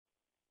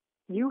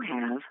You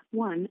have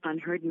one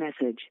unheard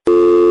message.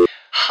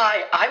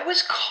 Hi, I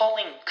was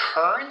calling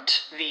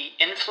Current, the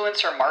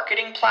influencer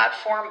marketing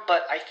platform,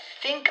 but I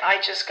think I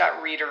just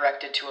got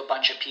redirected to a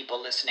bunch of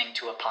people listening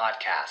to a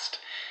podcast.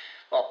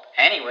 Well,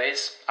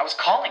 anyways, I was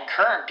calling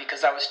Current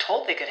because I was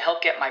told they could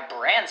help get my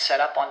brand set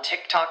up on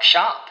TikTok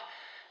Shop,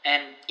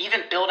 and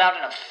even build out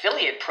an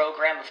affiliate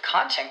program of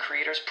content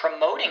creators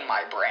promoting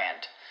my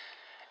brand,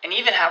 and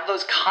even have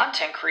those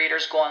content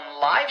creators go on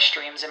live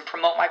streams and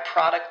promote my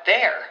product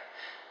there.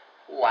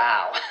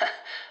 Wow,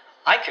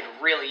 I could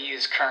really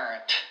use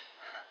Current.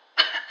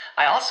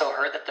 I also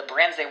heard that the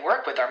brands they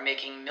work with are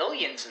making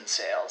millions in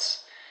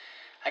sales.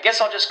 I guess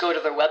I'll just go to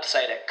their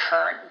website at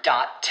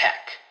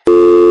current.tech.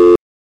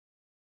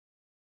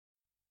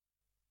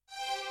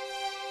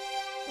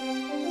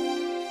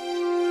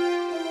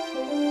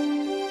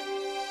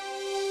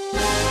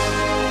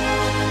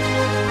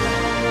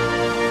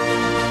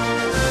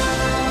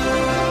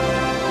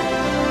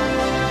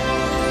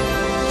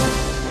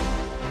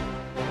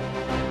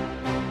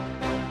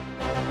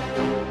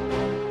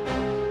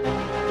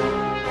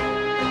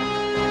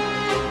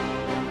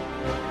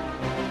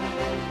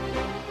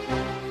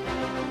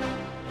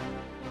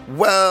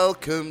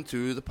 Welcome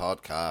to the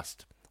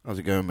podcast. How's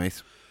it going,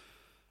 mate?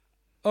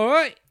 All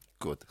right.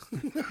 Good.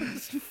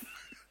 It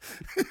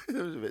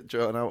was a bit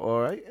drawn out, all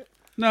right.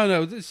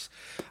 No,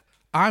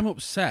 I'm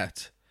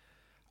upset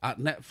at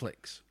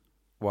Netflix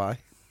Why?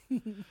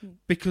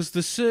 because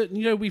there's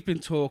certain, we've been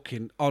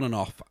talking on and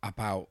off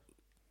about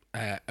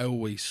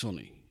Always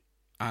Sunny,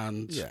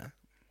 and Yeah.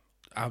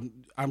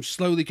 I'm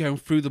slowly going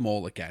through them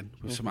all again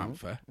with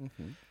Samantha.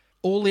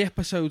 All the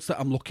episodes that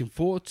I'm looking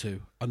forward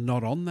to are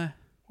not on there.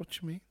 What do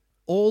you mean?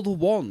 All the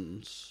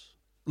ones,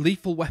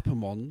 Lethal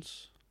Weapon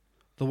ones,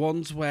 the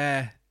ones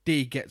where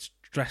Dee gets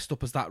dressed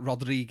up as that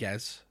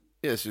Rodriguez,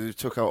 Yeah, so they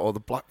took out all the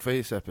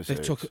blackface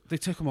episodes. they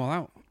took them all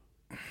out.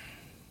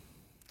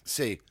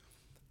 See,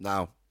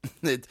 now,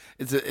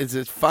 it's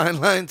a fine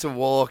line to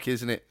walk,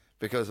 isn't it?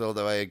 Because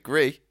although I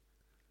agree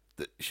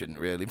that you shouldn't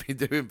really be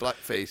doing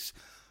blackface,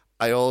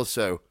 I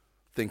also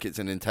think it's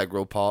an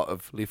integral part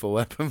of Lethal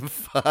Weapon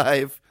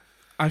 5.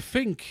 I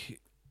think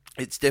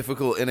It's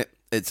difficult, innit?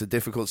 It's a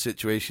difficult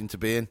situation to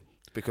be in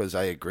because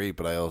I agree,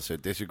 but I also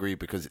disagree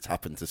because it's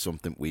happened to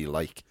something we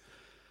like.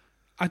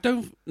 I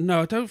don't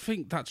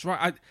think that's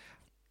right.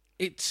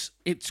 It's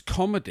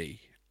comedy,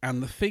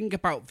 and the thing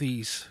about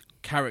these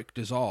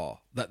characters are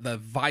that they're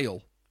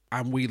vile,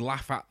 and we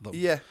laugh at them.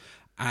 Yeah.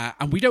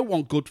 And we don't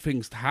want good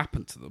things to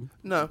happen to them.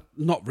 No.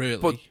 Not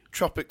really. But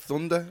Tropic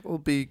Thunder will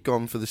be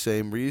gone for the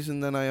same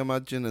reason then, I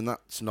imagine, and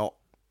that's not...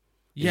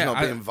 He's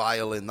not being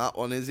vile in that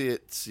one, is he?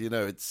 It's,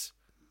 it's...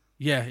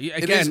 Yeah,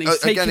 It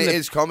again,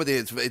 is comedy.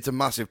 It's a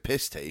massive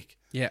piss take.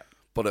 Yeah.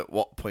 But at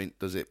what point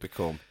does it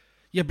become...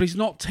 Yeah, but he's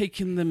not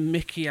taking the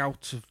mickey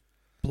out of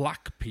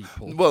black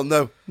people. Well,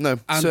 no, and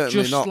certainly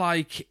just not.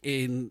 like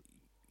in,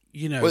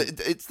 Well,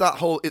 it's that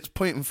whole... It's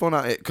pointing fun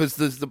at it, because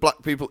there's the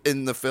black people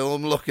in the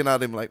film looking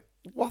at him like,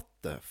 what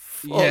the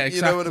fuck? Yeah, exactly.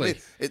 You know what I mean?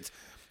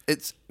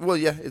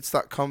 It's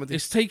that comedy.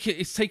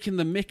 It's taking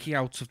the mickey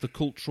out of the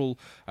cultural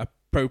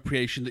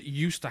appropriation that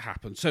used to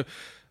happen. So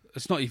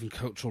it's not even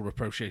cultural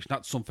appropriation.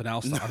 That's something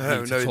else that I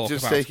need to talk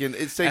it's about. taking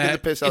the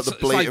piss out of the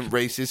blatant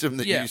racism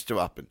that used to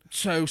happen.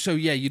 So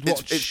yeah, you'd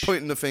watch... It's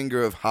pointing the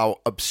finger of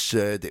how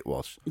absurd it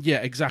was. Yeah,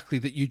 exactly.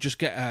 That you just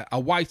get a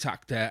white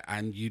actor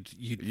and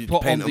you'd put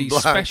on paint 'em these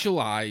black. special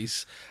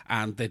eyes,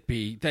 and they'd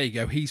be, there you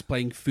go, he's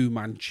playing Fu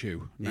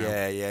Manchu now.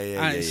 Yeah.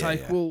 And it's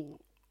well,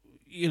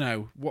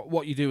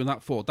 what you doing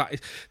that for?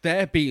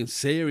 They're being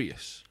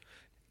serious,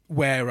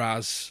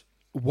 whereas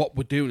what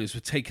we're doing is we're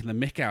taking the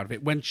mick out of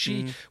it. When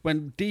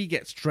Dee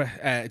gets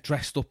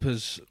dressed up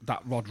as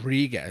that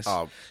Rodriguez,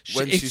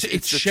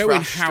 it's the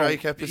showing Trash how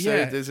Strike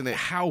episode, isn't it?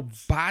 How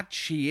bad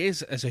she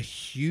is as a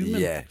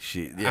human. Yeah,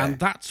 and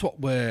that's what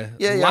we're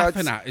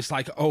laughing at. It's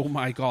like, oh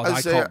my god,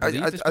 I can't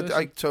believe this person.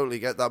 I totally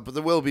get that, but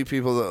there will be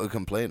people that will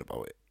complain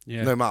about it.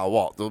 Yeah. No matter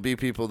what, there'll be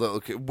people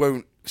that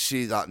won't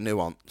see that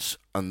nuance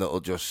and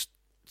that'll just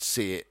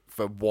see it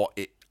for what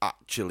it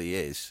actually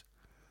is.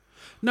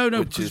 No,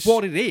 because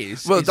what it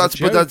is. Well, is that's a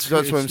joke. what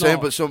I'm saying.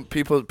 Not... But some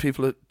people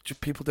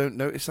don't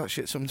notice that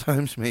shit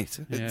sometimes, mate.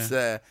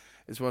 Yeah.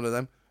 It's one of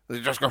them.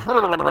 They just go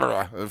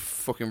and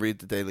fucking read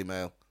the Daily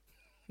Mail.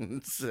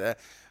 It's the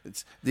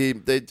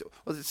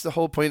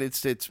whole point.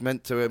 It's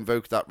meant to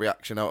invoke that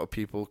reaction out of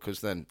people because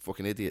then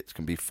fucking idiots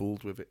can be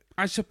fooled with it.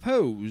 I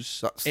suppose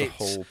That's the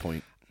whole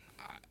point.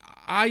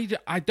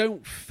 I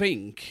don't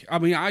think. I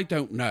mean, I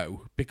don't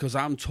know because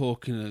I'm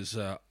talking as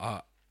a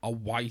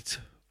white.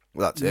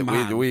 Well, that's it.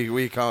 Man.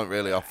 We can't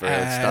really offer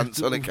a stance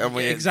on it, can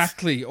we?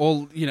 Exactly.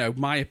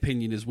 My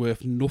opinion is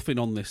worth nothing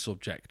on this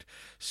subject.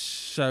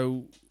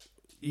 So,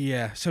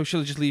 yeah. So,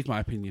 shall I just leave my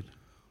opinion?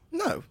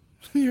 No,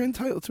 you're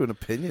entitled to an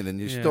opinion,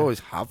 and you should always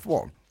have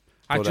one.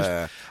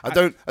 But, I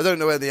don't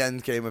know where the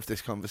end game of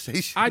this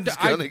conversation is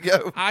going to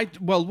go.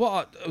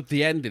 What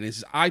the ending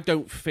is, I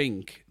don't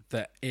think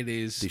that it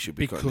is. They should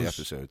be cutting the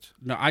episodes.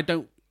 No, I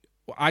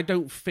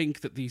don't think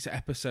that these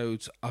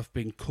episodes have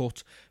been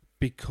cut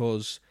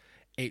because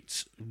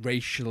it's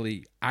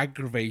racially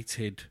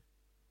aggravated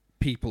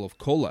people of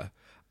colour,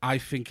 I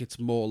think it's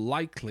more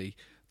likely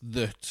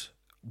that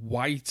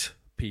white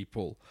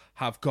people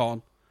have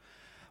gone,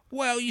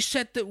 well, you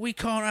said that we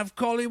can't have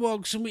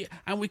collywogs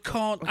and we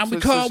can't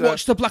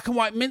watch the black and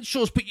white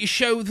minstrels, but you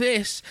show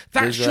this.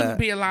 That shouldn't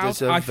be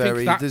allowed. I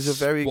think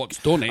that's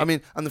what's done it. I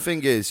mean, and the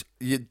thing is,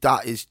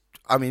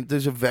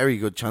 there's a very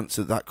good chance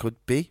that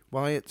could be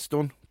why it's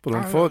done. But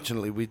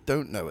unfortunately, we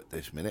don't know at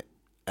this minute.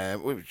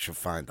 We should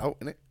find out,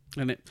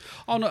 innit?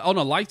 On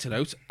a lighter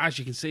note, as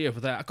you can see over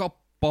there, I got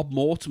Bob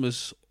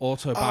Mortimer's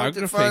autobiography.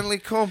 Did it finally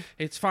come?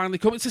 It's finally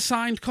come. It's a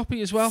signed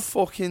copy as well.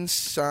 Fucking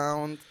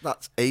sound.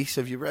 That's ace.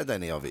 Have you read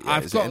any of it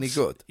yet? Is it any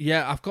good?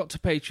 Yeah, I've got to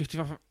page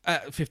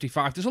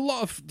 55. There's a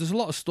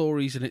lot of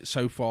stories in it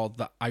so far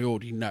that I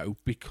already know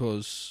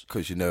because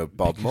you know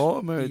Bob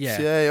Mortimer.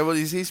 Yeah. Well,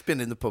 he's been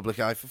in the public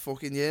eye for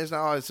fucking years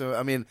now. So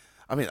I mean,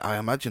 I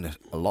imagine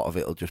a lot of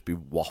it'll just be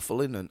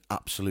waffling and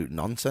absolute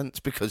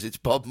nonsense because it's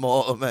Bob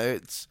Mortimer.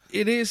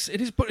 It is,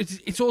 but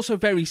it's also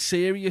very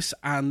serious,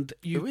 and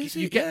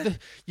you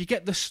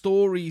get the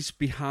stories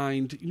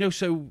behind.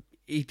 So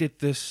he did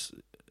this.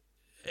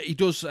 He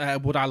does.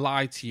 Would I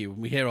Lie to You?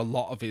 And we hear a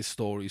lot of his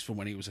stories from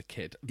when he was a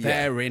kid.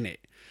 They're in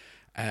it,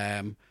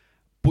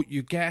 but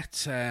you get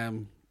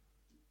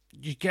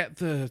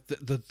the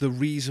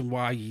reason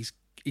why he's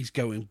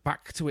going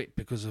back to it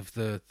because of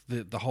the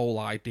whole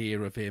idea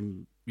of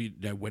him,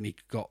 when he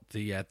got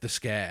the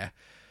scare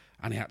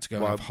and he had to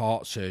go have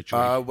heart surgery.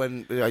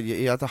 When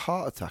he had a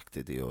heart attack,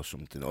 did he, or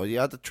something? Or he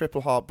had a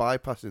triple heart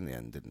bypass in the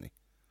end, didn't he?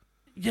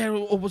 Yeah,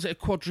 or was it a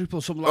quadruple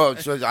or something like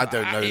that? So I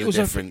don't know the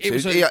difference.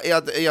 He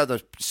had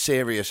a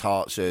serious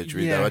heart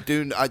surgery, though.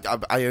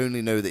 I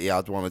only know that he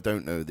had one. I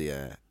don't know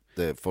the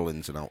full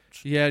ins and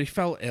outs. Yeah, he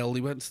felt ill.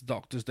 He went to the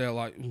doctors. They're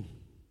like,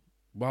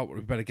 well,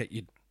 we better get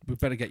you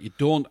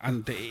done,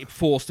 and it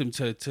forced him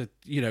to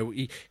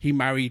he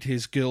married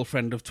his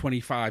girlfriend of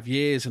 25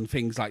 years and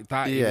things like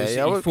that. He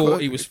thought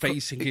he was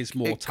facing his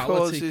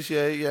mortality.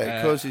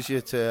 It causes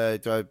you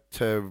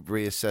to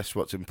reassess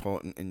what's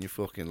important in your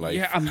fucking life.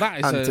 Yeah, and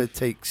that is to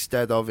take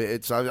stead of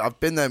it.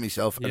 I've been there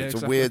myself, and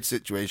it's a weird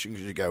situation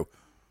because you go,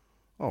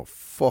 oh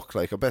fuck,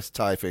 like I best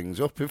tie things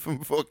up if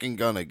I'm fucking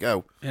gonna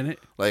go. Innit?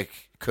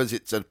 Like, because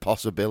it's a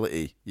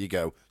possibility. You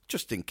go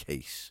just in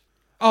case.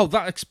 Oh,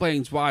 that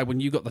explains why when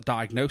you got the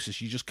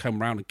diagnosis, you just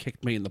come round and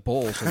kicked me in the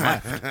balls and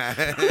left.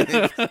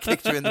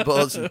 Kicked you in the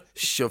balls and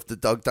shoved the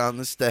dog down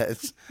the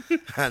stairs.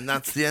 And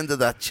that's the end of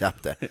that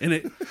chapter.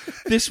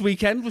 This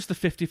weekend was the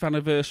 50th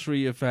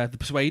anniversary of The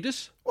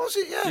Persuaders. Was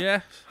it, yeah? Yeah,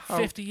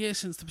 50 years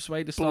since The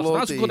Persuaders started. That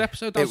was a good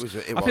episode. I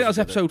think that was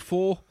episode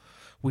 4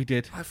 we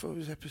did. I thought it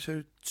was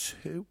episode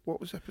 2.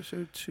 What was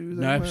episode 2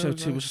 then? No, episode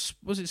 2 was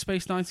it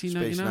Space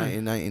 1999? Space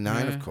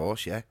 1999, of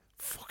course, yeah.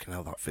 Fucking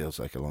hell, that feels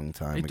like a long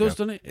time ago. It does,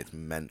 doesn't it? It's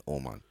mental,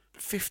 man.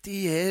 50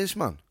 years,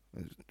 man.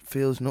 It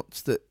feels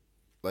nuts that,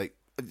 like,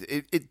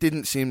 it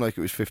didn't seem like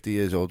it was 50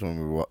 years old when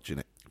we were watching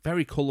it.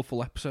 Very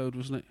colourful episode,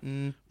 wasn't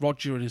it?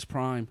 Roger in his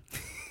prime.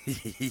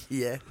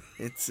 Yeah,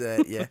 it's,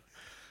 yeah.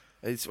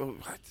 It's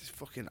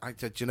fucking,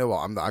 do you know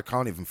what? I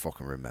can't even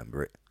fucking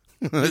remember it.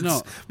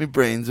 My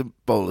brain's a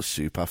bowl of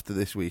soup after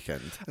this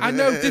weekend. I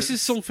know this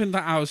is something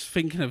that I was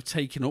thinking of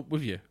taking up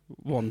with you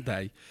one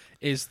day.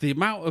 Is the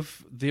amount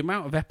of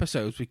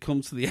episodes we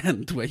come to the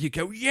end where you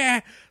go, yeah,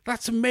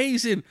 that's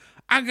amazing.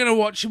 I'm gonna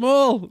watch them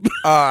all.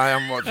 I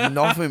am watching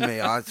nothing, mate.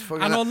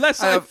 And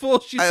unless I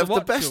force you to watch them. I have the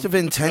best of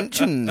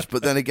intentions,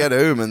 but then I get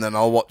home and then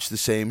I'll watch the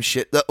same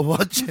shit that I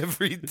watch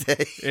every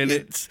day.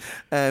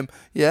 I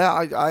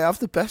have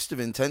the best of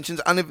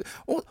intentions, and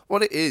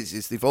what it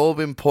is they've all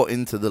been put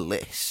into the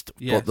list,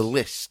 but the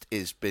list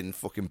has been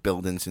fucking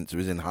building since I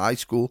was in high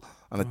school,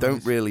 and I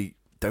don't really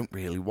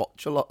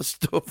watch a lot of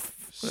stuff.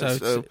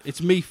 So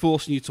it's me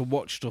forcing you to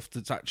watch stuff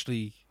that's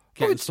actually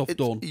getting stuff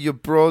done. You're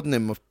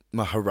broadening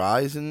my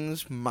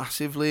horizons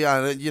massively.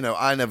 I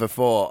never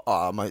thought,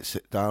 I might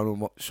sit down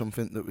and watch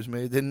something that was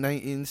made in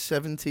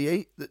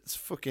 1978 that's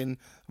fucking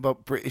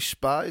about British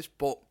spies,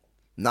 but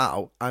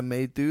now I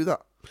may do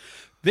that.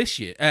 This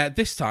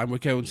time we're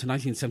going to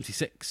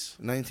 1976.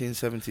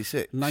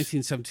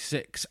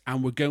 1976,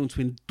 and we're going to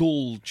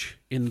indulge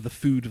in the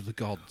food of the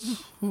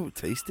gods. Ooh,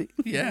 tasty.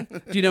 Yeah. Do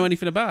you know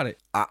anything about it?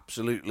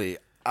 Absolutely.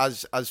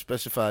 As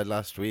specified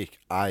last week,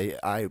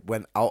 I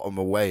went out of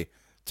my way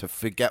to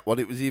forget what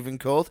it was even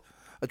called.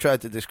 I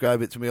tried to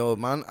describe it to my old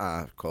man.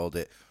 I called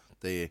it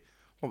the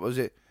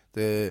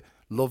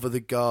love of the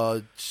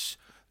gods,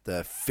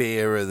 the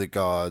fear of the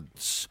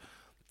gods,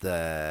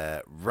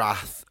 the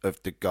wrath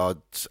of the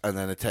gods, and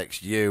then I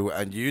text you,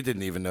 and you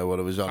didn't even know what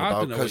I was on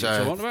about because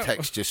I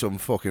text you some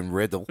fucking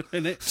riddle.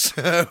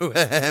 So,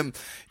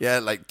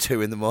 like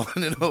 2 a.m. or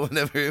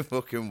whenever it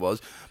fucking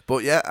was.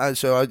 But yeah,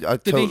 so I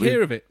Did he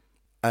hear of it?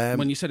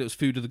 When you said it was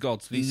food of the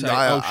gods, did he say,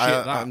 I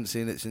haven't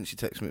seen it since you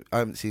texted me. I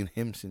haven't seen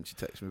him since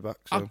you texted me back.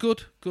 So. Oh,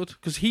 good,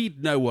 because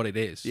he'd know what it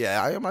is.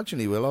 Yeah, I imagine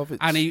he will have it.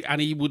 And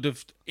he would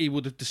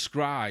have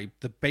described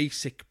the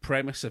basic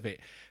premise of it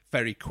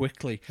very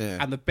quickly. Yeah.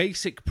 And the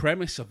basic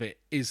premise of it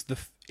is the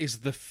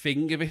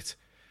thing of it.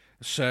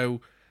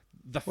 So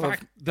The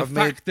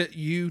fact that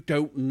you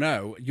don't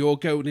know, you're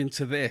going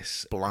into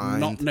this Blind,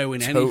 not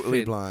knowing totally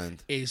anything,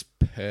 blind. is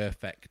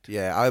perfect.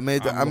 Yeah, I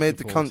made the I'm looking forward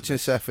to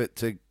conscious effort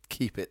to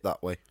keep it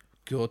that way.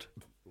 Good.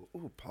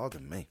 Oh,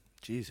 pardon me.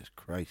 Jesus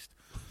Christ.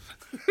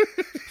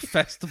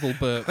 Festival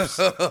burps.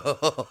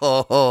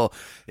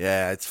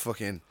 Yeah, it's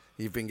fucking...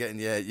 You've been getting,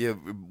 you're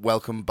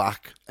welcome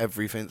back.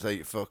 Everything's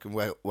like fucking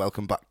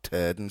welcome back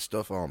turd and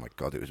stuff. Oh my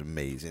God, it was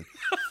amazing.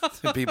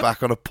 To be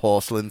back on a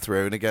porcelain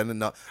throne again and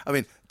not... I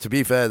mean, to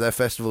be fair, their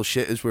festival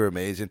shitters were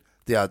amazing.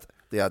 They had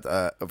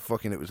a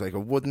fucking... It was like a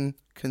wooden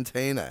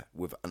container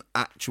with an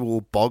actual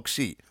bog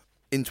seat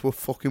into a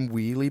fucking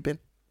wheelie bin.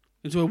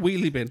 Into a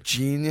wheelie bin.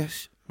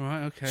 Genius.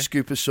 Right, okay.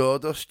 Scoop of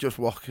sawdust, just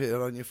walk it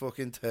on your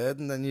fucking turd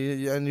and then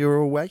you're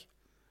away.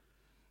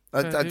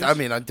 I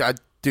mean, I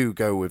do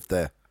go with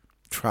the...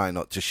 Try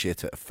not to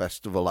shit at a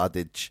festival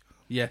adage.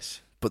 Yes.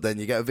 But then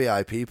you get a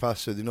VIP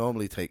pass, so they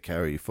normally take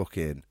care of you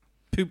fucking...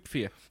 Poop for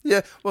you.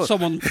 Yeah, well...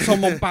 Someone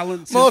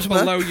balances Mothman.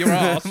 below your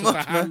arse with their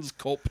Mothman. hands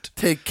cupped.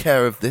 Take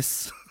care of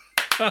this.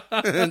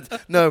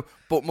 No,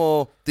 but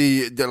more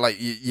the like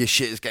your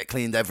shitters get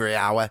cleaned every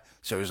hour.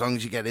 So as long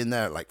as you get in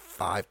there at like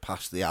 5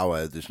 past the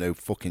hour, there's no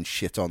fucking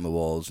shit on the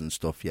walls and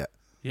stuff yet.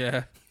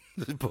 Yeah.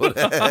 But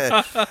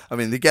I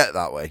mean, they get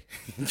that way.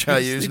 You try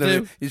Yes, using they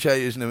them. do. You try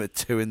using them at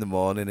 2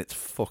 a.m. It's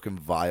fucking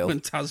vile. When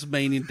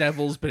Tasmanian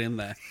Devil's been in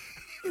there.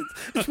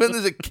 It's when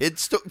there's a kid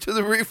stuck to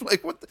the roof.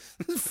 Like, what?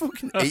 There's a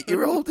fucking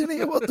 8-year-old in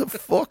here. What the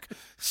fuck?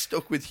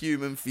 Stuck with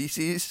human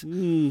feces.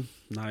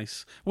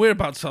 Nice. We're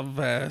about to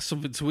have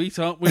something to eat,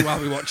 aren't we,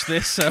 while we watch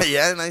this? So.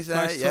 Yeah, nice.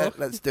 Yeah, talk.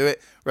 let's do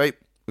it. Right,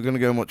 we're gonna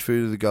go and watch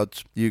Food of the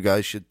Gods. You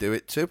guys should do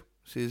it too.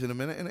 See you in a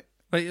minute, innit?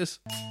 Laters.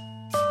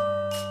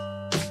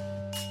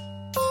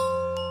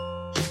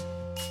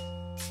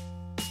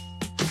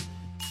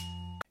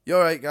 You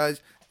all right,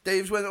 guys?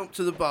 Dave's went up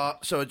to the bar,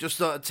 so I just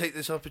thought I'd take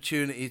this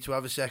opportunity to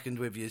have a second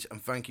with you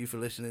and thank you for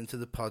listening to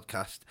the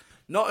podcast.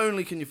 Not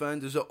only can you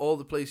find us at all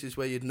the places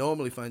where you'd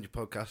normally find your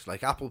podcasts,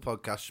 like Apple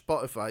Podcasts,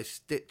 Spotify,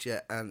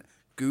 Stitcher, and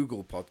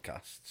Google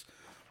Podcasts,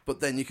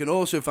 but then you can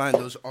also find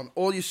us on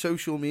all your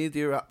social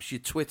media apps, your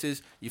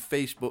Twitters, your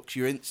Facebooks,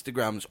 your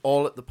Instagrams,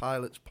 all at the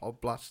Pilots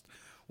Podblast,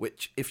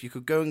 which, if you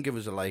could go and give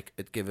us a like,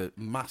 it'd give a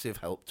massive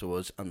help to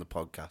us and the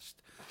podcast.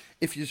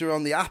 If you're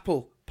on the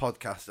Apple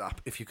Podcast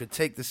app, if you could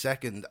take the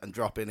second and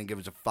drop in and give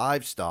us a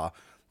 5-star,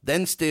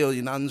 then steal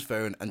your nan's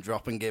phone and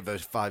drop and give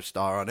us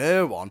 5-star on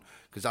her one,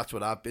 because that's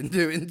what I've been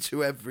doing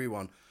to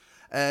everyone.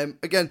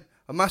 Again,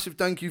 a massive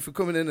thank you for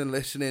coming in and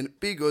listening.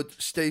 Be good,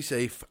 stay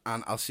safe,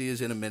 and I'll see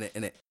you in a minute,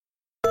 innit?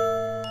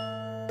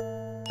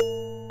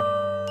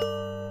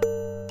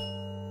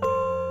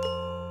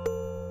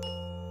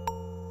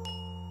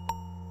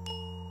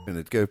 And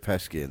it'd go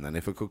pesky, and then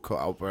if I could cut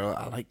out, bro,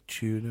 I like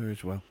tuna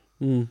as well.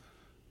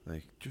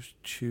 Like just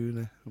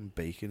tuna and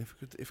bacon.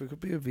 If I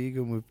could be a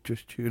vegan with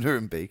just tuna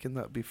and bacon,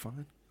 that'd be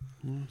fine.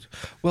 Right.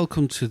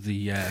 Welcome to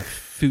the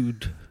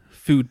food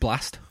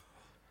blast.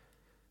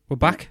 We're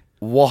back.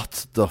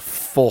 What the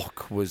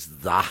fuck was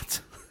that?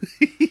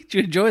 Did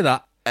you enjoy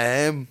that?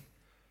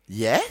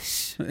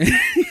 Yes.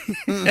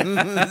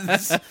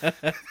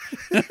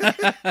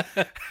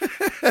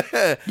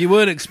 You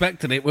weren't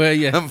expecting it, were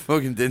you? I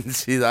fucking didn't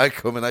see that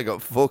coming. I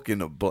got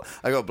fucking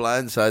I got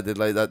blindsided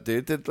like that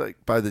dude did,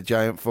 like by the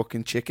giant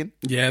fucking chicken.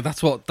 Yeah,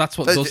 that's what does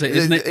it,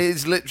 isn't it?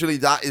 It's literally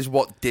that is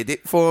what did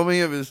it for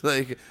me. It was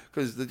like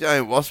because the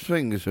giant wasp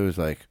things. I was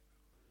like,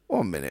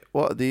 1 minute,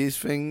 what are these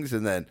things?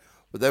 But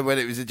then when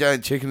it was a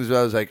giant chicken as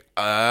well, I was like,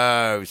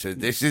 oh, so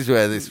this is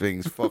where this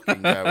thing's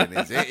fucking going,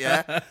 is it?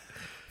 Yeah.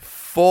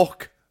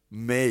 Fuck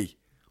me.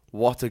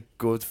 What a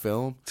good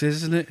film. It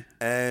is, isn't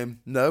it?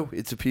 No,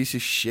 it's a piece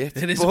of shit.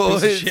 It is a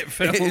piece of shit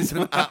film. It is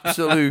an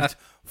absolute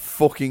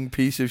fucking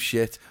piece of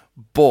shit.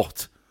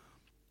 But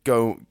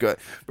go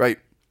right.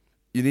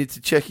 You need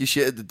to check your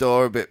shit at the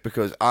door a bit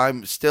because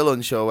I'm still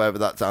unsure whether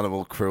that's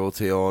animal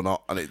cruelty or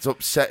not, and it's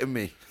upsetting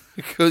me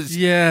because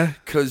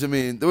I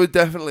mean there were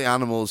definitely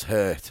animals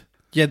hurt.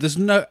 Yeah, there's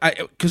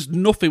because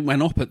nothing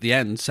went up at the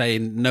end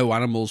saying no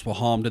animals were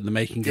harmed in the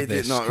making of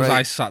this. Because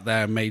I sat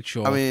there and made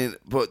sure. I mean,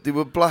 but they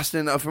were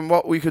blasting, from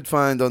what we could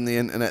find on the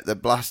internet, they're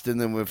blasting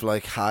them with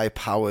like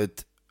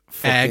high-powered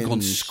air fucking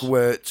guns,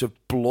 squirts of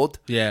blood.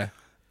 Yeah.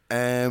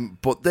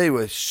 But they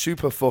were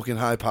super fucking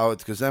high-powered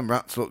because them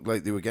rats looked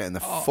like they were getting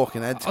their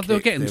fucking heads kicked. They were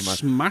getting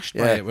smashed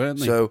by it,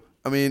 weren't they? So,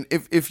 I mean,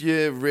 if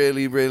you're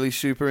really, really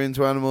super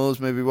into animals,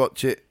 maybe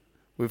watch it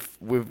with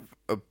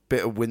a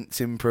bit of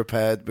wincing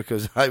prepared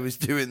because I was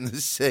doing the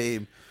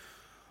same.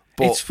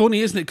 But it's funny,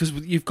 isn't it? Because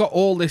you've got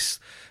all this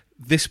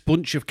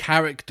bunch of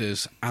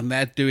characters and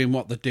they're doing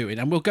what they're doing,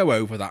 and we'll go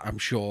over that, I'm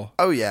sure.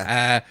 Oh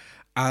yeah.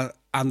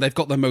 And they've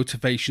got their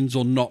motivations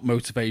or not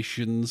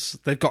motivations.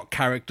 They've got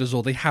characters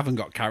or they haven't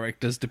got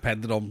characters,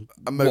 depending on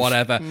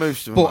whatever.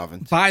 Most of them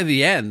haven't. By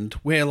the end,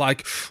 we're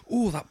like,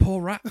 "Oh, that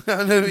poor rat."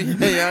 I know.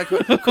 Yeah. I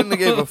couldn't have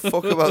gave a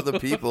fuck about the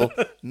people.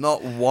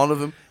 Not one of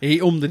them. They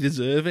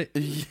deserve it.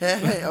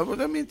 Yeah.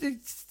 I mean,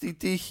 they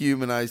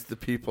dehumanized the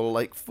people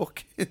like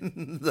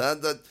fucking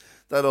that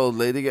that old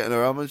lady getting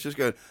her arm and just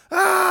going,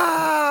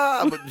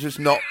 ah, but just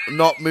not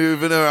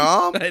moving her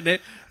arm.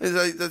 It's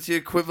like, that's the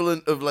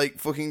equivalent of like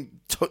fucking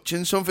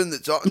touching something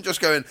that's hot and just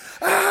going,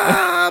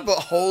 ah, but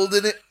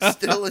holding it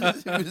still.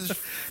 It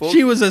was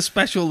She was a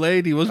special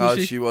lady, wasn't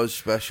she? She was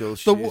special.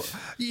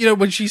 You know,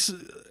 when she's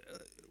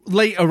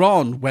later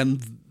on,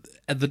 when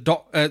I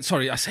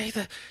say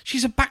that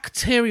she's a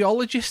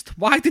bacteriologist.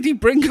 Why did he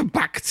bring a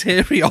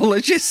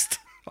bacteriologist?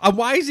 And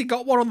why has he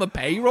got one on the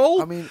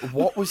payroll? I mean,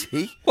 what was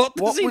he? What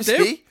does he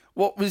do?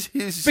 What was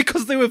his?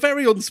 Because they were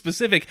very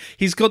unspecific.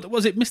 He's gone.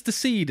 Was it Mr.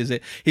 Seed? Is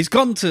it? He's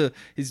gone to.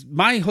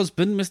 My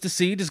husband, Mr.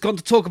 Seed, has gone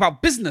to talk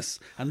about business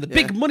and the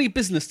big money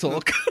business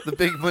talk. The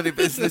big money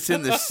business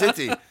in the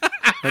city.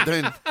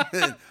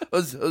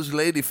 Us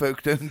lady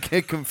folk don't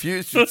get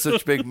confused with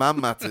such big man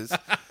matters.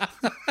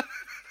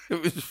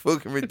 It was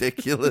fucking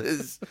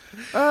ridiculous.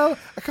 Oh,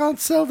 I can't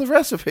sell the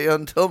recipe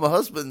until my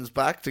husband's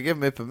back to give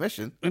me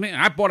permission. I mean,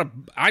 I bought a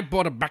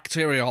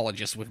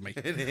bacteriologist with me.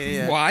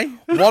 Yeah. Why?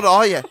 What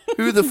are you?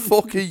 Who the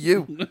fuck are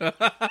you?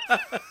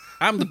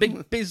 I'm the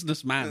big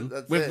businessman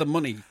with the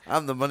money.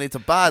 I'm the money to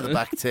buy the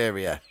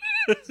bacteria.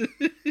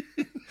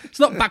 It's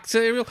not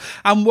bacterial.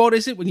 And what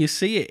is it when you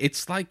see it?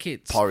 It's like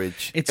it's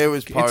porridge. It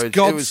was porridge.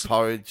 God's, it was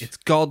porridge. It's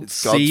God's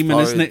semen,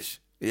 porridge. isn't it?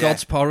 Yeah.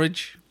 God's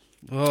porridge.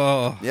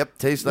 Oh. Yep,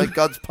 tastes like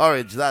God's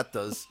porridge, that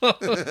does.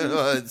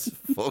 It's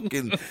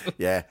fucking,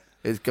 yeah,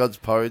 it's God's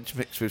porridge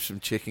mixed with some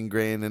chicken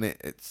grain in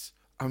it. It's,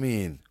 I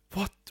mean,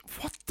 what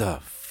the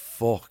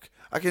fuck?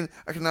 I can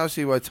now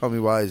see why Tommy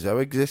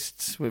Wiseau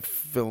exists with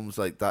films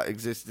like that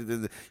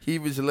existed. He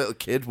was a little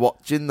kid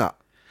watching that.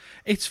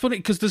 It's funny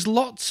because there's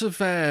lots of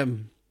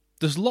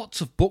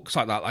books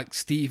like that, like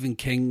Stephen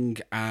King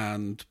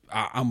and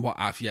what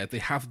have you. They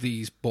have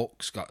these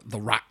books, got the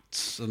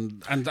rats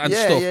and stuff.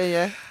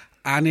 Yeah.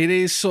 And it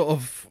is sort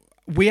of,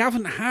 we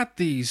haven't had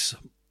these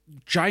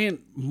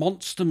giant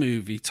monster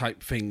movie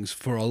type things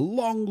for a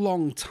long,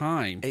 long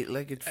time.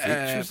 Eight-Legged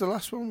Freaks was the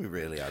last one we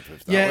really had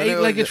with that. Yeah,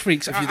 Eight-Legged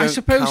Freaks. I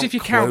suppose if you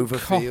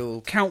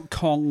count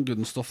Kong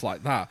and stuff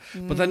like that,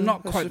 but they're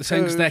not quite the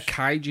same because they're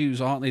kaijus,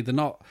 aren't they? They're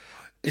not.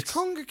 Is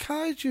Kong a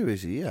kaiju,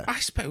 is he? Yeah. I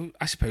suppose he is.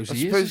 I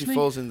suppose he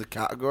falls in the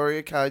category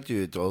of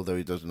kaiju, although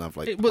he doesn't have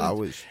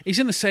powers. He's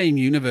in the same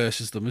universe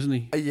as them, isn't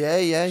he?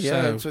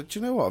 Yeah. So, do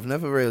you know what? I've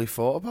never really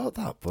thought about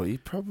that, but he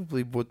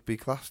probably would be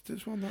classed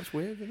as one. That's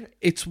weird, isn't it?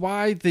 It's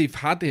why they've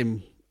had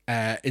him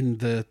in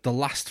the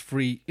last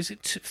three. Is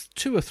it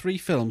 2 or 3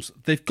 films?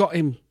 They've got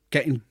him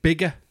getting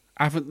bigger,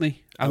 haven't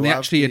they? And they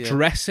actually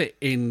address it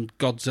in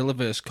Godzilla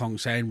vs. Kong,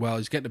 saying, "Well,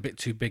 he's getting a bit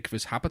too big for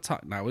his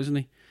habitat now, isn't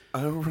he?"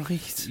 Oh,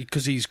 right.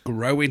 Because he's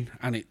growing,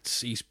 and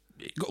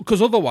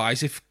because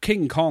otherwise, if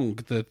King Kong,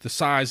 the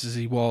size as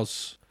he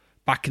was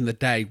back in the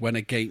day, went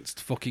against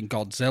fucking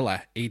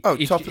Godzilla,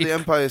 top of the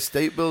Empire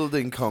State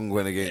Building, Kong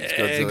went against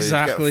Godzilla.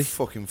 Exactly. He'd get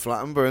fucking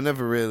flattened, but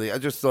I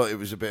just thought it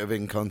was a bit of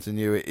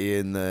incontinuity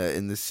in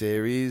the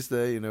series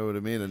there. You know what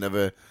I mean? I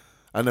never.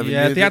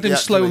 Yeah, they had him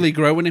slowly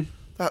growing him.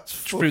 That's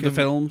through the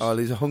films. Oh,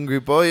 he's a hungry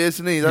boy,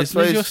 isn't he? That's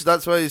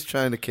why he's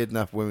trying to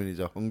kidnap women. He's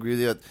a hungry.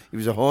 He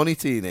was a horny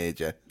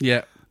teenager.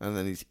 Yeah. And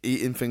then he's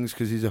eating things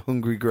because he's a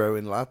hungry,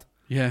 growing lad.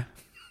 Yeah.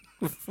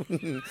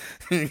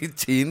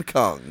 Teen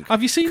Kong.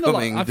 Have you seen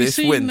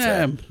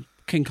winter?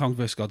 King Kong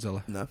vs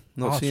Godzilla? No,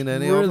 not seen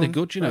any. It's really of them.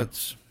 good, you know.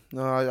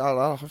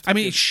 I'll have to. I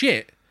mean, it's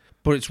shit,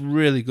 but it's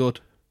really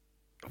good.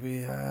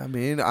 Yeah, I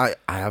mean, I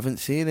haven't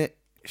seen it.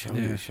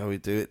 Shall we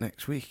do it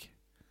next week?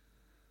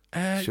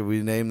 Shall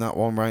we name that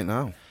one right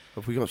now?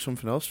 Have we got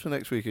something else for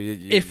next week?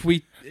 If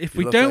we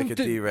don't, like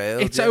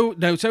derailed, it's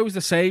always the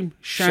same.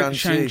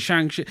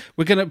 Shang-Chi.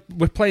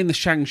 We're playing the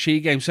Shang-Chi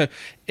game. So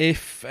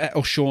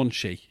or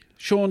Shang-Chi.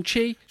 Shaun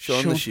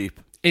the Sheep.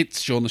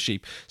 It's Shaun the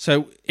Sheep.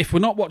 So if we're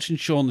not watching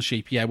Shaun the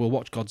Sheep, we'll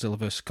watch Godzilla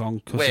vs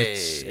Kong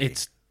because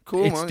it's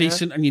cool. It's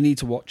decent, and you need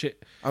to watch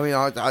it. I mean,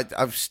 I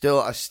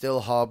still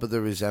harbour the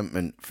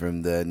resentment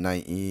from the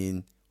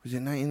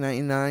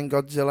 1999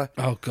 Godzilla.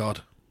 Oh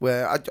God.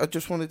 Where I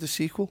just wanted a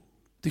sequel.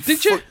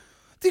 Did you?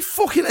 They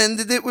fucking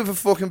ended it with a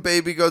fucking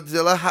baby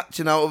Godzilla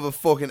hatching out of a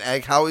fucking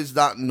egg. How is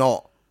that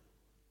not?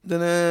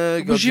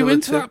 Was you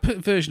into that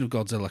version of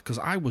Godzilla? Because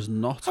I was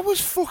not. I was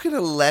fucking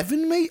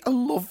 11, mate. I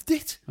loved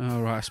it.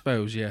 Oh, right, I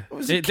suppose, yeah. I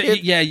was a kid.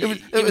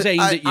 It was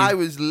aimed at you. I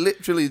was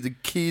literally the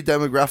key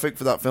demographic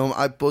for that film.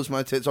 I buzzed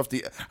my tits off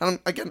the... And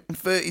I'm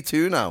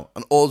 32 now,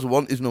 and all I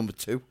want is number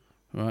 2.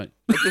 Right.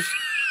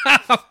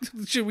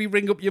 Should we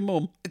ring up your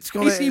mum?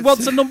 He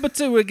wants a number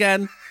 2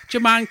 again. Do you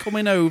mind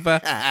coming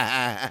over?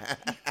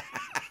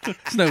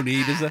 There's no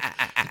need, is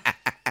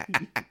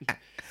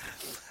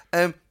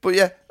there? But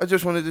yeah, I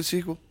just wanted a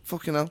sequel.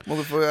 Fucking hell,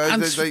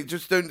 motherfucker! They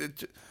just don't.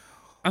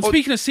 And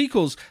speaking of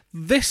sequels,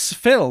 this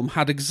film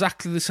had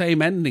exactly the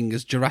same ending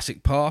as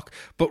Jurassic Park,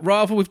 but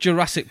rather with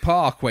Jurassic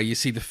Park, where you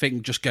see the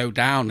thing just go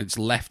down, it's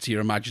left to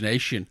your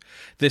imagination.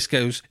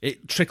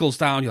 It trickles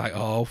down. You're like,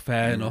 oh,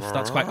 fair enough.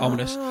 That's quite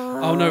ominous.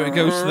 Oh no, it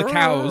goes to the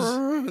cows.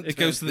 It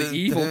goes to the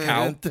evil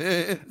cow, and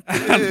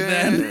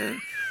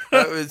then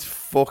that was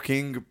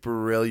fucking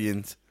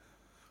brilliant.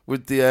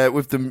 with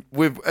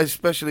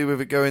especially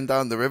with it going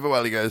down the river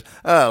while he goes,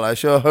 well, I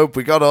sure hope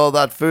we got all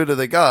that food of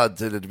the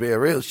gods. It'd be a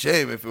real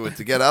shame if it were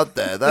to get out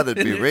there. That'd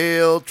be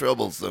real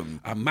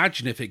troublesome.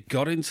 Imagine if it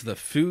got into the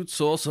food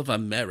source of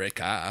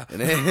America.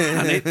 And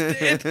it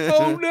did.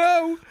 Oh,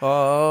 no.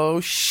 Oh,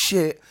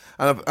 shit.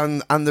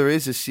 And there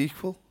is a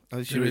sequel,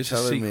 as you were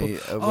telling me.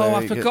 Oh,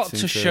 I forgot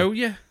to show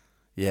you.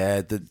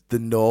 Yeah, the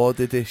Nord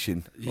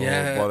edition.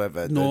 Yeah, or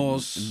whatever.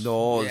 Norse.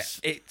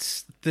 Yeah,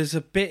 there's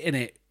a bit in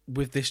it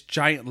with this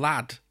giant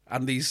lad,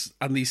 and these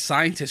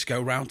scientists go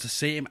round to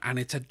see him, and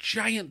it's a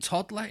giant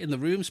toddler in the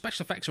room.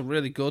 Special effects are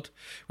really good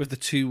with the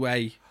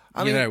two-way.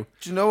 I mean,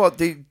 do you know what?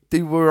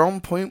 They were on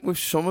point with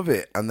some of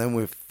it, and then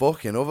with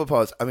fucking other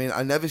parts. I mean,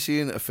 I never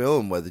seen a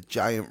film where the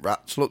giant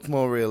rats looked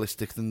more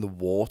realistic than the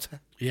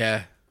water.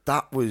 Yeah,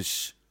 that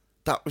was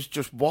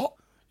just what.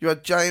 You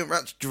had giant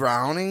rats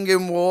drowning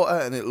in water,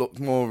 and it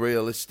looked more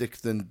realistic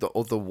than the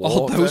other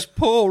water. Oh, those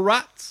poor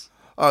rats.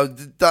 Oh,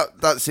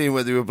 that scene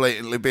where they were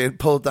blatantly being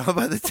pulled down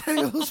by the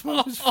tails,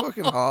 man, was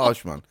fucking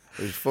harsh, man.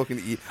 It was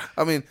fucking...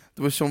 I mean,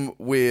 there was some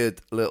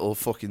weird little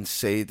fucking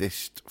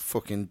sadist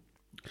fucking...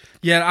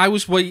 Yeah, I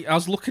was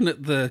looking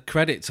at the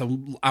credits,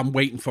 and I'm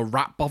waiting for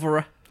Rat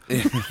Botherer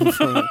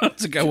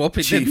to go up.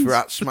 Chief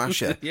Rat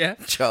Smasher. Yeah.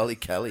 Charlie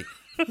Kelly.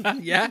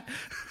 Yeah.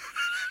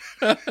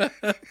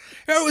 It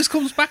always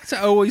comes back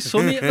to Always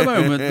Sunny at the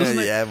moment, doesn't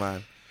it? Yeah,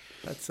 man.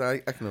 I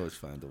can always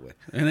find a way.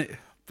 Innit?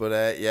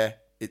 But yeah,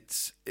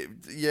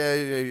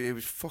 it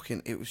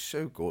was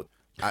so good.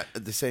 At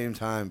the same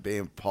time,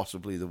 being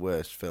possibly the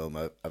worst film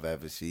I've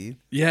ever seen.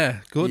 Yeah,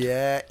 good.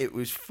 Yeah, it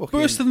was fucking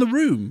worse than The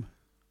Room.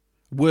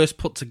 Worse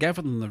put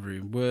together than The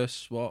Room.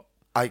 Worse what?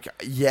 I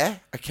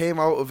came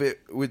out of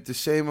it with the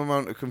same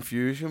amount of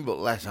confusion, but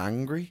less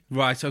angry.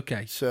 Right.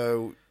 Okay.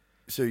 So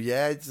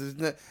yeah,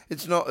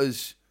 it's not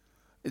as.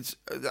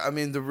 I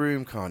mean, The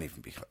Room can't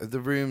even be.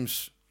 The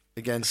Room's,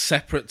 again...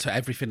 separate to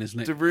everything, isn't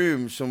it? The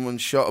Room, someone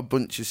shot a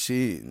bunch of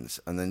scenes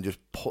and then just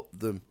put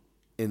them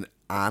in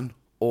an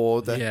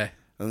order. Yeah.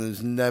 And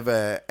there's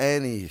never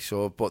any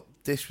sort... But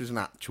this was an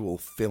actual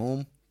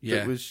film.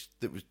 Yeah. That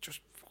was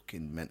just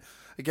fucking meant...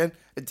 Again,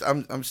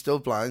 I'm still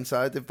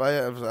blindsided by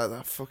it. I was like,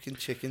 that fucking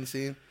chicken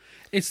scene.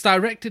 It's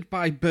directed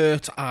by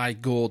Bert I.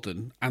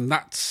 Gordon, and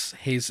that's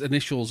his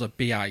initials are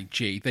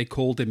B.I.G. They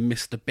called him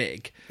Mr.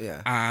 Big.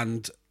 Yeah.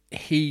 And...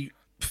 he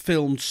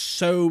filmed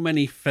so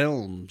many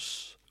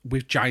films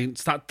with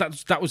giants.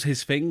 That was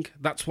his thing.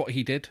 That's what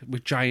he did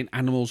with giant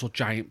animals or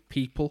giant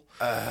people.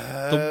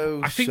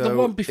 I think the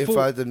one before. If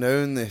I'd have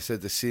known this,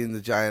 I'd have seen the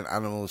giant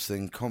animals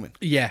thing coming.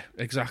 Yeah,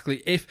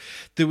 exactly. If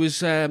there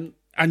was, and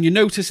you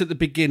notice at the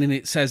beginning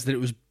it says that it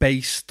was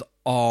based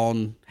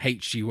on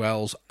H.G.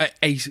 Wells.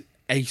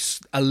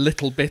 A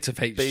little bit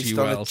of H.G. Wells. Based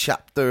on a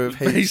chapter of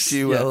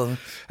H.G. Wells. Yeah.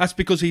 That's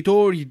because he'd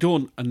already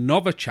done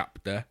another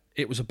chapter.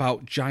 It was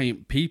about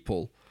giant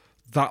people.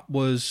 That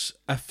was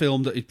a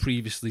film that he'd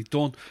previously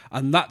done.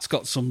 And that's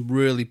got some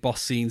really boss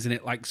scenes in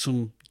it, like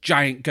some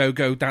giant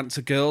go-go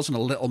dancer girls and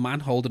a little man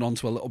holding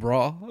onto a little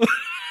bra.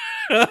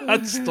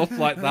 And stuff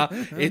like that.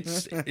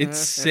 It's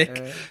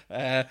sick.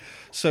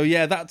 So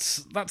yeah,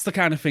 that's the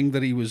kind of thing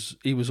that he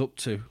was up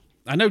to.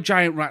 I know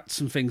giant rats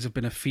and things have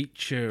been a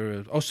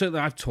feature. Certainly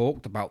I've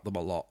talked about them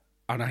a lot.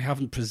 And I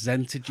haven't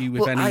presented you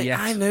with any yet.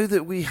 I know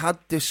that we had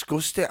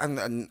discussed it,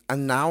 and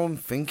now I'm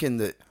thinking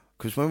that,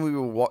 because when we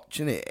were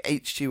watching it,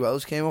 H.G.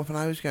 Wells came up, and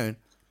I was going,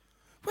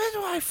 where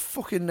do I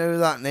fucking know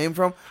that name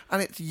from?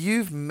 And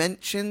you've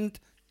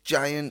mentioned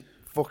giant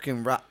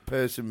fucking rat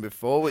person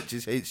before, which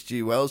is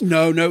H.G. Wells.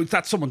 No,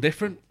 that's someone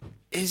different.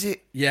 Is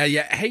it?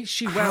 Yeah,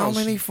 H.G. Wells. How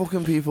many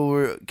fucking people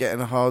were getting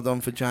a hard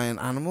on for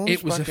giant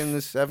animals back in the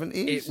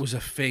 70s? It was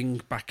a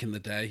thing back in the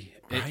day.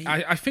 Right.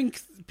 I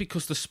think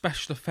because the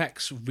special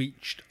effects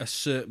reached a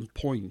certain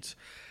point...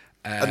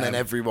 and then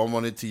everyone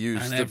wanted to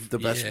use the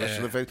best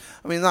special effects.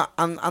 I mean,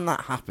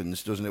 that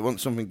happens, doesn't it?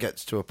 Once something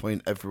gets to a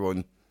point,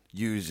 everyone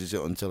uses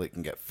it until it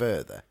can get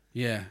further.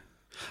 Yeah.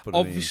 But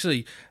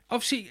obviously,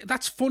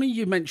 that's funny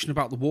you mentioned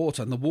about the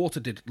water, and the water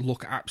did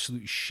look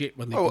absolute shit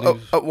when they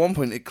at one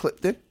point, it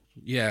clipped in.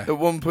 Yeah. At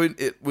one point,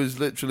 it was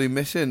literally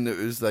missing. It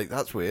was like,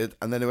 that's weird.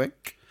 And then it went...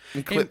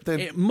 and clipped in.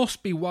 It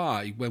must be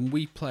why when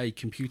we play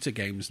computer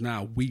games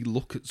now, we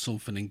look at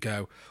something and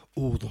go,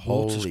 "Oh, the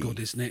water's good,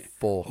 isn't it?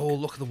 Fuck. Oh,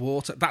 look at the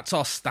water." That's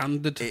our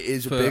standard. It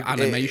is for a big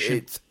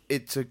animation.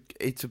 It's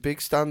a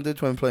big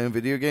standard when playing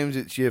video games.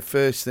 It's your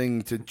first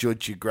thing to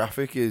judge your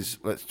graphic is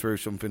let's throw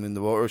something in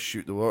the water,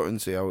 shoot the water,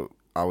 and see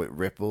how it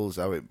ripples,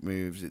 how it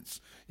moves.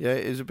 It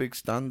is a big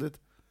standard,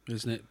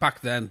 isn't it?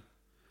 Back then.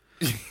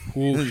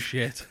 Oh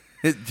shit!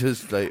 It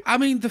just like I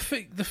mean the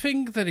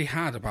thing that he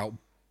had about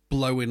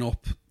blowing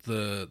up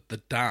the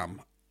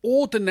dam,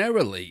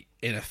 ordinarily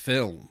in a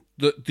film,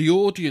 the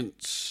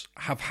audience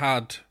have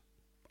had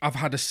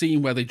a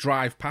scene where they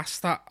drive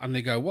past that and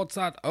they go, "What's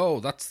that?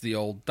 Oh, that's the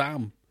old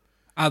dam,"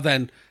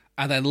 and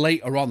then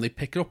later on they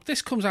pick it up.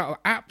 This comes out of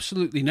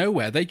absolutely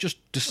nowhere. They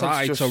just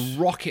decide to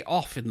rock it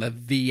off in the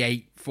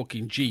V8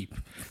 fucking Jeep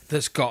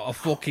that's got a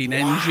fucking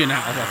engine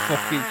out of a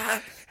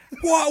fucking.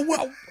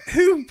 What?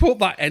 Who put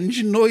that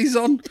engine noise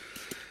on?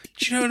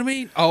 Do you know what I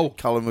mean? Oh,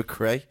 Colin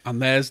McRae.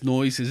 and there's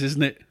noises,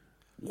 isn't it?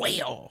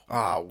 Wheel.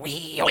 Ah,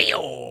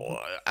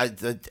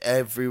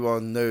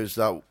 everyone knows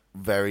that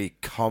very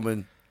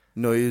common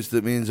noise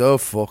that means, oh,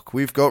 fuck,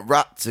 we've got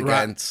rats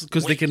again. Rats,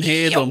 because they can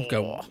hear them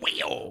go.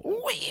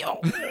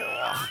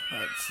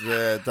 That's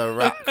the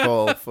rat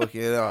call.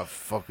 Fucking, oh,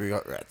 fuck, we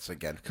got rats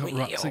again. Got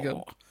rats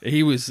again.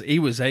 He was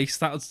ace.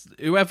 That was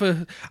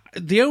whoever.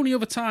 The only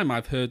other time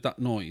I've heard that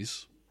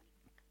noise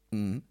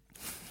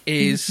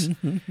is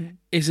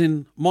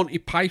in Monty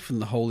Python,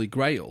 The Holy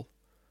Grail,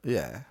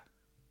 Yeah.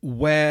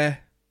 where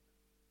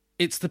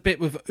it's the bit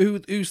with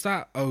who's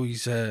that? Oh,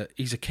 he's a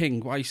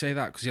king. Why you say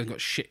that? Because he hasn't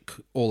got shit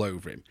all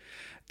over him.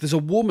 There's a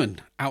woman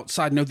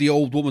outside. The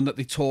old woman that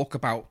they talk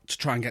about to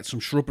try and get some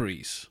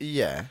shrubberies.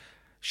 Yeah.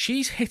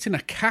 She's hitting a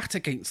cat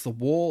against the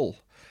wall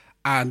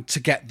and to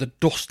get the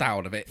dust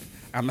out of it,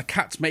 and the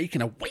cat's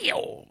making a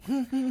wheel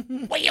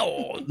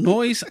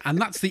noise,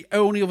 and that's the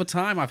only other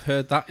time I've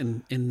heard that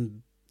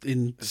in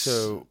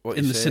So what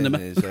in you're the saying cinema.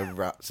 is a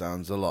rat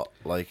sounds a lot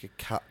like a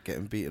cat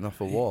getting beaten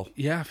off a wall.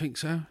 Yeah, I think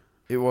so.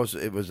 It was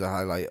a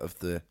highlight of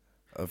the.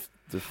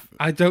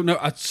 I don't know.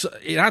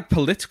 It had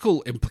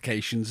political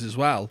implications as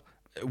well,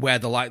 where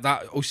they're like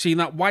that. Oh, seen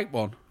that white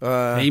one?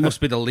 He must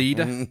be the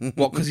leader.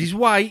 What? Because he's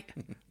white?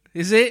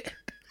 Is it?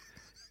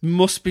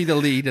 Must be the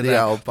leader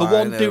there. The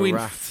one doing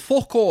rat.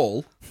 fuck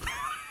all,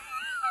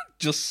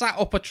 just sat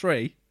up a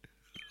tree,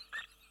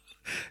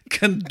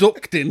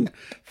 conducting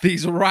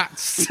these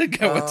rats to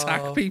go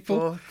attack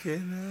people.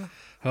 Fucking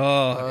Oh,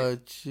 hell. Oh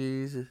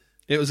Jesus!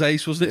 it was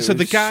ace, wasn't it? It So was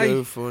the guy,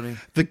 so funny.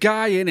 the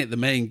guy in it, the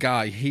main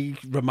guy, he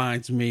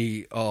reminds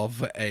me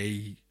of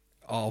I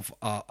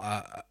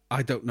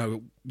don't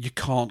know. You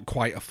can't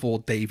quite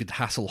afford David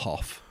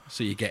Hasselhoff,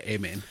 so you get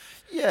him in.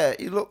 Yeah,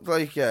 he looked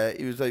like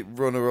he was like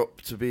runner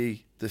up to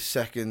be the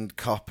second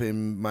cop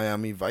in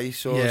Miami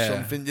Vice or Yeah.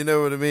 something. You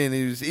know what I mean?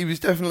 He was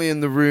definitely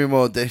in the room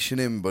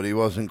auditioning, but he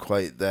wasn't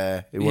quite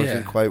there. It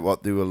wasn't Yeah. quite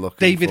what they were looking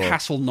David for.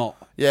 Hasselnott.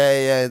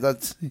 Yeah,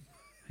 that's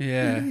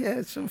Yeah.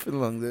 yeah, something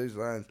along those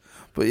lines.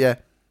 But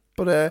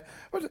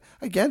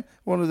again,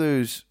 one of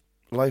those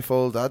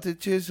life-old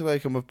adages.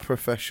 Like I'm a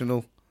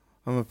professional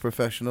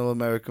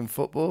American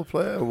football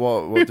player.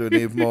 What do I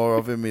need more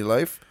of in my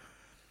life?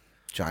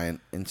 Giant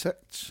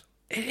insects.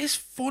 It is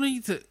funny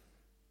that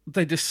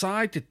they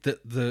decided that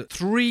the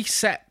three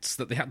sets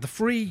that they had, the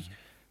three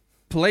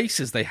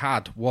places they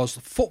had, was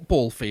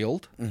football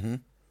field,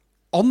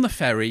 on the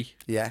ferry,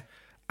 Yeah.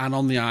 and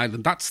on the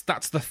island. That's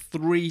the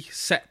three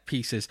set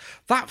pieces.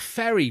 That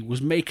ferry was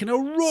making a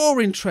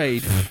roaring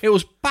trade. It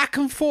was back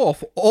and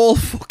forth all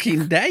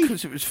fucking day.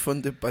 Because it was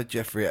funded by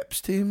Jeffrey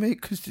Epstein,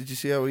 mate. Because did you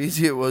see how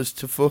easy it was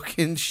to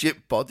fucking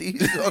ship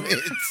bodies on it?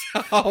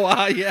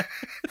 Oh, yeah.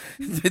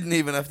 You didn't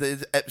even have to.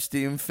 It's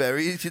Epstein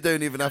ferries. You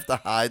don't even have to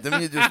hide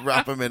them. You just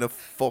wrap them in a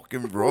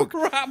fucking rug.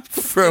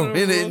 Throw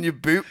it in your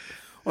boot.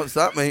 What's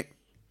that, mate?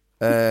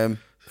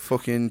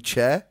 Fucking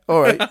chair.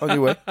 All right, on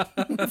your way.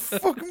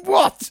 Fucking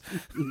what?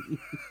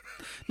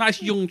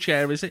 Nice young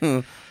chair, is it?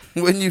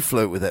 When you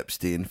float with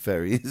Epstein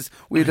ferries,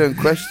 we don't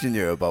question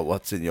you about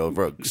what's in your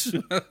rugs.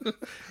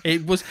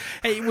 It was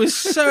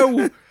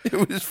so.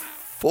 It was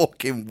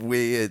fucking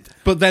weird.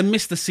 But then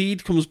Mr.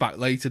 Seed comes back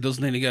later,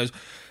 doesn't he? And he goes,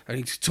 and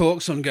he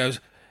talks and goes,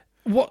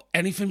 what?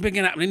 Anything big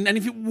happening?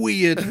 Anything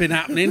weird been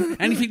happening?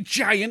 Anything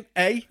giant?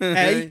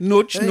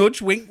 Nudge,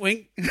 nudge, wink,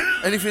 wink.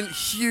 Anything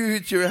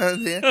huge around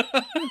here?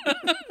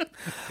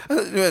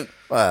 And he went,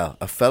 well,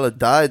 a fella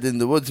died in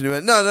the woods. And he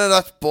went, no,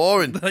 that's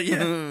boring.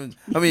 Yeah.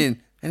 I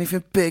mean,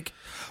 anything big?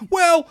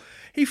 Well,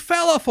 he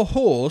fell off a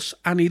horse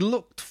and he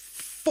looked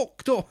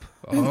fucked up.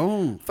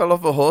 Oh. Fell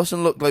off a horse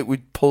and looked like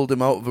we'd pulled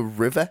him out of a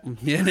river.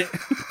 Yeah,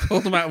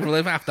 pulled him out of the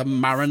liver after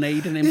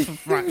marinating him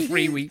for like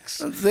 3 weeks.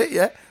 That's it,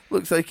 yeah.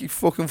 Looks like he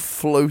fucking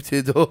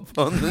floated up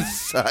on the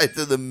side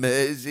of the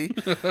Mersey.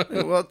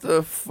 What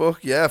the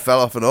fuck? Yeah, fell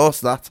off an horse,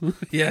 that.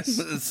 Yes.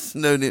 There's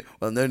no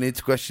need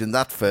to question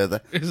that further.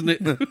 Isn't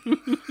it?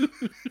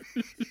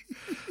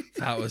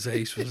 That was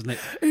ace, wasn't it?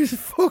 It's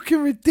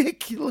fucking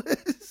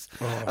ridiculous.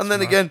 Oh, And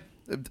then again,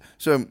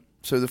 so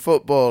the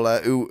footballer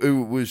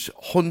who was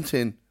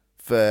hunting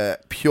for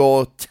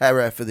pure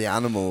terror for the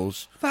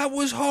animals. That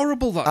was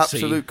horrible, that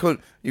Absolute cunt.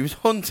 He was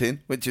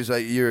hunting, which is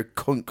like, you're a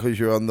cunt because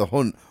you're on the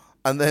hunt.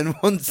 And then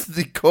once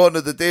they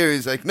corner the deer,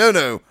 he's like,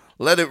 no,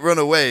 let it run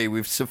away.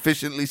 We've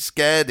sufficiently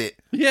scared it.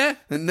 scene. Yeah.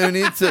 And no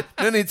need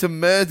to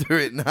murder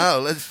it now.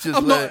 Let's just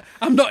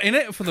I'm not in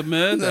it for the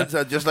murder.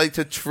 I'd just like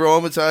to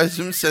traumatize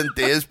them, send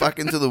deers back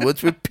into the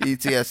woods with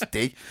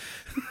PTSD.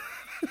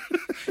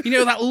 You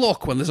know that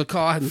look when there's a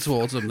car heading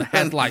towards them, the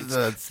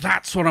headlights?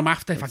 That's what I'm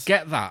after. If I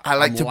get that, I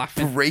like I'm to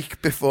laughing.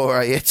 brake before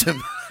I hit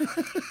them.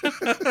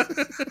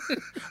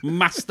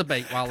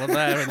 Masturbate while they're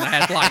there in the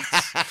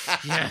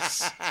headlights.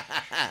 Yes.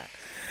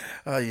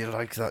 Oh, you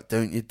like that,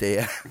 don't you,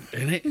 dear?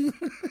 In it?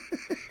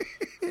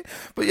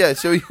 But yeah,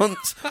 so he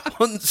hunts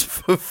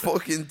for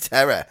fucking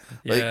terror,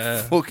 like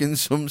Yeah. fucking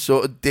some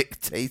sort of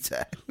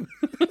dictator.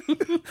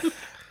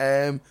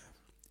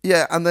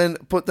 Yeah,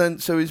 but then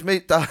so his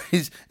mate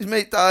dies. His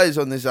mate dies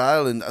on this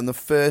island, and the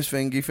first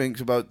thing he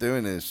thinks about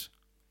doing is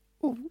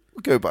we'll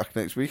go back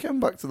next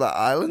weekend, back to that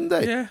island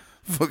day. Yeah.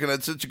 Fucking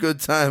had such a good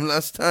time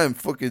last time.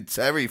 Fucking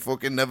Terry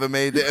fucking never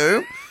made it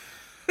home.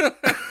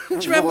 Do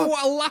you remember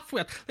what a laugh we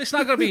had? It's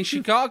not going to be in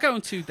Chicago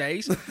in 2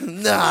 days.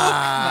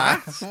 Nah.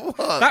 What?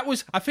 That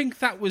was, I think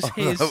that was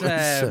his.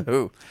 That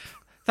was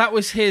That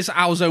was his.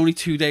 I was only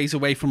 2 days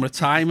away from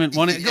retirement.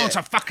 Wasn't it? Going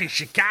to fucking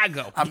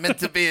Chicago. I'm meant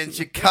to be in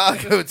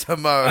Chicago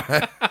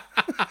tomorrow.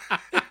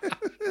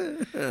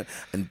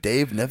 And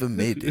Dave never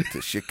made it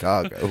to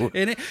Chicago.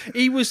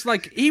 He was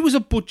a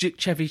budget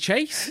Chevy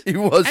Chase. He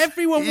was.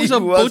 Everyone was a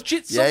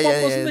budget.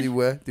 Someone, wasn't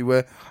they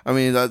were. I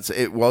mean,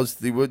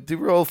 they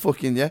were all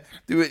fucking, yeah.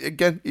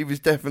 He was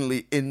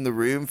definitely in the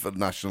room for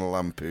National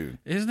Lampoon.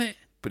 Isn't it?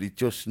 But he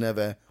just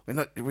never,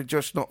 we're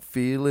just not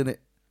feeling it.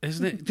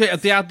 Isn't it?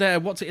 They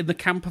had what's it in the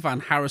camper van?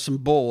 Harrison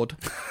Board.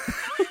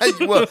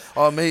 Well,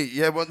 oh mate,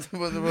 yeah, what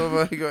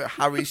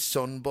Harry's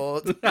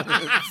Sunboard.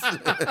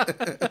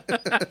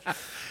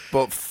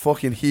 But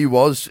fucking, he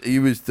was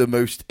the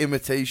most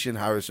imitation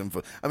Harrison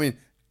Ford. I mean,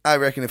 I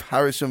reckon if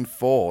Harrison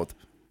Ford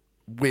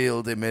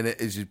wheeled him in it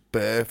as his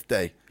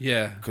birthday,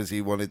 Yeah. because he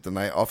wanted the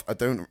night off, I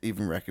don't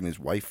even reckon his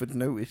wife would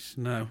notice.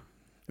 No.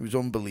 It was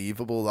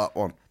unbelievable, that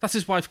one. That's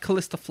his wife,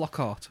 Callista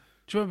Flockhart.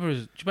 Do you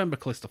remember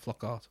Callista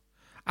Flockhart?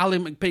 Ally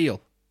McBeal.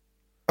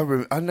 I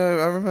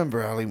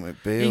remember Ali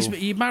McBeal.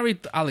 He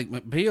married Alec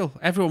McBeal.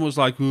 Everyone was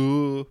like,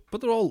 ooh.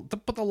 But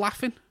they're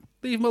laughing.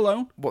 Leave him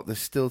alone. What, they're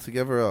still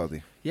together, are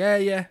they? Yeah,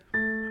 yeah.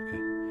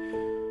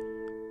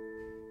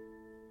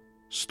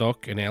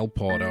 Stuck in El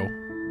Porto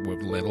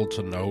with little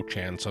to no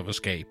chance of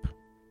escape.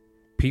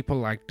 People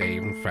like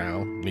Dave and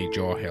Val need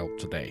your help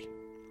today.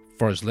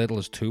 For as little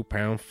as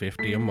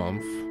 £2.50 a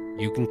month,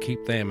 you can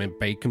keep them in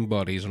Bacon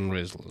Buddies and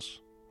Rizzlers.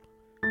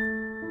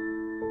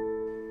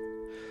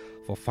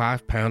 For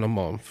 £5 a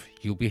month,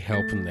 you'll be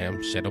helping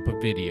them set up a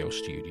video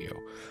studio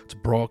to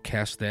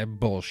broadcast their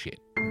bullshit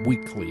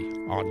weekly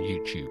on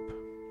YouTube.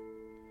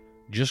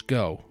 Just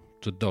go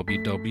to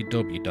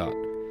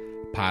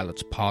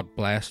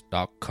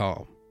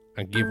www.pilotspodblast.com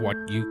and give what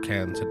you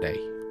can today.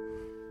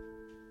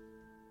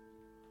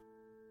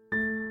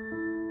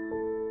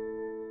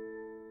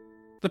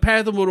 The pair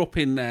of them were up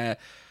in,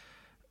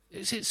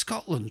 is it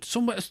Scotland?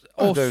 Somewhere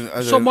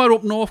don't- somewhere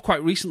up north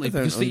quite recently. I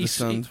don't because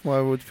understand. Why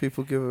would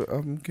people give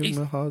him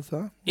a hard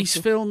time? He's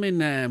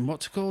filming,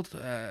 what's it called?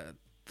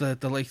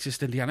 The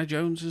latest Indiana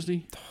Jones, isn't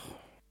he?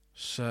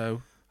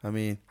 So, I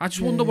mean, I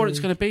just wonder what it's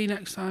going to be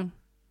next time.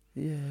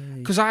 yeah.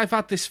 Because I've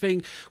had this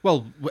thing,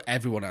 well,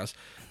 everyone has.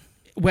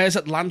 Where's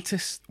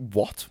Atlantis?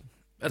 What?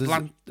 It's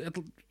going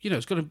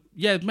to,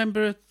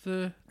 remember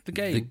the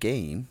game? The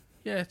game?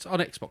 Yeah, it's on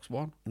Xbox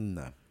One.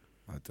 No.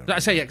 I don't Did I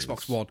say know.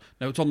 Xbox One?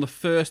 No, it's on the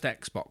first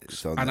Xbox.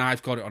 It's on And the-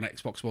 I've got it on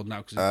Xbox One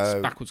now because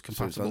it's backwards So it's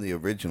compatible. on the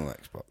original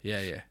Xbox.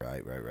 Yeah.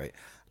 Right.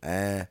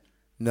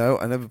 No,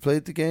 I never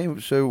played the game.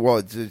 So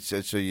what?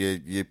 So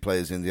you play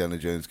as Indiana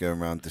Jones going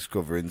around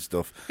discovering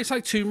stuff, It's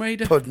like Tomb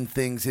Raider. putting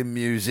things in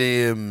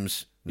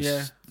museums,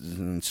 Yeah.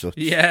 and such.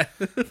 Yeah.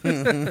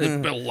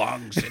 It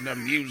belongs in a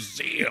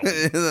museum.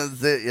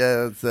 That's it.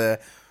 Yeah, that's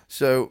it.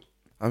 So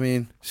I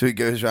mean, so he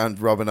goes around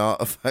robbing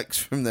artifacts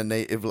from the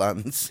native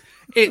lands.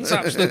 It's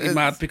absolutely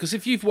mad because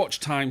if you've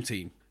watched Time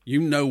Team, you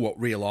know what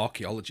real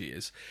archaeology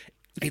is.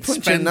 It's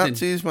Punching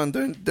Nazis, man.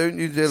 Don't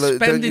you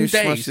spending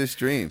smash days this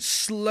dream.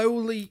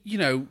 slowly,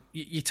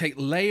 you take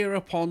layer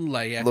upon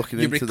layer, Looking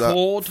you into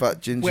record that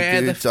fat ginger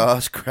where dude's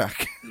arse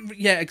crack.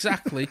 Yeah,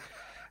 exactly.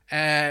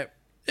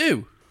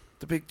 Ooh.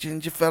 The big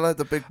ginger fella,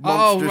 the big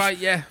Oh, monstrous right,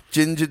 yeah.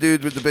 ginger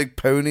dude with the big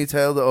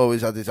ponytail that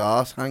always had his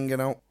arse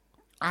hanging out.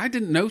 I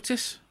didn't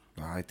notice.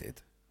 I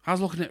did. I was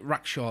looking at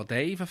Rackshaw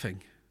Dave, I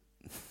think.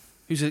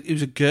 He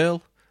was a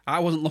girl. I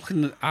wasn't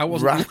looking.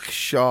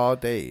 Rackshaw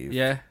Dave.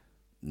 Yeah.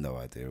 No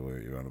idea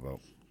what you're on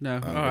about. No.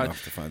 I'm all gonna right.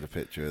 have to find a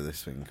picture of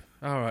this thing.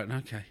 All right.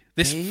 Okay.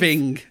 This Dave?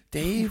 thing.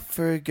 Dave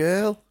for a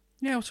girl.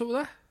 Yeah. What's up with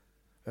that?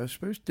 I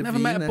suppose. Davina. Never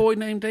met a boy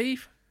named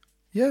Dave.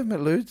 Yeah, I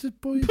met loads of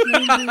boys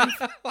named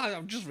Dave.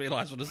 I've just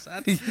realised what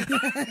I said.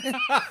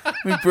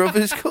 My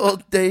brother's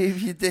called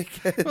Dave, you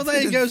dickhead. Well,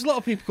 there you go. There's a lot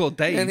of people called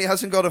Dave. And he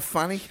hasn't got a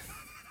fanny.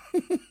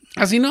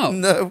 Has he not?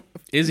 No.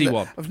 Is he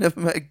one? I've never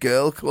met a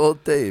girl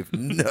called Dave.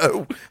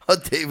 No. Oh,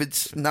 David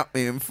snapped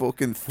me in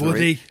fucking 3. Would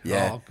he?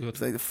 Yeah. Oh, good.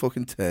 It's like the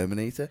fucking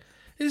Terminator.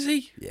 Is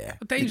he? Yeah.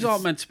 But Daves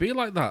aren't meant to be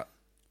like that.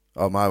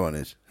 Oh, my one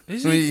is.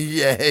 Is he?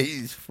 Yeah,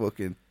 he's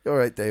fucking... All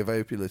right, Dave, I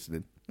hope you're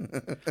listening.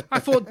 I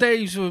thought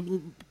Daves were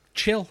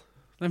chill.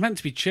 They're meant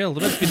to be chill.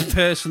 They're meant to be the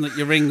person that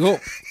you ring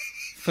up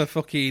for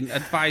fucking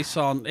advice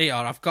on, hey, or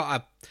I've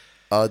got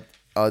a...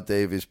 Our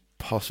Dave is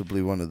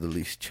possibly one of the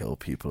least chill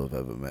people I've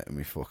ever met in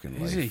my fucking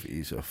life. Is he?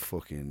 He's a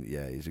fucking...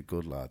 Yeah, he's a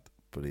good lad.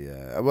 But he...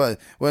 well,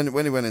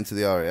 when he went into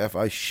the RAF,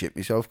 I shit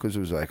myself because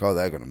it was like, oh,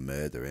 they're going to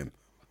murder him.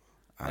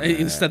 And,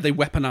 Instead, they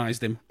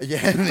weaponized him.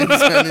 Yeah,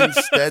 and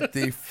instead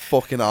they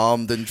fucking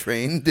armed and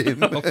trained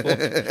him. Oh,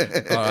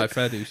 fuck. All right,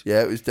 fair dues.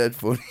 Yeah, it was dead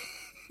funny.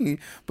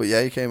 But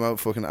yeah, he came out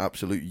fucking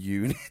absolute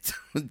unit.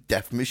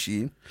 Death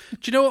machine. Do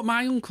you know what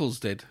my uncles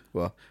did?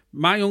 What?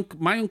 My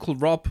uncle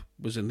Rob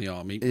was in the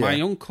army. Yeah. My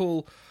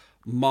uncle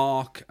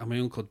Mark and my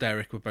uncle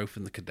Derek were both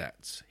in the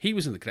cadets. He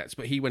was in the cadets,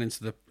 but he went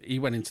into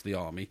the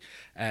army.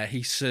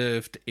 He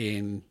served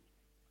in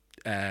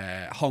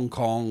Hong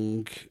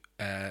Kong,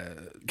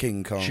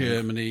 King Kong,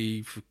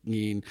 Germany,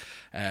 fucking,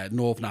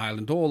 Northern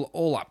Ireland,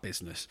 all that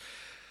business.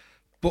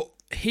 But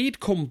he'd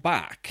come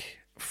back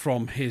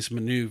from his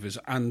manoeuvres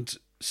and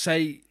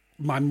say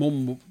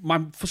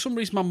for some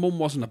reason my mum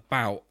wasn't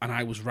about and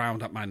I was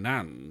round at my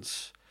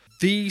nan's.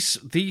 These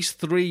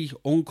three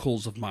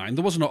uncles of mine,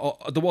 there was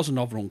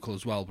another uncle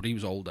as well, but he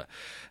was older.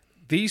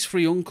 These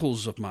three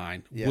uncles of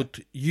mine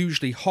would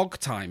usually hog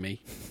tie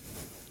me,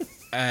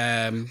 sit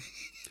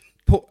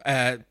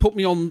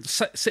me on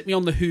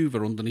the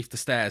Hoover underneath the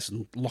stairs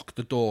and lock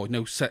the door.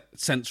 No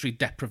sensory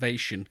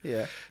deprivation.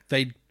 Yeah.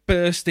 They'd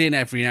burst in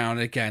every now and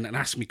again and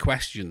ask me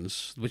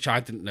questions which I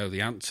didn't know the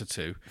answer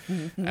to.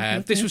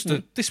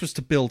 This was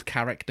to build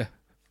character.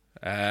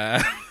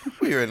 Well,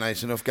 you're a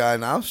nice enough guy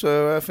now,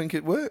 so I think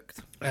it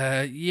worked.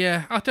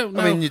 Yeah, I don't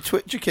know. I mean, you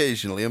twitch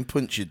occasionally and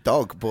punch your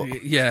dog,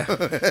 but yeah,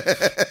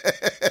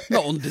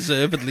 not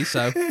undeservedly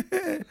so.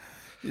 You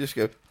just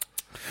go,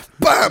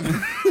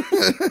 BAM!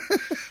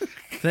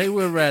 They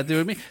were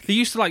me. They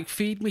used to like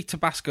feed me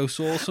Tabasco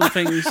sauce and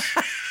things.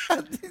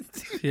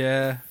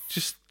 Yeah,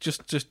 just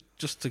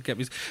to get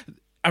me.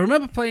 I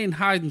remember playing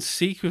hide and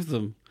seek with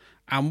them,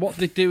 and what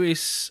they do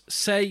is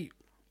say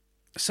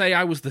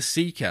I was the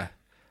seeker.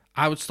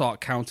 I would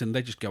start counting.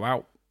 They just go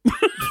out.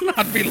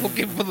 I'd be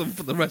looking for them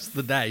for the rest of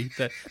the day.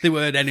 They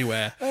weren't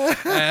anywhere.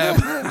 They're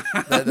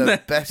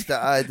the best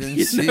at hide and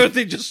seek.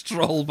 They just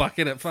stroll back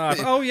in at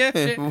 5. Oh yeah,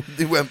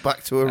 They went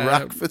back to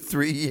Iraq for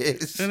 3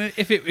 years. And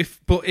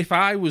if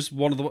I was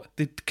one of the,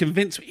 they'd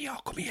convince me, "Oh,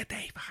 come here,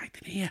 Dave, hide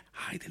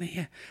in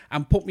here,"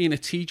 and put me in a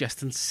tea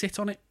chest and sit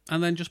on it,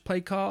 and then just play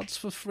cards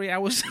for 3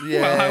 hours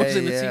while I was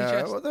in the tea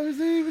chest. Well,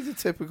 it was a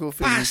typical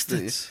thing.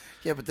 Bastards.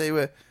 Yeah, but they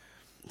were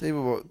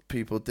what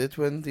people did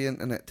when the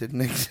internet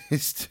didn't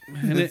exist.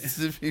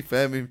 To be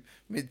fair, my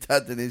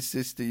dad and his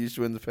sister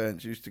when the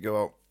parents used to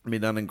go out. My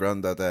nan and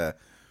granddad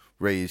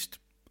raised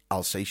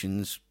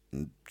Alsatians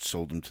and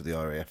sold them to the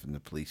RAF and the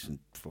police and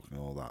fucking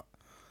all that.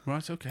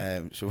 Right,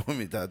 okay. So what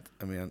my dad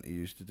and my auntie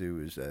used to do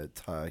was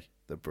tie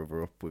their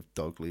brother up with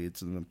dog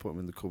leads and then put him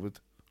in the cupboard.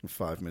 And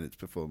 5 minutes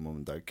before mum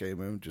and dad came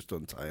home, just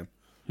untie him.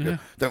 Yeah. Go,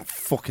 don't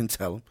fucking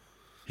tell them.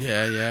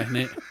 Yeah,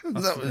 Nick. And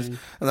that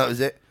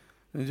was it.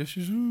 And he just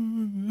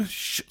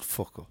shut the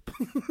fuck up.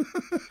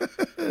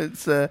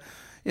 It's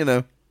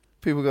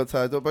people got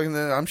tied up back in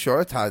there. I'm sure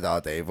I tied our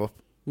Dave up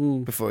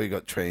before he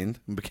got trained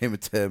and became a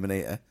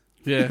Terminator.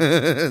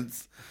 Yeah.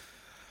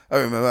 I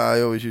remember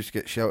I always used to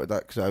get shouted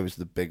at because I was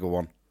the bigger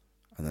one.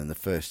 And then the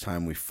first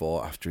time we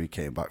fought after he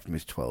came back from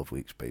his 12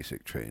 weeks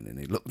basic training,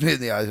 he looked me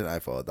in the eyes and I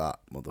thought, that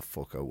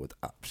motherfucker would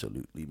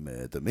absolutely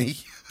murder me.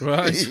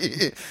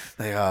 Right.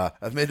 They are.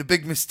 I've made a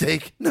big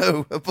mistake.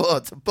 No,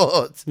 abort.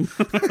 Do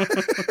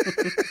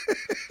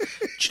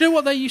you know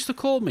what they used to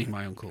call me,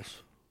 my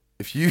uncles?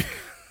 If you...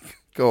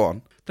 Go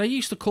on. They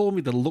used to call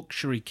me the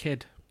luxury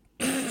kid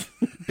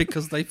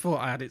because they thought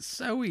I had it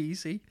so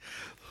easy.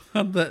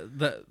 And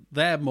that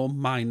their mum,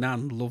 my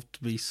nan,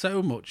 loved me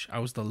so much. I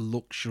was the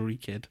luxury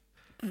kid.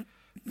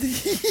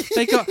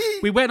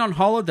 We went on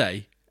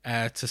holiday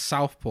to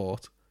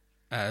Southport,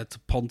 to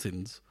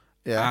Pontins,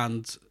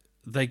 and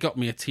they got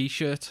me a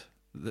T-shirt.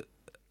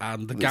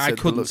 And the guy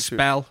couldn't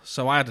spell,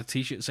 so I had a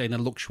T-shirt saying "a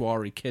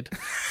luxury kid"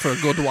 for a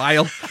good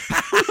while.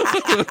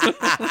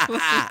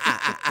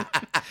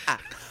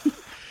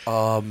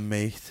 Oh,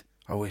 mate,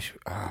 I wish.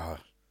 I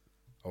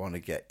want to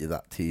get you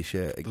that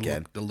T-shirt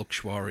again. The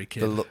luxury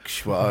kid. The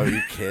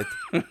luxury kid.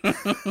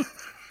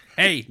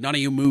 Hey, none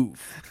of you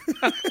move.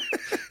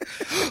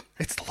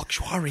 It's the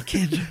luxury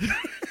kid.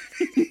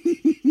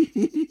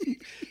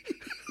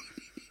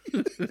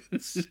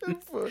 So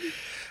funny.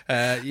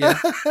 Yeah.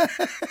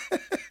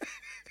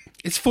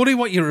 It's funny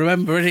what you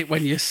remember, isn't it,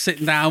 when you're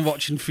sitting down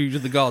watching Food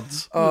of the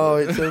Gods? Oh,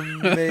 it's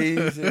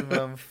amazing,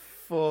 man.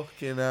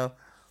 Fucking hell.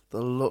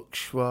 The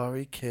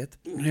luxury kid.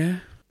 Yeah.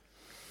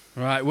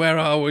 Right, where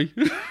are we?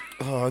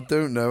 Oh, I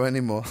don't know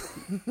anymore.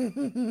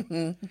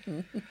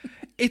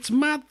 It's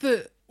mad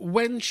that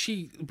when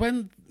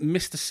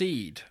Mr.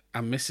 Seed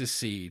and Mrs.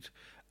 Seed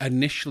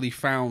initially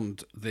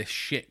found this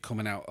shit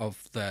coming out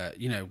of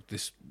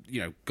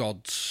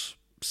God's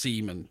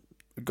semen,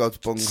 God's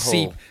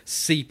bunghole,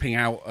 seeping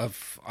out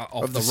of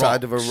the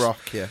side of a rocks,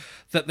 rock, yeah.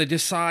 That they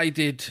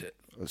decided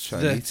Let's try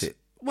and eat it.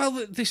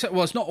 Well, they said,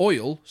 well, it's not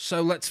oil,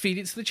 so let's feed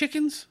it to the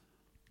chickens.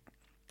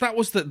 That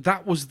was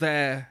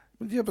their.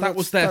 Yeah, but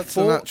that's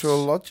the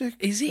natural logic.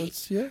 Is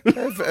it? Yeah.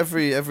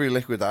 every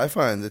liquid I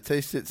find, they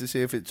taste it to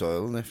see if it's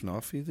oil, and if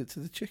not, feed it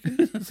to the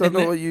chickens. Is that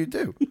not what you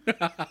do?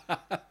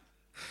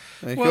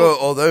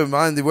 Although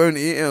mine, they won't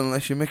eat it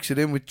unless you mix it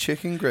in with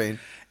chicken grain.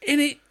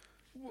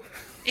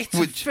 It's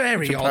which a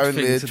very odd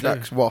apparently thing to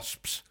attracts do.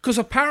 Wasps. Because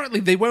apparently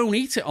they won't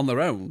eat it on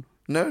their own.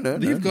 No.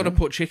 You've got to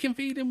put chicken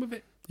feed in with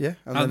it. Yeah,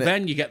 and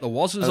then you get the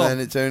wazzers and off. then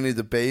it's only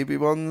the baby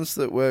ones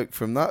that work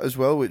from that as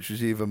well, which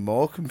was even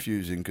more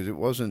confusing because it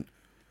wasn't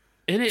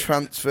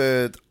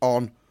transferred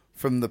on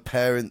from the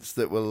parents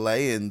that were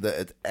laying that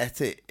had ate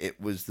it. It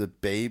was the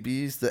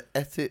babies that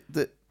ate it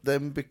that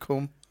then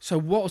become. So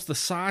what was the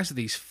size of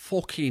these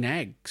fucking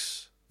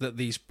eggs that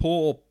these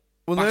poor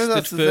No, bastard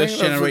that's the thing. first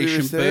That's what they were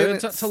generation saying.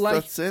 birds had to lay?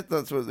 That's it.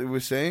 That's what they were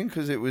saying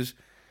because it was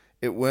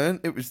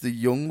the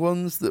young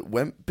ones that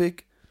went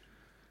big.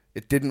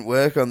 It didn't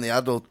work on the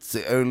adults.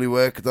 It only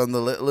worked on the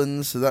little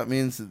ones. So that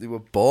means that they were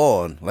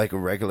born like a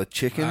regular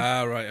chicken.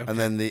 Ah, right. Okay. And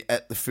then they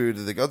ate the food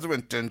of the gods. They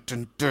went dun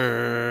dun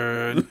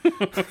dun.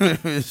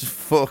 It was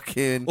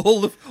fucking all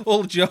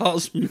the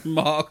jars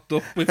marked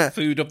up with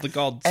food of the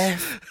gods.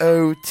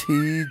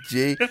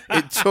 FOTG.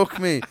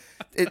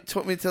 It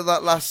took me to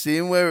that last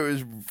scene where it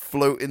was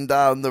floating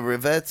down the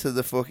river to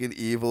the fucking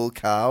evil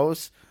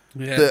cows.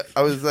 Yeah. That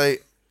I was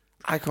like,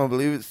 I can't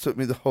believe it took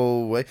me the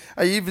whole way.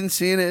 I even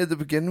seen it at the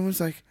beginning.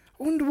 Was like,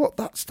 I wonder what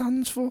that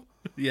stands for.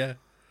 Yeah.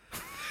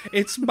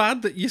 It's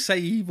mad that you say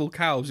evil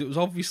cows. It was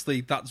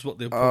obviously that's what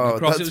they were putting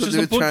across. It was just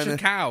a bunch of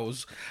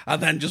cows,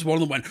 and then just one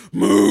of them went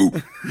moo.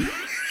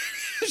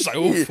 It's like,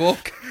 oh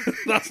fuck,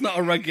 that's not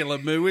a regular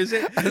moo, is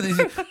it? And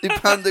they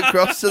panned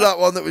across to that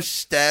one that was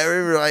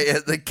staring right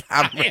at the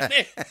camera.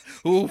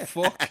 Oh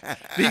fuck,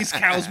 these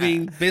cows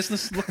mean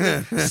business,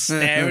 looking,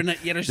 staring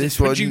at you as it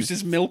This one-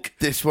 produces milk.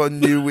 This one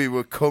knew we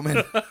were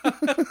coming.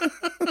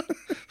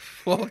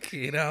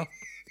 Fucking hell.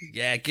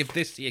 Yeah, give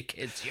this to your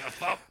kids, you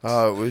fuck.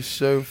 Oh, it was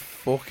so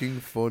fucking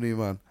funny,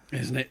 man.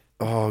 Isn't it?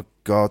 Oh,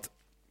 God.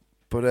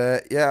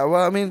 But, yeah,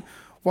 well, I mean,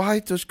 why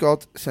does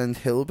God send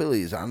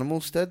hillbillies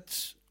animal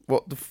steads?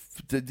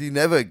 They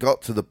never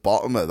got to the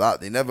bottom of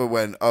that. They never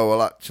went, oh,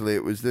 well, actually,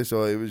 it was this,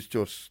 or it was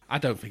just... I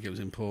don't think it was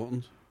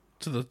important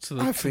to the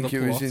I think it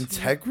was plot.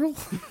 integral.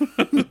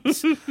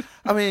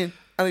 I mean,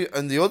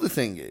 and the other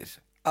thing is,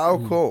 how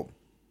come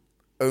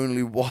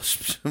only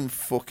wasps and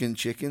fucking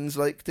chickens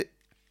liked it?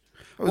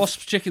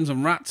 Wasps, chickens,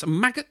 and rats, and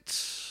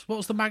maggots. What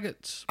was the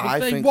maggots? I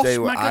think wasp they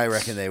were. I maggots?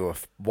 reckon they were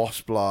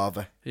wasp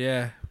larvae.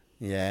 Yeah.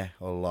 Yeah,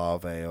 or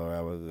larvae, or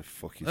however the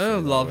fuck you say. Oh,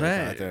 that larvae.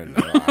 word. I don't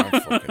know. I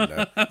don't fucking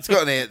know. It's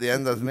got an E at the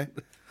end, hasn't it?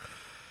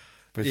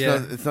 But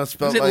it's not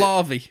spelled Is it like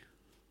larvae?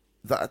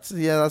 that's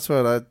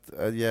what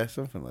yeah,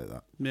 something like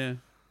that. Yeah.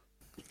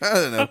 I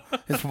don't know.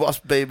 It's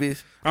wasp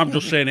babies. I'm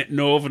just saying it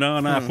northern,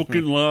 aren't I?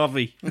 Fucking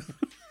larvae.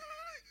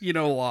 You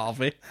know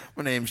larvae.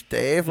 My name's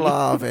Dave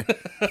Larvae.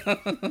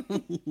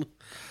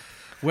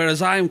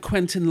 Whereas I am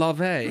Quentin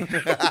Larvae.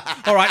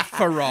 All right,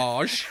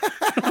 Farage.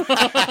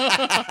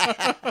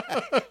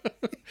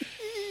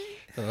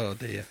 Oh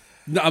dear.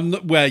 No, I'm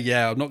not. Well,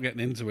 yeah, I'm not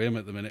getting into him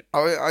at the minute.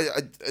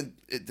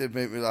 It did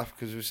make me laugh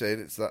because we were saying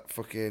it's that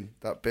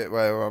bit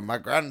where my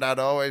granddad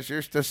always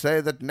used to say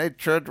that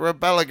nature'd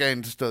rebel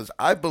against us.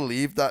 I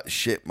believe that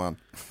shit, man.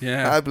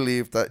 Yeah. I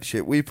believe that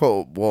shit. We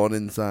put up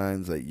warning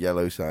signs, like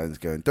yellow signs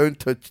going, don't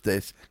touch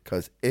this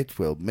because it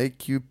will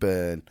make you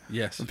burn.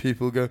 Yes. And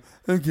people go,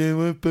 okay,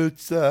 what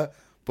puts that?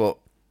 But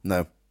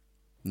no.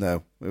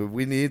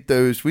 We need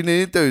those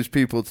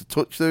people to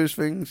touch those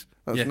things.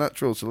 That's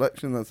natural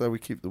selection. That's how we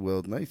keep the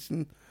world nice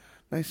and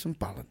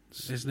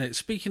balanced. Isn't it?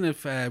 Speaking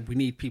of, we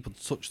need people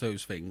to touch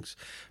those things.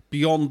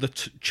 Beyond the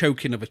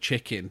choking of a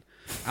chicken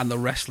and the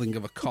wrestling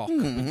of a cock, which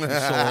we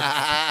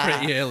saw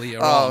pretty earlier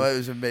on. Oh, that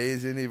was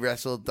amazing. He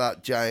wrestled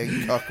that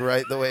giant cock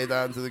right the way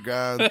down to the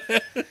ground.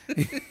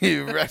 He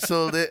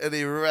wrestled it and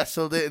he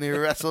wrestled it and he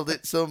wrestled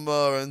it some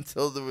more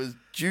until there was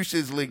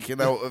juices leaking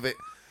out of it.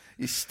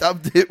 He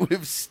stabbed it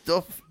with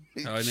stuff.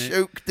 He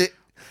choked it.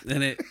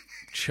 Then it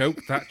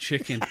choked that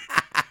chicken.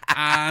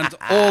 And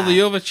all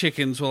the other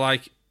chickens were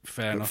like,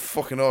 fair enough.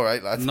 Fucking all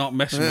right, lad. Not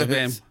messing with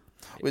him.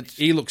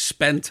 He looks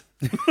spent.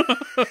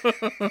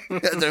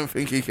 I don't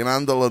think he can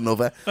handle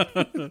another.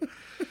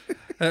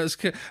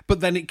 But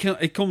then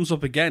it comes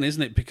up again,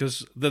 isn't it?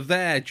 Because they're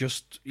there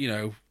just,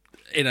 in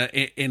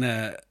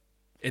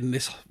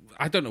this.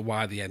 I don't know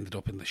why they ended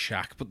up in the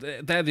shack, but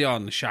there they are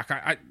in the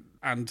shack.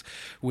 And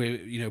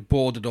we're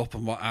boarded up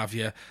and what have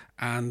you,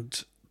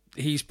 and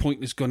he's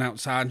pointing his gun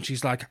outside, and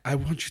she's like, "I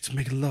want you to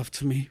make love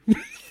to me."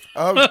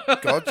 Oh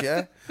God,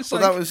 yeah.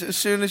 Well, that was as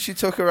soon as she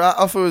took her hat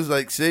off. I was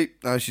like, "See,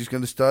 now she's going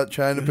to start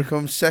trying to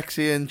become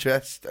sexy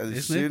interest." And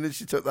as soon as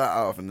she took that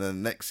off, and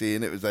then the next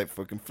scene, it was like,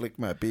 "Fucking flick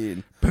my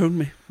bean, bone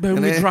me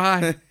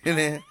dry."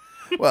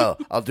 Well,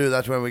 I'll do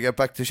that when we get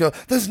back to show.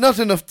 There's not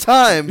enough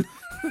time.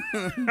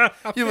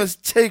 You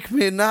must take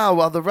me now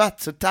while the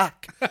rats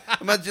attack.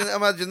 Imagine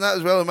that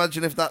as well.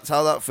 Imagine if that's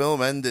how that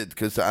film ended,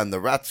 and the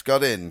rats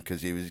got in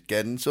because he was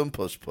getting some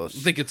puss.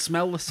 They could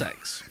smell the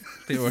sex.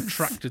 They were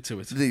attracted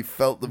to it. They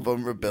felt the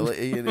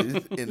vulnerability in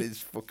his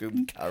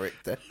fucking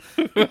character.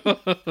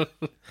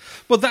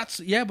 But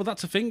that's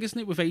a thing, isn't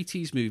it? With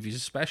 80s movies,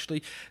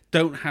 especially,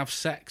 don't have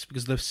sex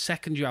because the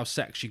second you have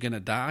sex, you're gonna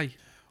die.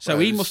 So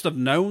he must have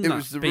known that. It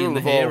was the being rule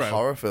of hero. all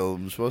horror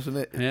films, wasn't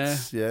it? And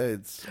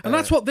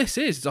that's what this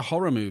is. It's a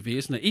horror movie,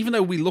 isn't it? Even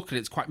though we look at it,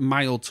 it's quite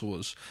mild to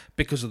us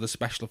because of the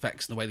special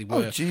effects and the way they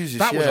were. Oh, Jesus,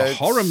 that was a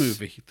horror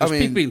movie. There's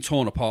people being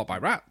torn apart by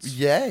rats.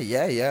 Yeah.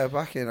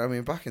 Back in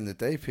the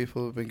day,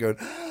 people have been going,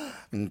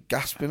 and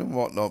gasping and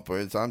whatnot, but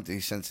I'm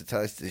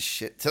desensitized to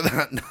shit to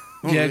that now.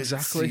 Yeah, It's,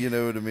 exactly. you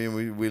know what I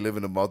mean? We live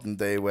in a modern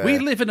day where... We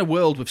live in a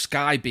world with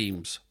sky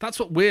beams. That's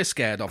what we're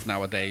scared of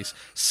nowadays.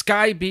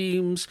 Sky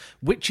beams,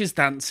 witches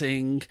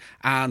dancing,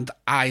 and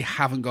I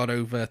haven't got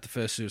over the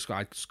first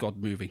Suicide Squad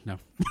movie, no.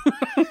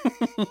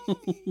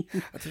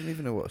 I don't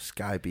even know what a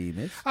sky beam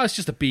is. Oh, it's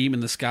just a beam in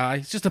the sky.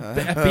 It's just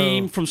a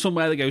beam from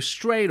somewhere that goes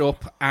straight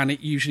up, and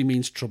it usually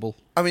means trouble.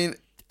 I mean,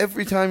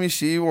 every time you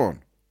see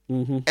one,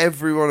 Mm-hmm.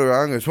 everyone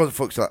around goes, what the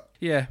fuck's that?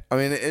 Yeah. I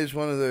mean, it is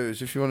one of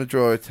those, if you want to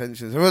draw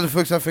attention, so what the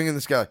fuck's that thing in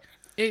the sky?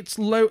 There's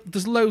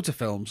loads of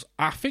films.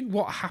 I think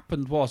what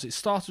happened was it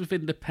started with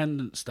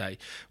Independence Day,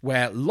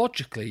 where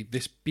logically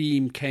this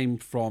beam came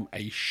from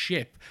a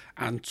ship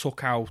and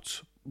took out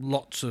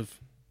lots of.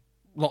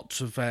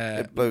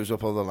 It blows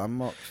up all the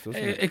landmarks,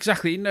 doesn't it?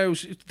 Exactly. It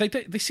knows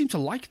they seem to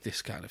like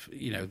this kind of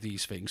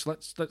these things.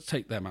 Let's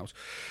take them out.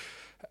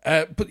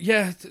 But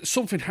yeah,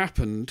 something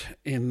happened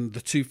in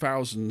the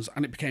 2000s,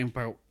 and it became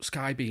about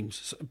sky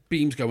beams,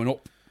 beams going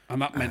up,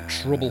 and that meant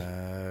trouble.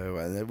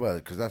 Well,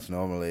 because that's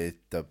normally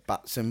the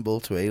bat symbol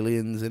to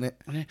aliens, isn't it?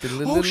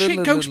 Oh shit!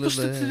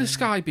 Ghostbusters did a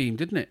sky beam,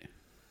 didn't it?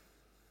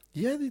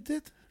 Yeah, they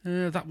did.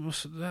 Is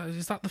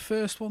that the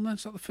first one then?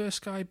 Is that the first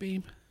sky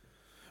beam?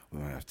 We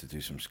might have to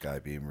do some sky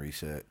beam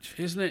research.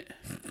 Isn't it?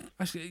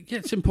 Yeah,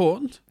 it's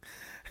important.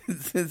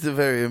 It's a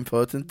very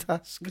important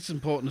task. It's as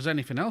important as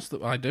anything else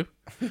that I do.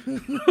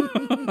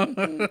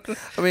 I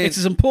mean, It's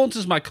as important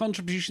as my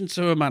contribution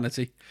to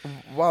humanity.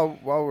 while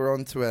we're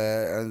on to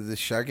the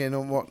shagging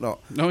and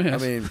whatnot, Oh,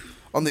 yes. I mean,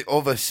 on the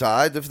other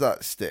side of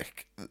that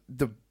stick,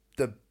 the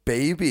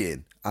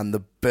babying and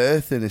the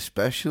birthing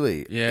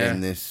especially Yeah.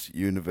 in this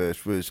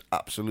universe was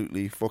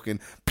absolutely fucking...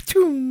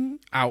 Patoom!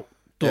 Out.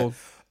 Done.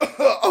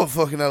 Oh,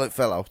 fucking hell, it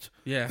fell out.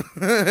 Yeah.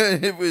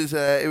 It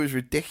was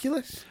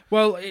ridiculous.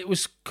 Well, it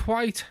was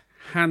quite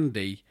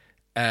handy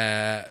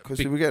Because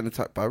they were getting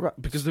attacked by rats.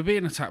 because they're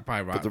being attacked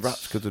by rats. But the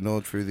rats could have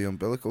gnawed through the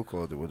umbilical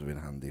cord. It would have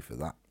been handy for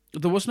that.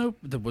 There was no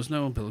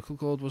umbilical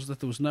cord, was there?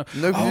 There was no.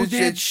 No, Oh, because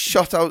yeah. it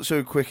shot out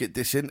so quick it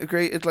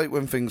disintegrated, like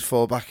when things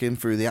fall back in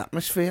through the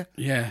atmosphere.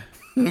 Yeah.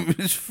 It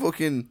was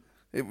fucking...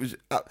 It was...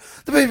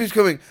 the baby's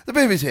coming! The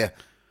baby's here!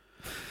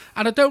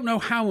 And I don't know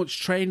how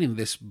much training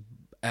this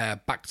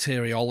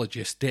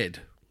bacteriologist did,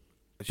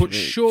 but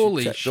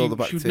surely checked she all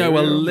the should know a bacteria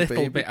on the little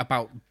baby. bit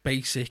about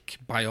basic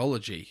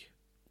biology.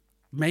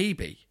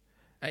 Maybe.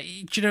 Do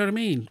you know what I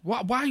mean?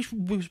 Why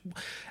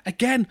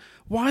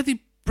are they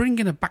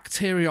bringing a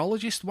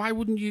bacteriologist? Why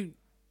wouldn't you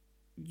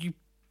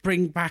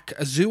bring back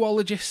a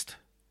zoologist?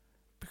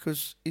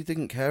 Because he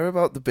didn't care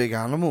about the big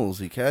animals.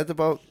 He cared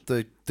about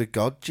the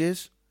god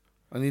jizz.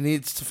 And he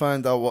needs to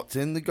find out what's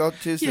in the god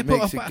jizz that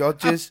makes it god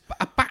jizz.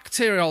 A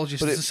bacteriologist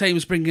But is the same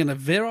as bringing a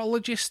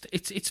virologist.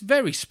 It's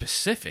very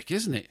specific,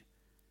 isn't it?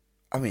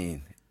 I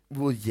mean,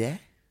 well, yeah.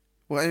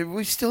 Well,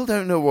 we still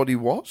don't know what he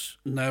was.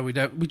 No, we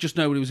don't. We just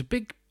know he was a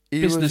big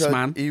He was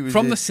businessman he was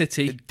from a- the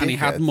city, a and he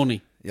had dickhead.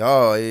 money.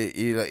 Oh,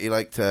 he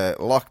liked to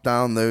lock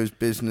down those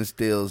business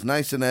deals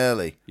nice and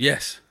early.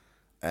 Yes.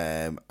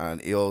 And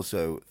he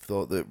also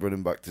thought that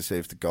running back to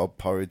save the god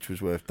porridge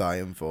was worth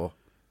dying for.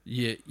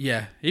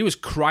 Yeah. He was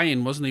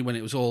crying, wasn't he, when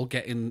it was all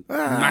getting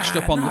mashed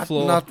up on the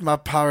floor? Not my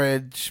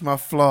porridge, my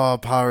floor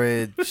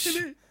porridge.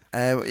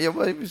 Yeah,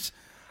 well, it was.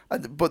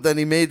 But then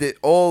he made it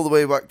all the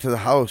way back to the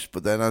house.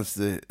 But then, as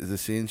the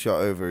scene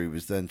shot over, he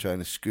was then trying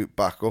to scoop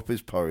back up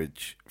his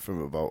porridge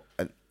from about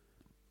a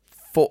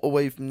foot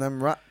away from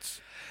them rats.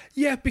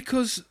 Yeah,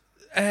 because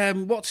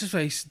what's his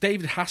face,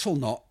 David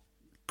Hasselhoff,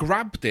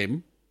 grabbed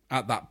him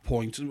at that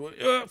point.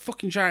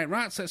 Fucking giant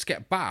rats, let's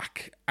get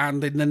back.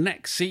 And in the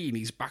next scene,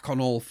 he's back on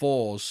all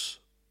fours,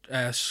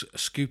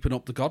 scooping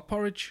up the god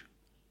porridge.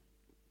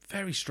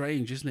 Very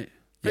strange, isn't it?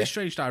 Very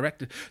strange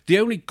directing. The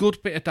only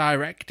good bit of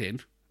directing,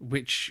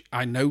 which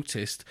I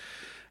noticed,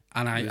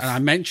 and I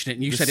mentioned it,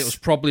 and you said it was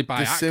probably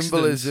by the accident.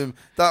 symbolism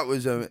that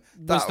was was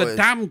the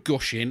dam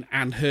gushing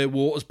and her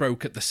waters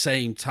broke at the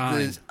same time.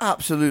 There's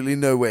absolutely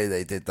no way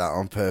they did that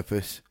on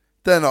purpose.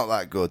 They're not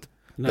that good.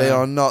 No. They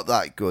are not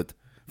that good.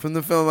 From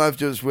the film I've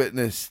just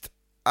witnessed,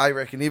 I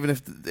reckon even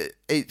if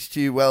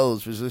H.G.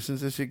 Wells was listening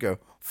to this, he'd go,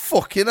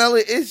 fucking hell,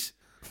 it is.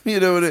 You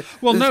know what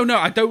Well, no,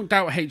 I don't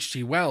doubt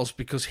H.G. Wells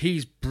because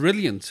he's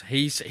brilliant.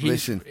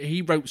 Listen.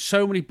 He wrote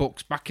so many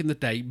books back in the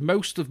day.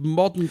 Most of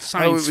modern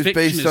science Oh, it was fiction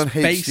based is on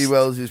H.G.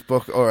 Wells'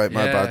 book. All right,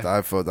 my Yeah. bad.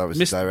 I thought that was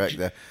Mr. the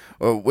director.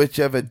 Or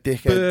whichever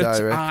dickhead Bert I.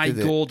 directed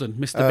it. Gordon,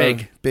 Mr.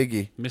 Big.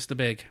 Biggie. Mr.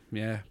 Big,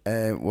 yeah.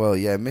 Well,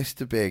 yeah,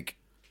 Mr. Big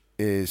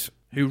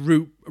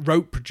Who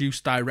wrote,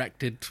 produced,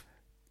 directed.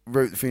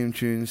 wrote the theme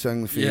tune,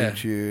 sang the theme Yeah.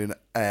 tune,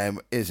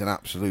 is an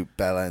absolute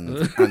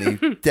bellend. And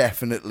he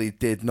definitely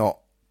did not.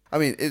 I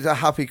mean, it's a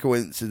happy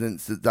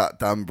coincidence that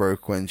dam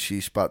broke when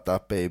she spat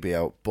that baby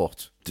out,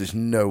 but there's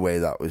no way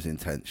that was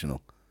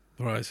intentional.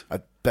 Right. I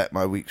bet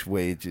my week's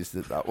wages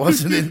that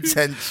wasn't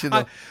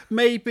intentional.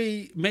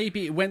 Maybe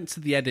it went to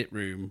the edit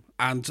room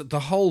and the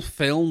whole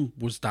film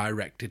was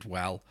directed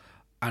well,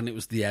 and it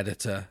was the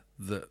editor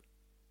that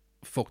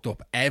fucked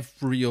up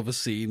every other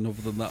scene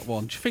other than that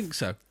one. Do you think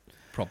so?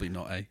 Probably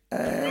not, eh?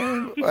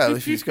 Well,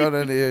 if he's got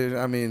any,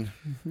 I mean,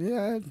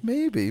 yeah,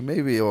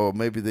 maybe, or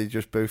maybe they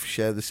just both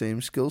share the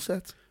same skill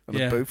set and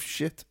Yeah. are both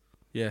shit.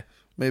 Yeah.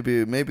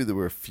 Maybe there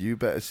were a few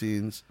better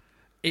scenes.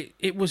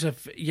 It was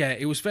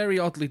it was very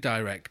oddly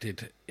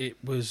directed.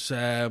 It was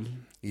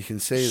You can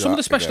say some that of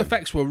the special again.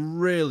 effects were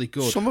really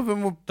good. Some of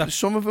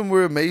them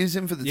were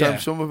amazing for the Yeah. time.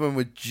 Some of them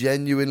were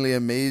genuinely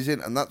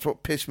amazing, and that's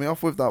what pissed me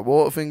off with that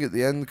water thing at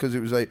the end, because it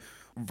was like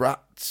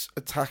rats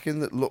attacking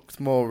that looked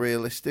more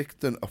realistic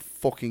than a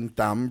fucking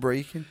dam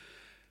breaking.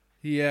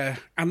 Yeah,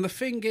 and the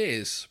thing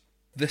is,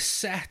 the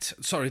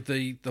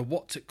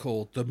what's it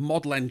called? The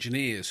model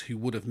engineers who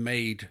would have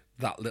made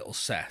that little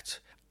set,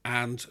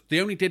 and they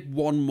only did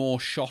one more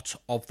shot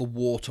of the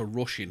water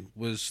rushing,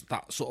 was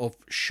that sort of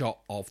shot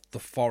of the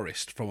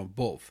forest from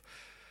above.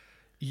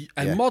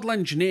 A Yeah. model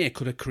engineer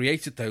could have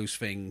created those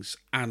things,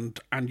 and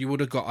you would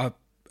have got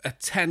a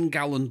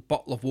 10-gallon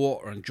bottle of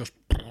water and just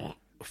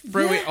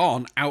threw it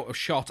on out of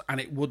shot, and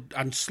it would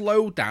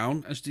slow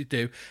down as they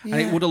do, and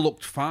it would have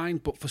looked fine.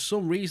 But for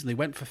some reason, they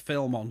went for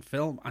film on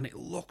film, and it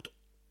looked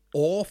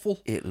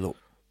awful. It looked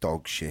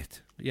dog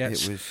shit. Yeah,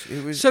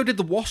 It was. So did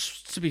the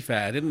wasps, to be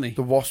fair, didn't they?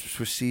 The wasps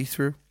were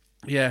see-through.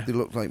 Yeah, They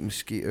looked like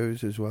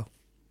mosquitoes as well.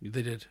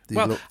 they did. They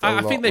Well, looked a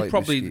I think lot they like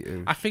probably.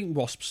 mosquitoes. I think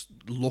wasps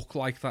look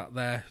like that.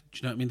 There, do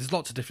you know what I mean? There's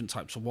lots of different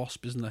types of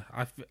wasp, isn't there?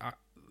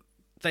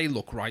 They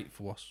look right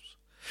for wasps.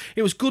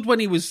 It was good when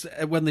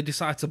when they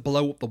decided to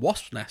blow up the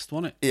wasp nest,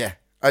 wasn't it? Yeah.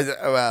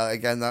 Well,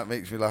 again, that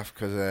makes me laugh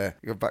because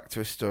go back to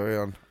a story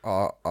on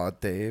our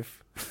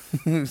Dave,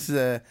 who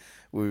threw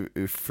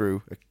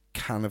a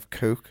can of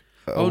Coke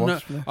at a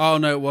wasp nest. Oh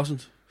no, it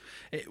wasn't.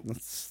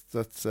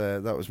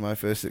 That was my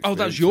first experience. Oh,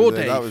 that's your with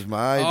it. Dave. That was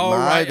my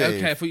right, Dave.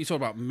 okay. I thought you were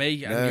talking about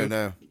me. And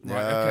No.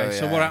 Right, Oh, okay.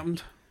 So yeah. what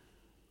happened?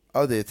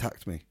 Oh, they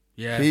attacked me.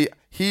 Yeah.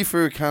 He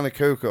threw a can of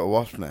Coke at a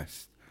wasp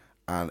nest,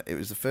 and it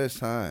was the first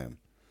time.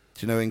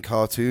 Do you know in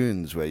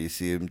cartoons where you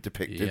see him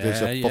depicted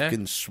as a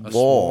fucking A swarm?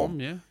 swarm,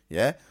 yeah.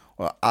 Yeah?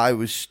 Well, I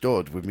was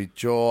stood with my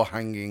jaw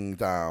hanging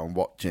down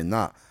watching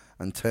that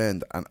and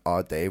turned, and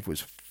our Dave was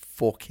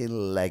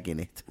fucking legging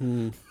it.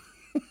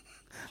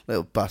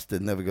 Little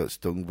bastard never got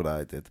stung, but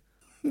I did.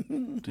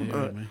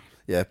 Dear me.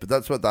 Yeah, but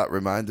that's what that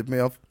reminded me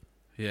of.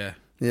 Yeah.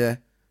 Yeah.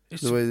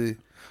 It's- The way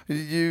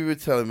you were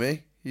telling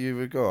me, you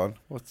were go on.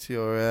 What's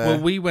your...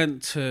 Well, we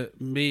went to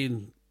me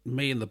and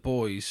the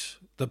boys,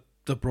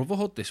 the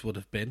Brotherhood. This would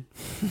have been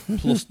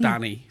plus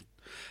Danny.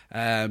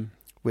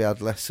 We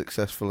had less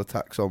successful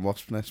attacks on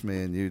wasp nest,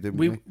 me and you, didn't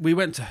we? We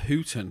went to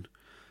Hooton,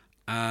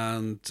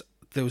 and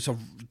there's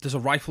a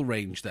rifle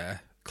range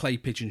there, clay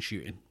pigeon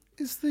shooting.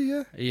 Is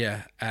the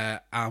Yeah,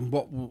 and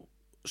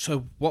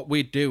what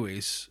we'd do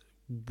is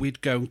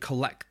we'd go and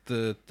collect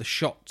the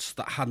shots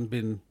that hadn't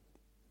been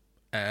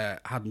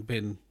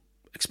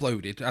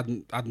exploded,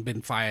 hadn't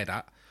been fired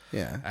at.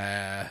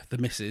 Yeah. The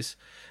misses.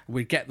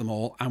 We'd get them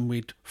all and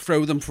we'd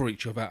throw them for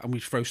each other, and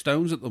we'd throw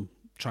stones at them,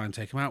 try and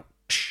take them out.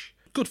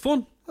 Good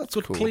fun. That's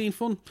good, cool. clean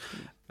fun.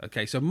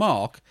 Okay, so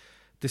Mark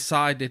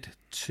decided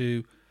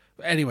to.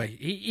 Anyway,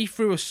 he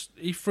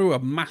threw a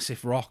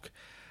massive rock,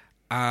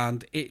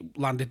 and it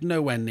landed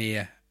nowhere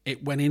near.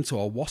 It went into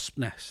a wasp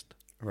nest,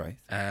 Right.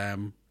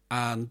 and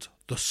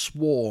the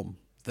swarm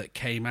that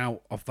came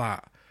out of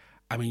that.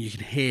 I mean, you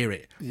can hear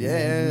it.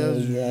 Yeah.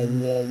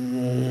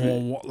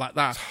 Like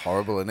that.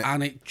 Horrible, isn't it?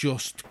 And it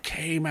just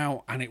came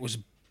out, and it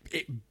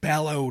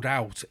bellowed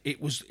out.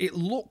 It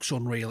looks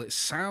unreal. It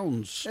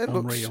sounds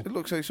unreal. It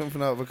looks like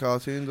something out of a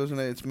cartoon, doesn't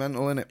it? It's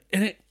mental, isn't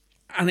it?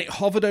 And it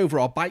hovered over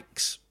our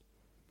bikes.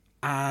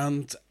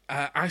 And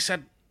I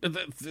said, they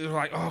were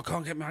like, oh, I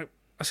can't get my...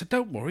 I said,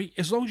 don't worry.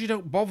 As long as you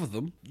don't bother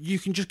them, you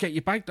can just get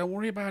your bike. Don't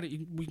worry about it.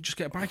 We can just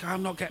get a bike.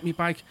 I'm not getting my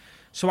bike.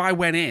 So I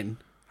went in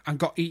and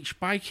got each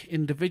bike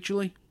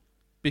individually,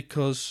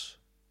 because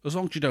as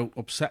long as you don't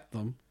upset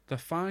them, they're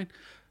fine.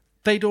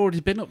 They'd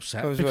already been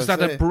upset because they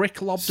had a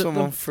brick lobbed at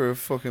Someone them. threw a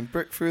fucking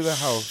brick through the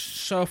house.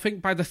 So I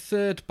think by the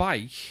third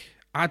bike,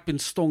 I'd been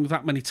stung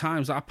that many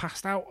times that I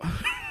passed out.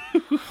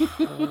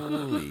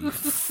 Holy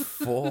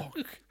fuck.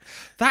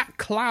 That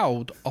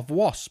cloud of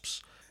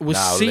wasps was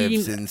Now seen.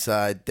 lives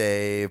inside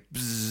Dave.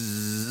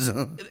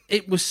 Bzzz.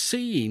 It was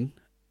seen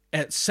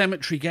at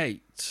Cemetery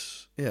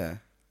Gates, Yeah.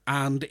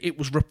 and it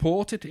was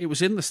reported. It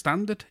was in the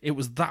Standard. It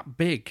was that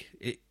big.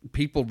 It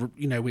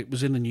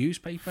was in the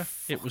newspaper.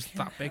 It was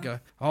that big.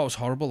 Oh, it was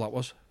horrible. That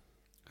was.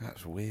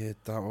 That's weird.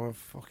 That one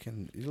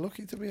fucking... You're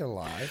lucky to be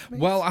alive, mate.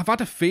 Well, I've had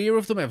a fear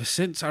of them ever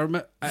since. I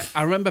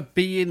remember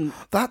being.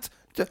 But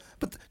do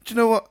you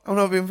know what? I'm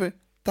not being funny.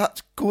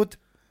 That's good.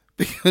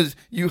 Because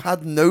you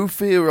had no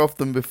fear of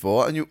them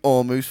before and you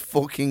almost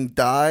fucking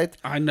died.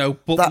 I know,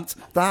 but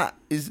That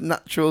is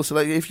natural. So,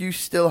 like, if you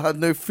still had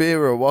no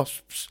fear of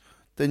wasps,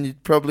 then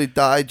you'd probably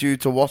die due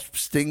to wasp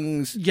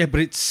stings. yeah, but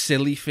it's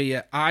silly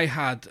fear. I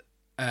had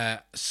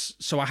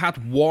so I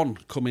had one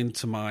come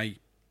into my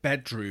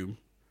bedroom,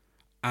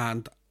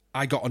 and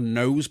I got a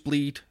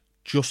nosebleed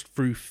just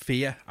through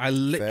fear. I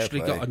literally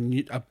play. got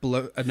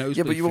a nosebleed.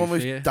 Yeah, but you through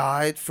almost fear.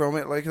 died from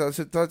it. Like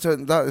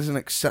that is an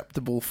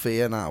acceptable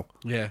fear now.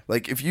 Yeah,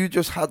 Like if you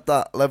just had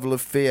that level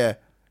of fear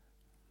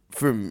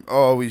from,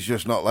 oh, he's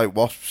just not like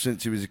Wasp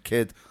since he was a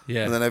kid.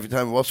 Yeah. And then every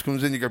time a Wasp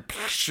comes in, you go,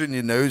 psh, and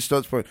your nose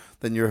starts pouring.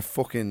 Then you're a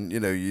fucking, you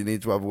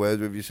need to have a word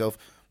with yourself.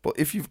 But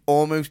if you've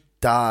almost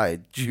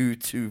died due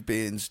to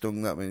being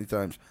stung that many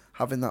times,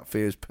 having that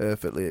fear is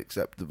perfectly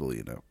acceptable,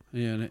 Yeah,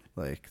 innit?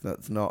 Like,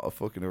 that's not a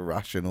fucking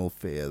irrational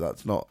fear.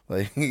 That's not,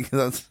 like,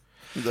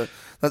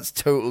 that's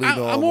totally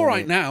normal. I'm all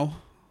right mate. now.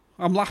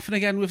 I'm laughing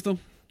again with them.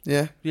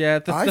 Yeah. Yeah,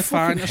 I they're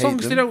fine. fucking As long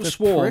hate as they them. don't They're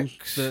swarm,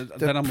 pricks. then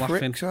They're I'm laughing.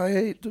 pricks. I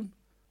hate them.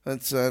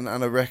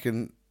 And I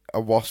reckon a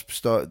Wasp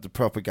started the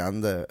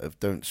propaganda of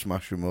don't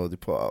smash them, or they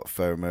put out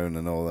pheromone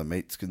and all their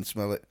mates can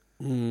smell it,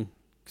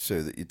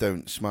 so that you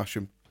don't smash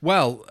them.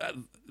 Well,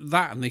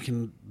 that, and they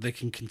can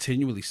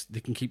continually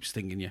keep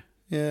stinging you.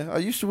 Yeah, I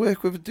used to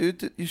work with a dude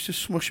that used to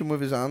smush him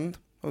with his hand.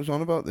 I was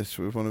on about this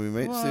with one of my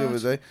mates the other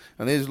day,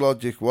 and his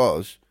logic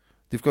was,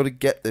 they've got to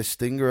get their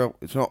stinger out.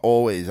 It's not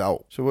always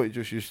out. So what he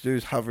just used to do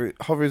is hover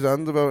his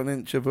hand about an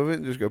inch above it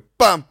and just go,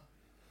 BAM!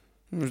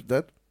 He was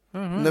dead.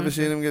 Never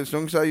seen him get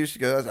stung, so I used to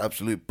go, that's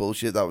absolute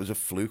bullshit, that was a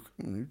fluke.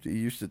 He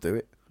used to do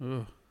it.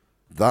 Ugh.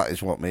 That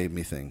is what made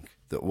me think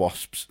that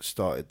Wasps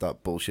started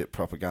that bullshit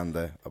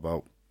propaganda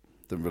about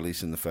them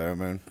releasing the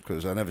pheromone,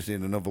 because I never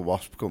seen another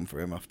Wasp come for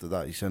him after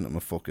that. He sent him a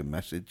fucking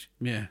message.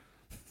 Yeah.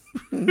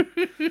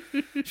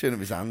 Showing him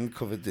his hand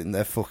covered in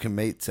their fucking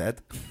mate's head.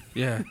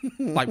 Yeah.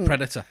 Like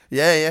Predator.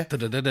 Yeah.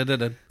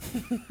 Da-da-da-da-da-da.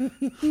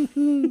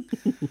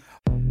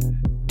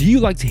 Do you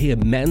like to hear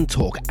men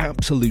talk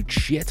absolute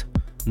shit?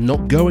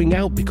 Not going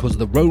out because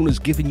the Rona's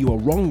giving you a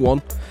wrong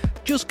one?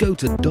 Just go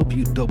to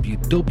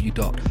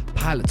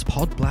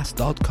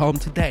www.pilotspodblast.com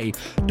today,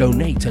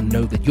 donate, and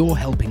know that you're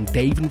helping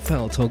Dave and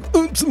Fel talk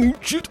absolute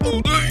shit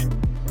all day.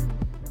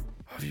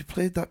 Have you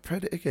played that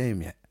Predator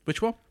game yet?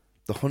 Which one?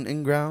 The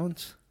Hunting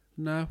Grounds?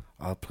 No.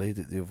 I played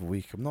it the other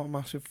week. I'm not a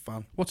massive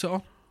fan. What's it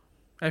on?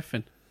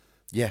 Everything.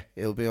 Yeah,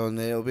 it'll be on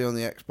the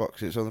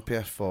Xbox. It's on the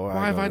PS4.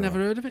 Why have I never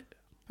heard of it?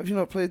 Have you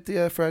not played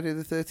the Friday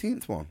the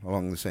 13th one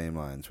along the same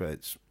lines where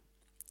it's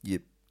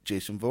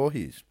Jason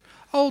Voorhees?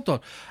 Hold on.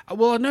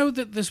 Well, I know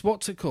that there's,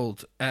 what's it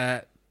called?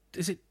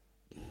 Is it,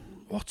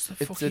 what's the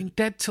It's fucking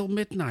Dead Till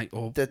Midnight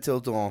or Dead Till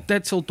Dawn.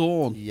 Dead Till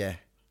Dawn? Yeah.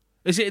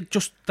 Is it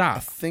just I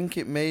that? think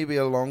it may be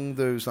along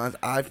those lines.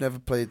 I've never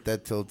played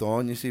Dead Till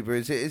Dawn, you see, but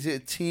is it a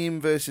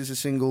team versus a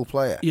single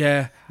player?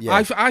 Yeah.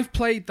 Yeah. I've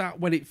played that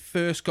when it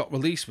first got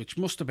released, which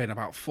must have been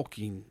about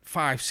fucking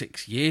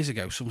 5-6 years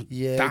ago. Something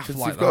Yeah, daft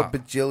because like they've got that.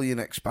 a bajillion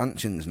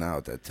expansions now,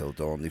 Dead Till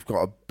Dawn. They've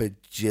got a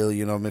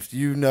bajillion of them. If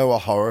you know a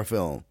horror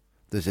film,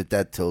 there's a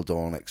Dead Till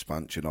Dawn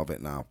expansion of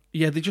it now.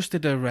 Yeah, they just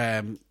did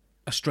a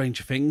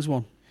Stranger Things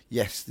one.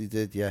 Yes, they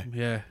did, yeah.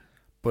 Yeah.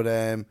 But,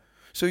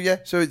 so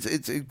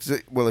it's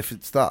well, if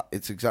it's that,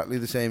 it's exactly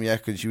the same, yeah,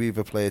 because you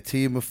either play a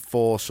team of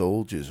 4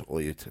 soldiers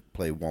or you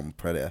play one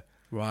Predator.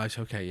 Right,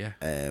 okay, yeah.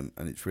 And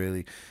it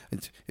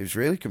was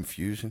really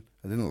confusing.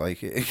 I didn't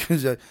like it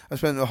because I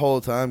spent the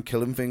whole time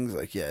killing things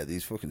like, yeah,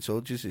 these fucking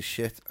soldiers are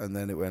shit, and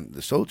then it went,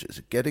 the soldiers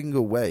are getting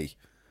away.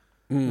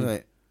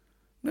 Like,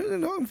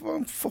 no,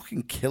 I'm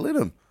fucking killing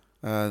them.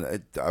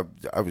 And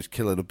I was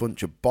killing a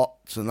bunch of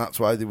bots, and that's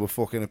why they were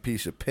fucking a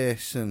piece of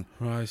piss. And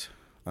Right.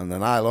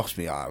 then I lost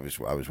me. I was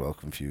well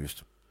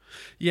confused.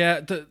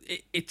 Yeah,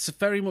 it's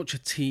very much a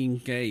team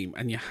game,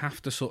 and you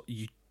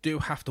do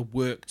have to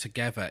work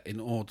together in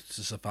order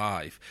to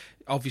survive.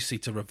 Obviously,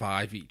 to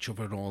revive each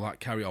other and all that,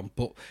 carry on.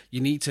 But you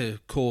need to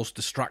cause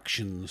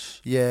distractions,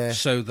 Yeah.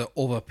 so that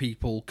other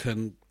people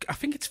can. I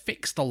think it's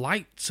fix the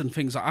lights and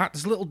things like that.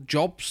 There's little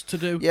jobs to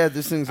do. Yeah,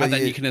 there's things like and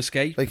then you can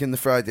escape. Like in the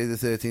Friday the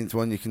 13th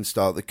one, you can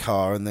start the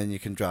car and then you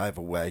can drive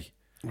away.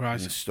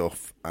 Right. And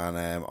stuff. And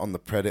on the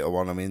Predator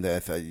one, I mean,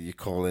 you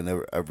call in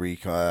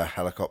a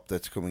helicopter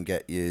to come and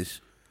get yous.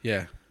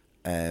 Yeah.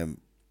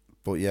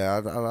 But yeah,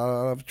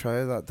 I'll have a try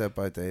of that Dead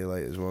by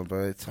Daylight as well.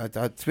 But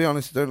to be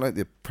honest, I don't like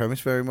the premise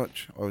very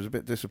much. I was a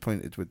bit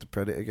disappointed with the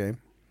Predator game.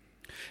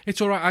 It's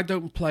all right. I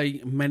don't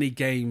play many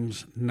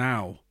games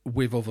now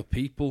with other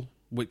people,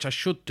 which I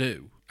should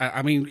do.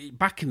 I mean,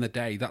 back in the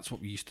day, that's what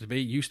we used to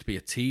be. It used to be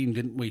a team,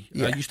 didn't we?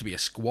 Yeah. It used to be a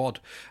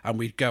squad, and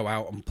we'd go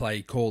out and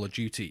play Call of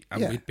Duty,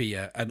 and Yeah. we'd be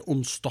an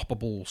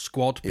unstoppable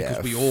squad because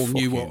Yeah, we all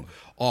knew what fucking-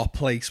 our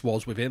place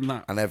was within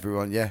that. And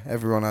everyone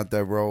had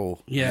their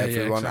role. Yeah, and yeah,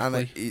 everyone, exactly.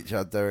 And each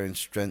had their own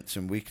strengths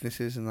and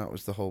weaknesses, and that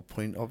was the whole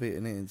point of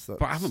it, innit?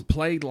 But I haven't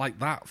played like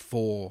that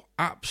for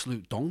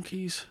absolute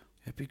donkeys.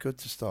 It'd be good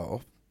to start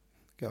up,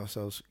 get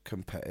ourselves a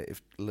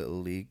competitive little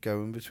league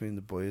going between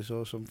the boys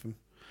or something.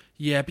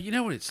 Yeah, but you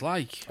know what it's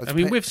like. It's I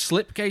mean, pa- with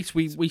Slipgate,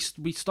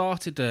 we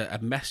started a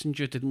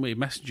messenger, didn't we? A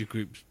messenger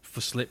group for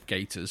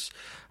Slipgaters,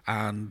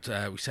 and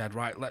we said,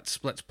 right, let's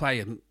play,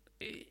 and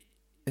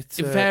It's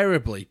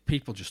invariably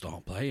people just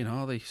aren't playing,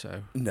 are they?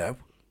 So no.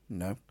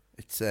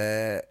 It's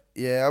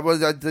yeah. Well,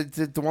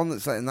 the one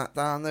that's letting that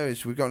down there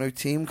is we've got no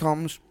team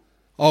comms.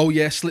 oh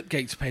yeah,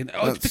 Slipgate's playing. Oh,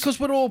 it's That's- because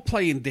we're all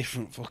playing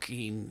different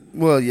fucking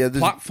Well, yeah, there's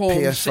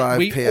platforms. PS5,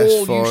 we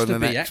PS4, all used to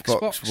and be an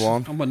Xbox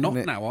One, and we're not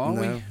innit? now, are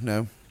we?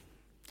 No.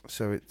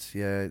 So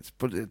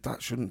that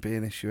shouldn't be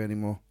an issue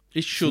anymore. It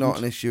It's shouldn't, not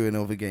an issue in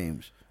other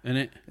games.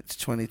 innit? It's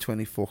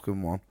 2020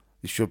 fucking one.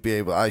 You should be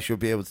able. I should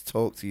be able to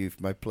talk to you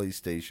from my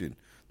PlayStation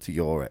to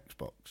your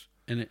Xbox.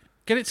 Innit?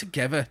 Get it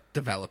together,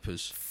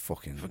 developers.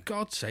 Fucking. For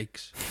God's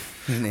sakes.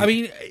 I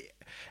mean,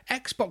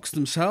 Xbox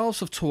themselves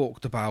have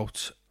talked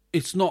about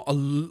it's not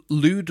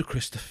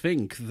ludicrous to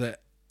think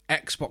that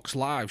Xbox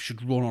Live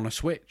should run on a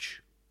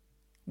Switch.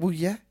 Well,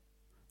 yeah.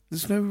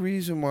 There's no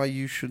reason why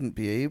you shouldn't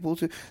be able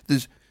to.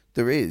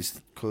 There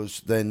is,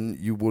 because then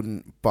you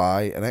wouldn't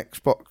buy an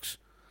Xbox.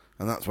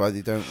 And that's why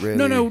they don't really...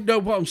 No.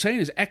 What I'm saying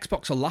is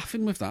Xbox are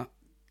laughing with that.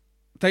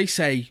 They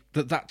say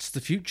that that's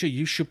the future.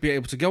 You should be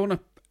able to go on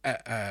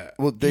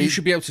you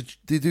should be able to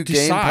they do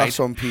decide Game Pass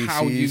on PCs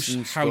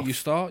how and you stuff.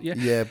 start. Yeah,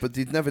 Yeah, but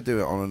they'd never do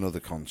it on another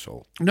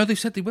console. no, they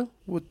said they will.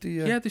 Would they?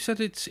 Yeah, they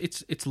said it's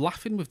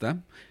laughing with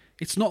them.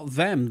 It's not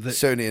them that,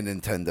 Sony and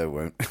Nintendo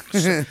won't.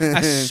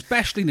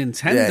 especially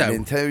Nintendo.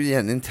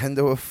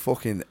 Nintendo are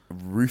fucking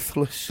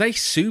ruthless. They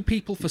sue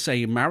people for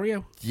saying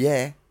Mario.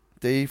 Yeah,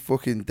 they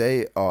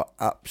are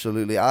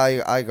absolutely...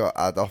 I got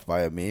ad off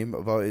by a meme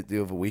about it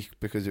the other week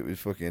because it was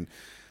fucking...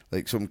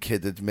 Like, some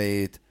kid had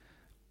made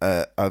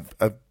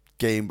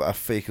a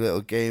fake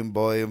little Game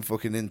Boy, and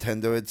fucking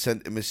Nintendo had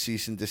sent him a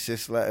cease and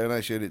desist letter, and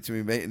I showed it to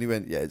my mate, and he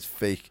went, yeah, it's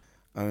fake.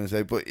 And I was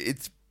like, but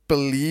it's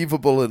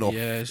believable enough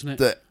Isn't it?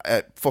 that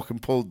it fucking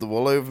pulled the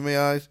wool over my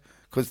eyes,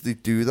 because they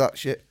do that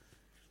shit.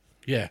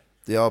 Yeah.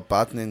 They are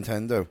bad,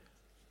 Nintendo.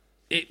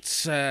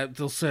 It's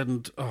they'll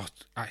send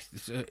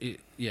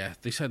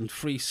they send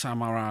 3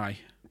 samurai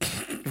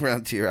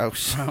Round to your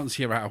house. round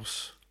to your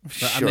house,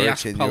 Sure, and they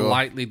ask can you?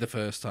 politely the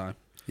first time.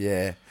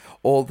 Yeah.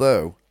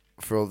 Although,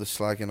 for all the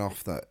slagging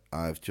off that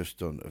I've just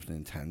done of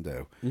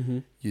Nintendo,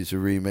 you're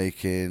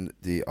remaking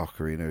the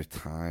Ocarina of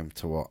Time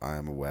to what I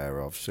am aware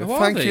of. So Oh, are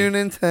thank they? you,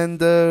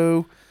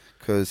 Nintendo,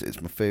 because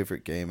it's my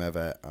favourite game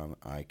ever, and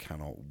I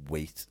cannot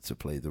wait to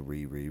play the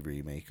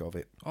remake of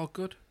it. Oh,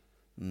 good.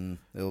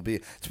 It'll be,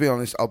 to be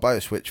honest, I'll buy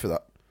a Switch for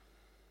that.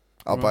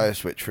 I'll buy a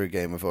Switch for a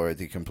game I've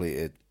already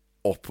completed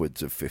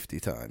upwards of 50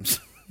 times.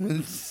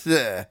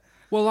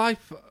 Well, I've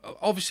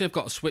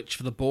got a Switch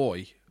for the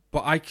boy,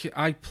 but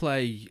I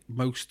play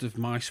most of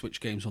my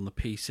Switch games on the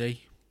PC.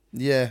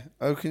 Yeah.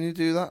 Oh, can you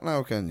do that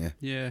now, can you?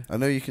 Yeah. I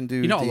know you can do...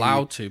 You're not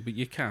allowed to, but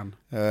you can.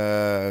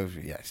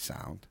 Yeah,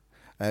 sound.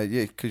 Yeah,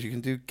 because you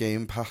can do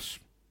Game Pass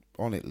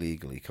on it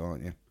legally,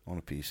 can't you? On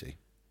a PC.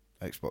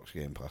 Xbox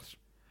Game Pass.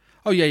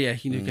 Oh, yeah, you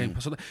can do Game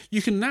Pass.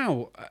 You can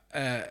now,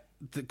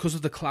 because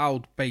of the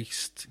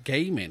cloud-based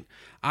gaming,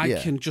 I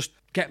can just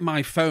get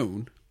my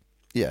phone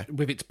Yeah.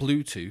 with its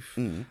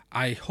Bluetooth.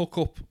 I hook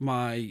up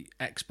my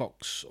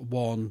Xbox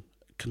One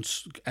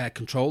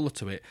controller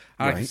to it,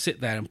 and I can Right.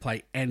 sit there and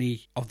play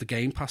any of the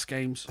Game Pass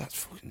games.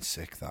 That's fucking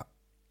sick, that.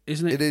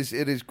 Isn't it?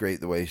 It is great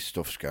the way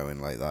stuff's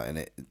going like that, and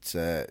it's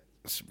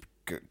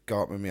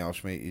Gartman, my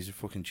housemate, he's a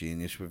fucking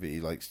genius with it. He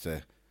likes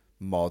to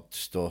mod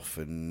stuff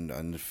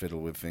and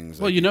fiddle with things.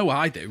 Well, like, you know what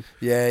I do.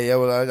 Yeah,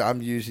 well,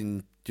 I'm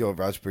using your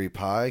Raspberry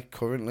Pi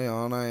currently,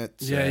 aren't I?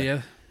 It's,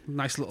 Yeah.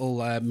 Nice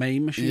little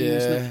main machine,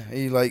 isn't it?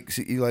 he likes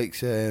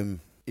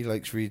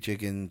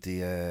rejigging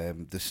the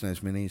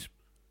SNES Minis.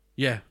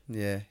 Yeah.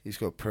 Yeah, he's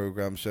got a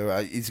program, so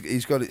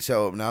he's got it set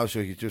up now, so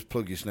you can just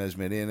plug your SNES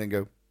Mini in and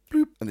go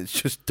bloop, and it's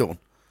just done.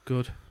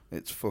 Good.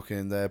 It's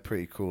fucking, they're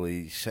pretty cool.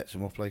 He sets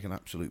them up like an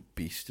absolute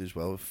beast as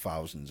well, with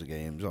thousands of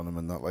games on them,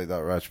 and not like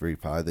that Raspberry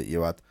Pi that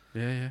you had.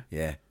 Yeah.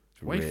 Yeah,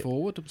 it's Way great.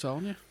 forward, I'm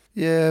telling you.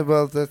 Yeah,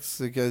 well, that's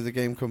the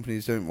game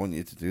companies don't want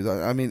you to do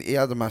that. I mean, he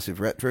had a massive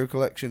retro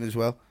collection as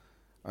well,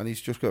 and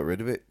he's just got rid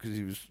of it because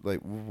he was like,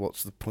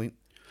 what's the point?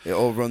 It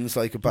all runs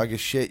like a bag of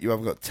shit. You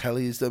haven't got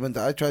tellies them, and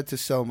I tried to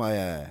sell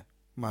my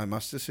my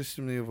Master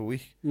System the other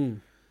week,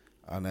 and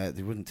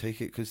they wouldn't take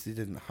it because they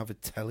didn't have a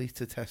telly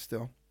to test it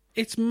on.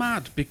 It's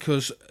mad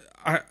because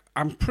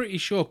I'm pretty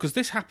sure, because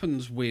this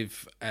happens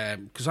with,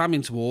 because I'm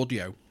into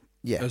audio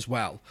as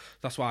well.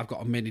 That's why I've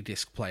got a mini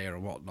disc player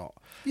and whatnot.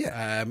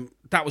 Yeah.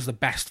 That was the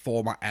best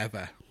format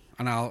ever,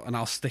 and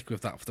I'll stick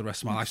with that for the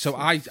rest of my life. So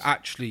I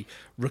actually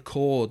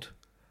record,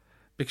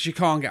 because you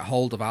can't get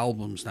hold of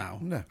albums now.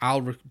 No.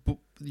 I'll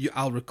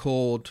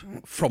record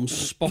from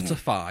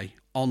Spotify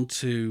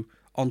onto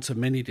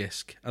mini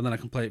disc, and then I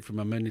can play it from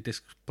a mini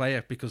disc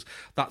player, because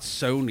that's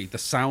Sony. The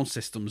sound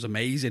system's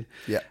amazing.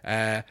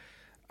 Yeah.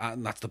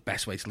 And that's the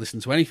best way to listen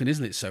to anything,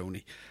 isn't it,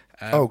 Sony?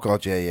 Oh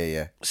god,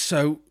 yeah.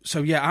 So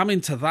yeah, I'm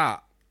into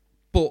that.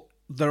 But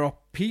there are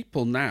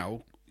people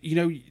now,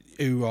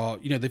 who are,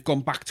 they've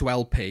gone back to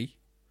LP.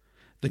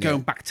 They're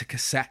going back to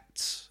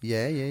cassettes.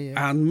 Yeah.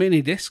 And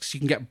mini discs. You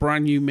can get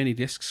brand new mini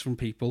discs from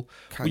people.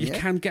 Can But you you?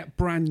 can get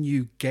brand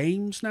new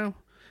games now.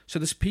 So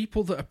there's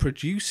people that are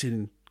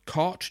producing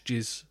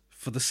cartridges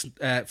for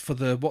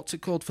the what's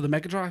it called, for the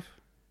Mega Drive.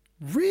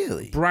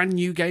 Really? Brand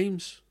new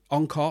games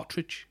on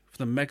cartridge for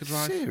the Mega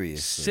Drive.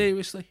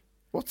 Seriously?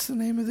 What's the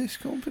name of this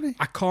company?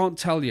 I can't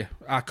tell you.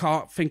 I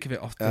can't think of it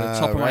off the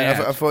top of my right.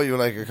 head. I thought you were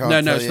like, I can't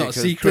No, tell it's you not a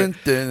 'cause secret.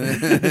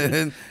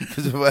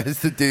 Because otherwise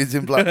the dudes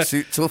in black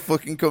suits will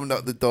fucking come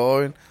out the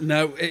door. And,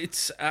 No,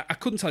 it's I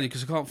couldn't tell you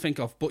because I can't think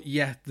of. But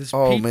yeah, there's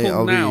Oh, people mate,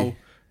 I'll now be-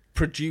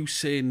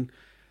 producing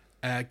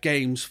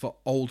games for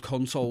old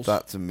consoles.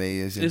 that's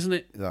amazing. Isn't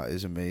it? That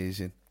is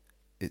amazing.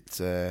 it's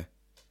there's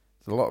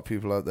a lot of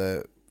people out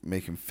there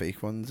making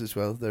fake ones as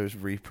well. There's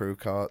repro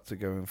carts are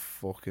going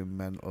fucking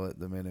mental at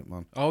the minute,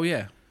 man. Oh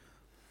yeah.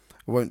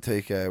 I won't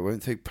take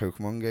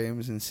Pokemon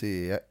games in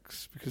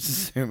CEX because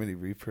there's so many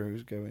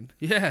repros going.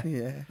 Yeah.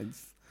 Yeah,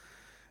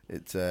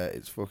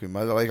 it's fucking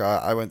mad. Like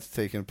I went to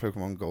take in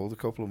Pokemon Gold a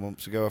couple of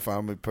months ago. I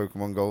found my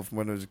Pokemon Gold from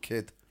when I was a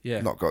kid.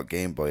 Yeah. Not got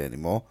Game Boy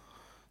anymore.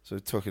 So I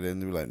took it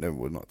in. They were like, "No,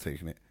 we're not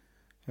taking it."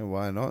 And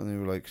why not? And they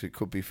were like, "'Cause it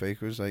could be fake."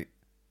 I was like,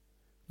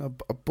 "No,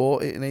 I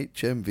bought it in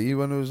HMV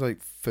when I was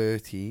like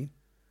 13."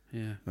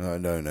 Yeah.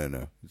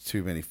 No. It's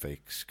too many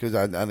fakes.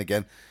 And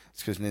again,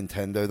 it's because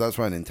Nintendo. That's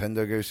why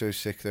Nintendo goes so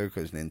sick though,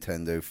 because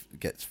Nintendo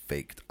gets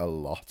faked a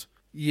lot.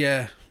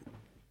 Yeah.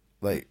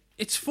 Like,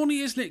 It's funny,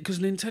 isn't it? Because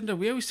Nintendo,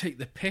 we always take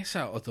the piss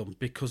out of them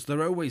because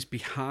they're always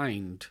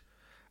behind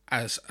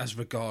as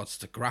regards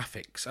to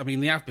graphics. I mean,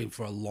 they have been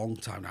for a long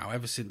time now,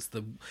 ever since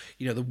the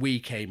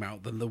Wii came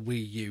out, then the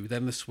Wii U,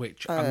 then the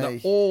Switch, and they're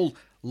all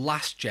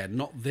last gen,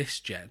 not this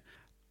gen.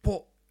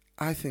 But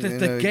I think the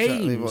they know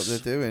exactly games what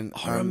they're doing.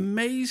 are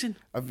amazing.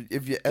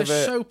 They're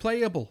So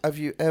playable. Have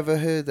you ever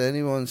heard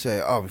anyone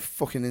say, "Oh,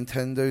 fucking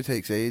Nintendo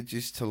takes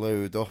ages to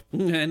load up"?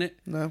 Innit?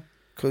 No,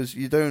 because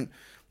they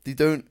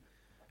don't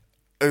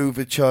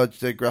overcharge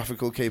their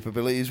graphical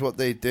capabilities. What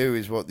they do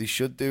is what they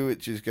should do,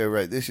 which is go,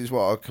 right, this is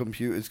what our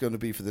computer's going to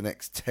be for the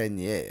next 10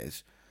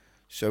 years.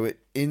 So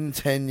in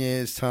 10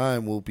 years'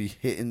 time, we'll be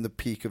hitting the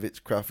peak of its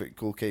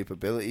graphical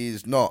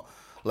capabilities, not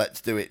let's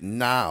do it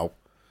now.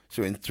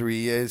 So in 3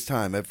 years'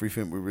 time,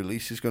 everything we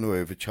release is going to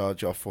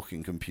overcharge our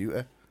fucking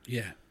computer.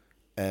 Yeah.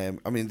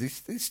 I mean, they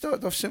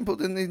started off simple,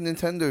 didn't they?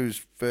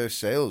 Nintendo's first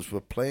sales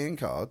were playing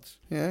cards,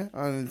 yeah.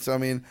 And I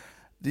mean,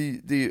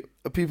 the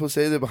people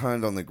say they're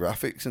behind on the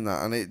graphics and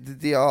that, and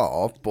they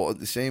are, but at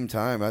the same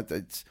time,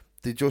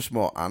 they're just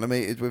more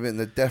animated with it, and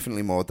they're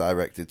definitely more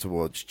directed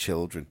towards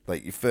children.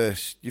 Like your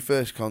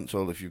first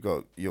console, if you've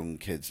got young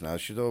kids now,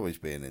 should always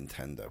be a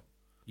Nintendo.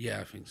 Yeah,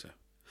 I think so.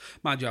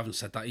 Mind you, I haven't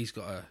said that. He's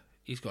got an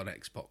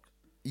Xbox.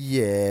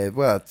 Yeah,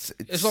 well, it's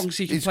As long as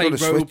he can he's play got a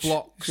Switch.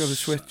 Roblox. He's got a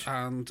Switch.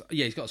 And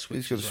yeah, he's got a Switch.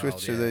 He's got a as Switch, well,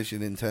 so yeah. there's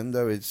your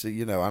Nintendo. It's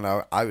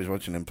and I was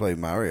watching him play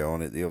Mario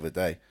on it the other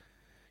day.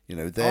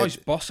 He's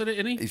bossing it,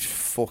 isn't he? He's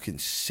fucking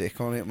sick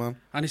on it, man.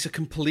 And he's a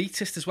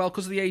completist as well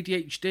because of the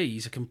ADHD.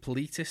 He's a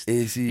completist.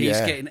 Is he? He's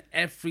Yeah. getting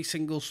every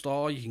single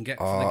star you can get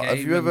for the game. Have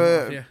you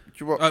ever? Yeah. Do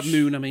you watch,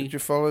 Moon, I mean. Do you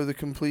follow the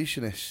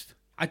Completionist?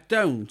 I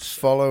don't.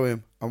 Follow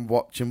him and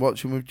watch him.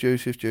 Watch him with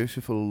Joseph.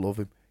 Joseph will love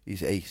him.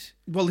 He's ace.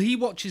 Well, he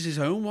watches his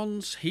own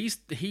ones. He's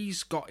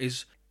got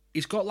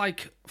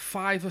like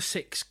 5 or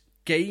 6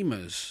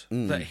 gamers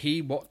that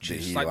he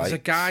watches. That he There's a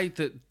likes. guy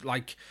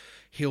that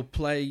he'll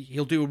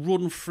do a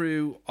run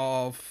through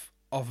of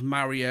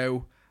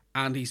Mario,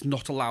 and he's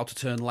not allowed to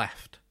turn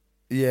left.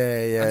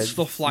 Yeah. And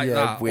stuff like yeah,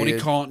 that. Weird. Or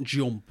he can't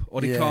jump.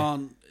 Or he Yeah.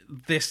 can't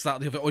this,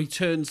 that, the other. Or he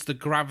turns the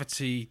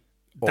gravity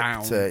Up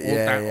down, to- or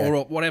yeah, down yeah. or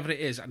up, whatever it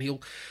is, and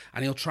he'll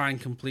try and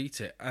complete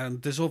it.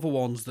 And there's other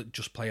ones that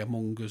just play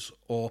Among Us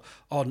or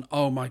on,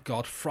 oh my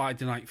God,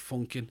 Friday Night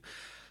Funkin'.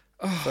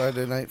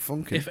 Friday Night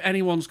Funkin'. If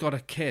anyone's got a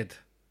kid,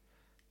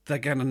 they're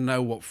gonna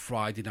know what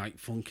Friday Night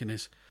Funkin'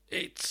 is.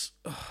 It's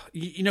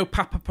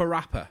Papa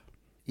Parappa.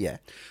 Yeah.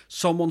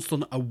 Someone's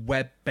done a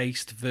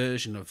web-based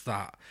version of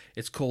that.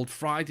 It's called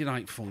Friday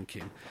Night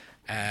Funkin'.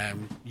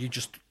 You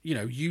just,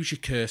 use your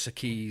cursor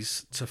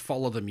keys to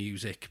follow the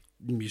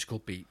musical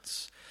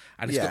beats,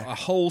 and it's got a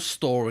whole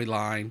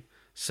storyline.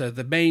 So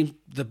the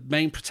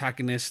main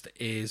protagonist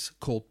is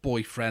called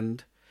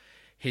Boyfriend.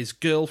 His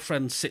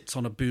girlfriend sits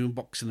on a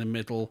boombox in the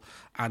middle,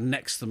 and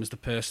next to them is the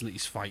person that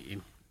he's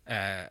fighting,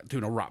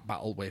 doing a rap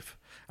battle with.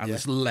 And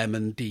there's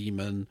Lemon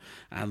Demon,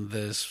 and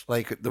there's...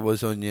 Like there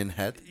was Onion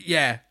Head.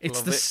 Yeah, it's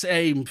Love the it.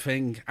 same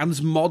thing. And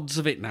there's mods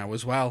of it now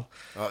as well.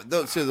 So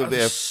there'll be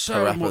There's a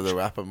so Parappa much- the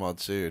Rapper mod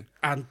soon.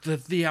 And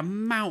the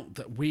amount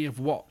that we have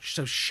watched...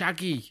 So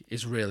Shaggy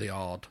is really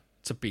hard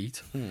to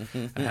beat.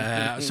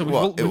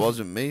 So It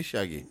wasn't me,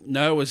 Shaggy.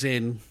 No, as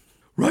in...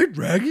 Right,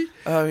 Raggy?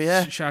 Oh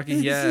yeah. Shaggy,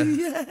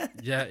 yeah.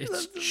 Yeah,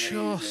 it's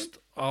just...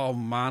 Oh,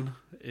 man.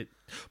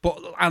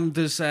 And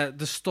there's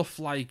stuff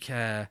like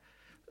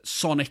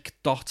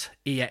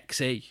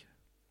Sonic.exe.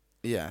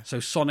 Yeah. So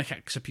Sonic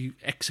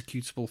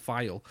executable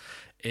file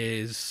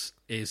is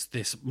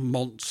this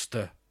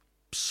monster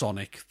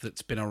Sonic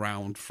that's been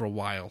around for a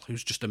while,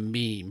 who's just a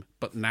meme,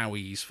 but now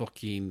he's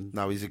fucking...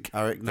 Now he's a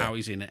character. Now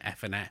he's in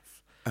FNF.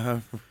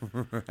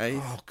 Right.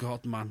 Oh,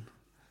 God, man.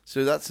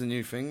 So that's the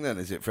new thing then,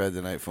 is it? Friday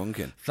Night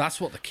Funkin'?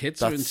 That's what the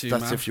kids are into,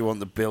 That's man. if you want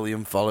the 1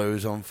 billion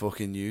followers on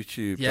fucking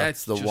YouTube. Yeah,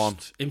 that's the just one.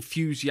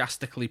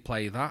 enthusiastically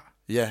play that.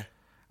 Yeah.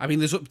 I mean,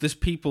 there's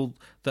people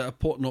that are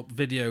putting up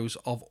videos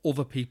of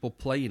other people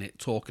playing it,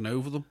 talking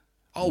over them.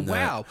 Oh,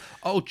 wow.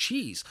 Oh,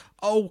 jeez.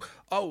 Oh.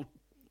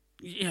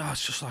 Yeah,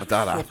 it's just like...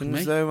 That fuck happens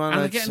me. though, man. And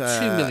they're It's,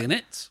 getting 2 million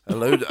hits. a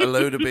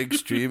load of big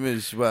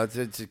streamers. Well,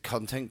 it's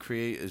content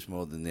creators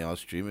more than they are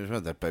streamers.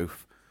 Well, they're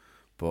both.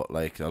 But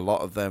like a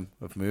lot of them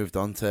have moved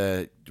on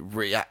to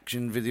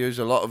reaction videos.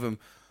 A lot of them,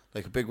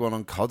 like a big one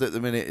on COD at the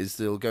minute, is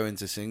they'll go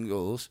into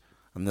singles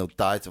and they'll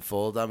die to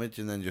fall damage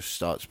and then just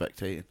start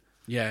spectating.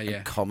 Yeah,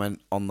 and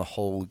comment on the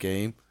whole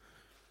game.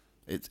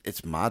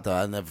 It's mad.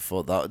 I never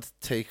thought that would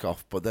take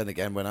off. But then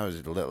again, when I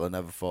was little, I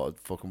never thought I'd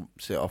fucking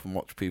sit off and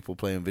watch people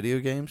playing video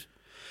games.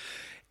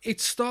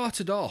 It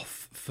started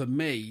off for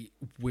me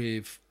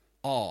with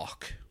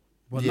Ark.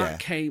 When Yeah. that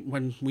came,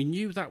 when we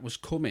knew that was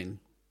coming,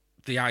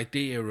 the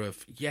idea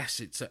of,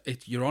 yes,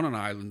 you're on an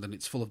island and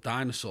it's full of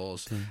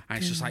dinosaurs, and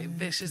it's just like,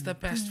 this is the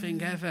best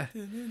thing ever.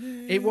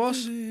 It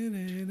was.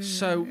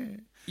 So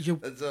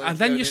and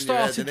then you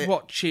started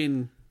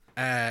watching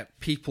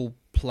people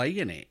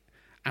playing it,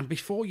 and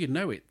before you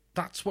know it,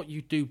 that's what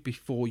you do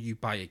before you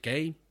buy a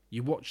game.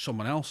 You watch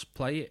someone else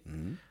play it,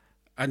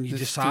 and you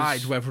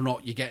decide whether or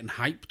not you're getting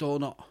hyped or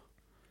not.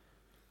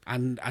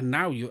 And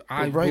now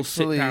I will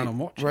sit down and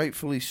watch it.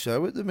 Rightfully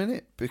so at the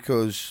minute,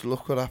 because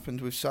look what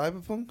happened with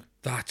Cyberpunk.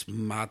 That's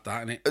mad,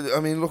 that, isn't it?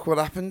 I mean, look what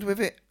happened with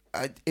it.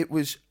 It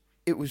was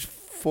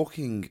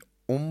fucking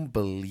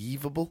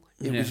unbelievable.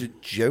 It was a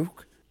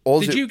joke.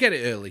 Did you get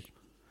it early?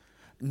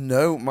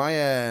 No,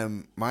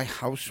 my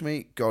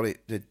housemate got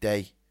it the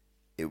day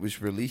it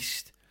was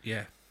released.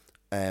 Yeah.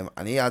 And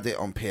he had it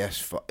on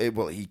PS4.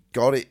 Well, he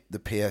got it the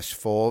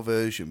PS4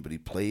 version, but he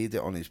played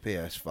it on his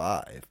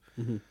PS5.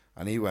 Mm-hmm.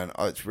 And he went,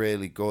 "Oh, it's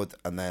really good."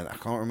 And then I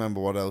can't remember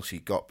what else he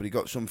got, but he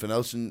got something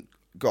else and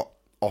got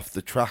off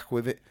the track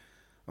with it.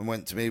 And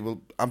went to me,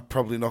 "Well, I'm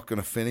probably not going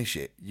to finish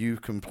it. You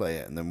can play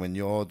it, and then when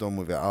you're done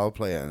with it, I'll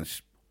play it." And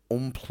it's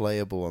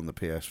unplayable on the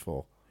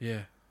PS4.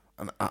 Yeah.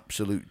 An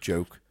absolute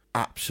joke.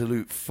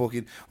 Absolute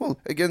fucking... Well,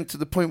 again, to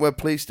the point where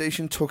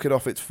PlayStation took it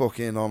off its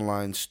fucking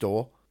online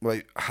store.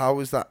 Like, how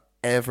is that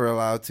ever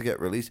allowed to get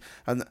released?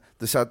 And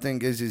the sad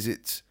thing is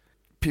it's...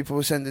 People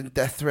were sending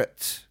death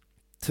threats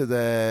to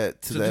their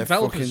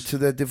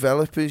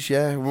developers,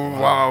 yeah.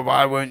 Wow,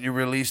 why won't you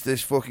release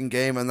this fucking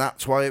game? And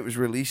that's why it was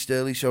released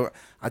early. So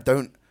I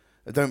don't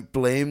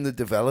blame the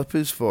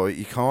developers for it.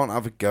 You can't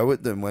have a go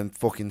at them when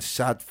fucking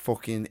sad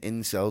fucking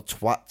incel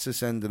twats are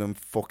sending them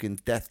fucking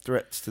death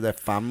threats to their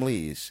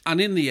families. And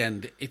in the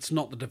end, it's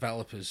not the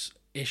developers'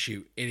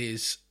 issue. It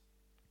is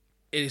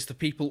the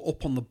people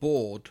up on the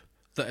board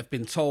that have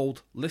been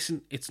told,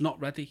 listen, it's not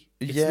ready.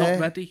 It's not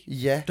ready.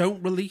 Yeah.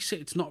 Don't release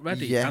it. It's not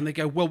ready. Yeah. And they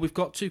go, well, we've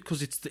got to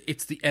because it's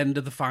the end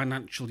of the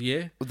financial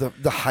year. The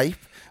hype.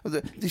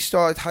 They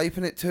started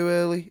hyping it too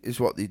early is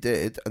what they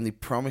did, and they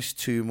promised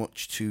too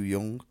much too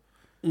young.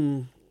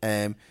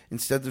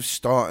 Instead of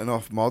starting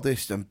off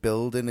modest and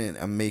building it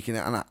and making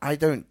it. And I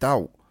don't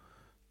doubt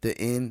that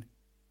in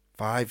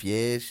 5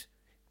 years,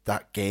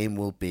 that game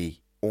will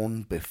be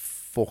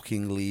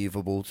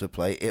unfucking-believable to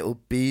play.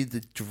 It'll be the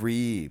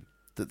dream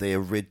that they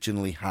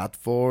originally had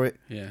for it,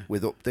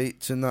 with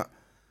updates and that.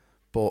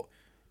 But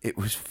it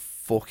was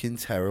fucking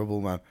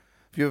terrible, man.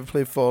 Have you ever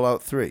played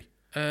Fallout 3?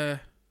 It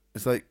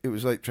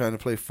was like trying to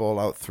play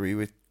Fallout 3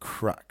 with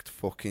cracked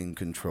fucking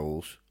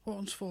controls. What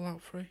one's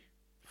Fallout 3?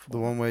 The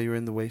one where you're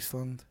in the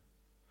wasteland.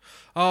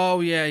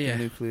 Oh, yeah. The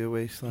nuclear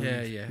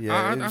wasteland.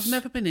 Yeah. I've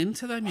never been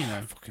into them, you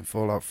know. Fucking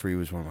Fallout 3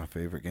 was one of my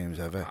favourite games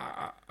ever.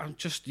 I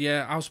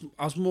was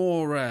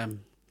more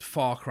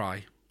Far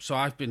Cry. So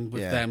I've been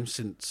with them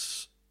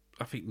since,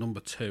 I think, number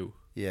 2.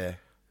 Yeah.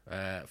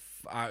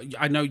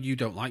 I know you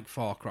don't like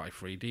Far Cry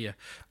 3, do you?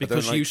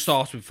 Because you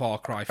started with Far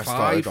Cry 5. I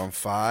started on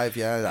 5,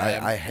 yeah.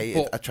 I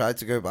hated... I tried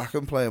to go back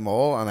and play them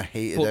all, and I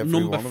hated every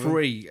one of them. But number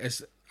 3,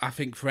 is, I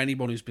think, for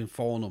anyone who's been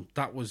following them,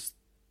 that was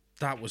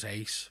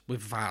ace with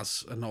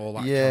Vaz and all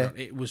that. Yeah.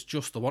 It was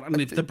just the one. And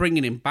they're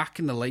bringing him back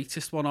in the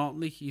latest one,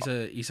 aren't they? He's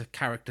a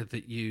character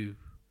that you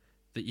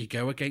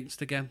go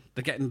against again.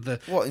 They're getting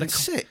in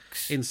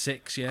 6? In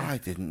 6, yeah. I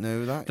didn't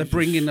know that. They're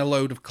bringing a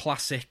load of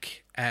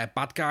classic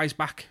bad guys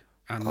back,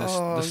 and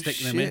they're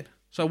sticking them in.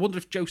 So I wonder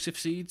if Joseph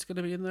Seed's going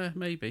to be in there,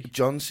 maybe.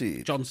 John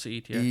Seed? John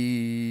Seed,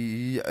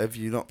 yeah. Have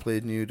you not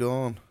played New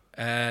Dawn?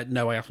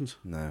 No, I haven't.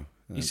 No.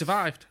 He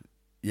survived?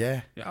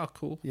 Yeah. Yeah, oh,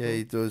 cool. Yeah,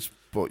 he does,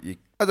 but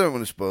I don't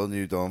want to spoil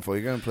New Dawn for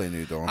you. Go and play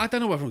New Dawn. I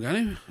don't know whether I'm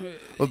going to.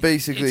 Well,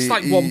 basically, it's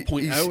like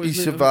 1.0, he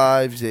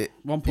survives it.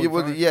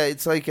 1.5. Yeah,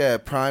 it's like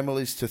Primal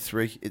is to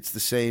 3. It's the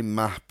same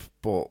map,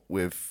 but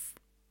with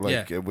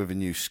with a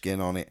new skin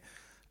on it.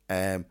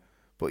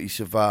 But he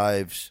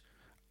survives,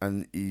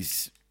 and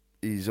he's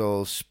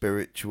all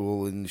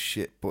spiritual and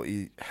shit. But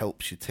he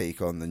helps you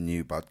take on the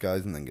new bad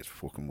guys, and then gets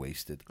fucking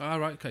wasted. All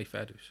right, okay,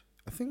 fair dues.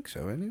 I think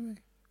so. Anyway,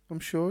 I'm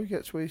sure he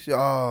gets wasted.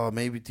 Oh,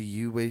 maybe do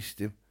you waste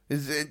him?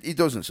 He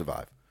doesn't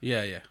survive.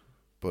 Yeah.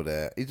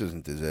 But he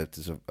doesn't deserve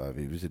to survive.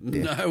 He was a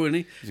dick. No,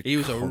 and he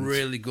was a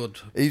really good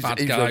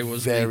bad guy,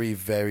 wasn't he? Very,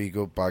 very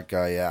good bad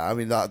guy, yeah. I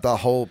mean, that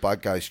whole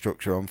bad guy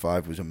structure on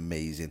 5 was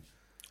amazing.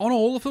 On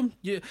all of them?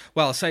 Yeah.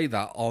 Well, I say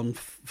that. On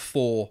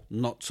 4,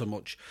 not so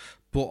much.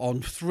 But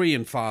on 3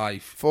 and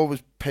 5... 4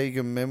 was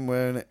Pagan Min,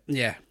 weren't it?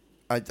 Yeah.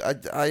 I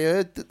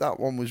heard that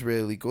one was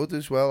really good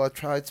as well. I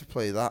tried to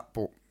play that,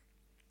 but...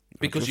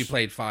 Because you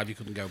played 5, you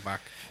couldn't go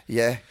back.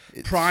 Yeah.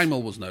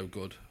 Primal was no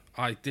good.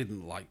 I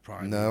didn't like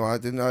Primal. No, I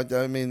didn't.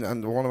 I mean,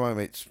 and one of my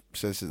mates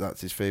says that's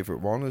his favourite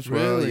one as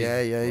well. Really? Yeah.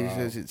 Wow. He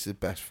says it's the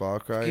best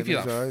Far Cry. Give you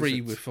that eyes. free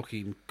with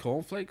fucking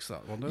cornflakes,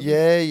 that one, doesn't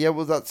it? Yeah.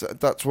 Well,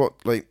 that's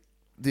what, like,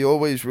 they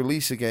always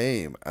release a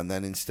game, and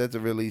then instead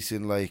of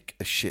releasing like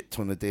a shit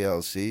ton of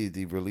DLC,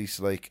 they release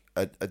like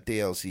a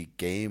DLC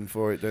game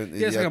for it, don't they?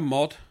 Yeah, it's like a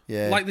mod.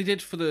 Yeah. Like they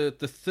did for the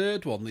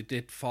third one. They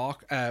did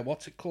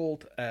what's it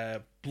called?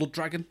 Blood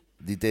Dragon.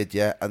 They did,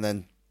 yeah, and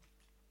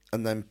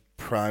then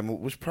Primal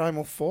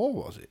 4,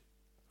 was it?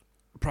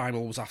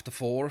 Primal was after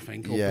 4, I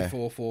think, or Yeah.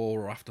 before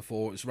 4 or after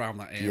 4. It was around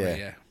that area.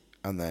 Yeah.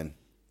 And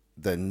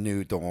then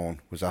New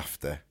Dawn was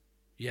after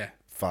Yeah.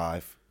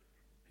 5.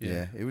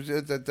 Yeah, it was.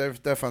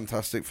 They're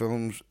fantastic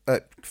films.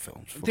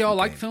 Films. They are fucking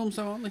like games. films,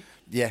 though, aren't they?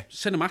 Yeah,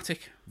 Cinematic.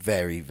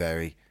 very,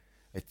 very.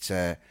 It's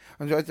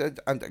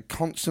and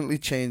constantly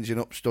changing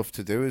up stuff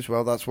to do as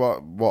well. That's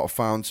what I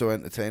found so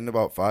entertaining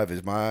about 5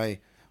 is my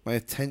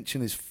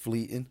attention is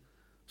fleeting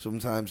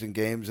sometimes in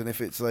games, and if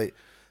it's like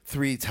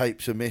 3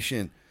 types of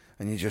mission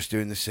and you're just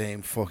doing the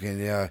same fucking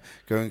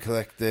go and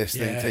collect this,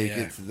 then take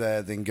it to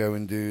there, then go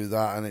and do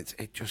that, and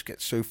it just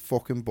gets so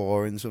fucking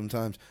boring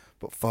sometimes.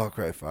 But Far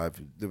Cry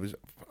 5, there was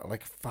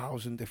like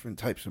 1,000 different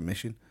types of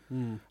mission,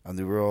 and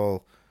they were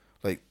all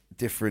like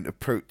different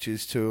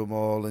approaches to them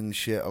all and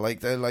shit.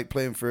 They like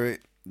playing through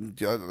it,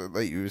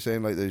 like you were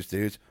saying, like those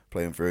dudes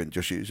playing through it and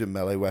just using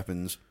melee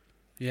weapons,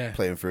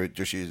 playing through it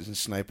just using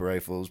sniper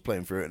rifles,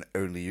 playing through it and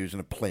only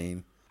using a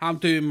plane. I'm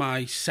doing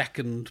my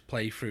second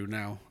playthrough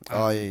now.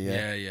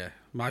 Yeah.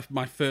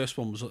 My first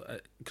one was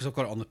because I've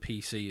got it on the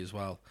PC as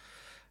well.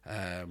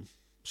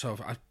 So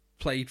I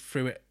played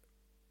through it.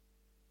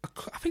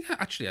 I think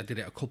I did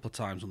it a couple of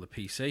times on the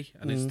PC,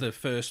 and it's the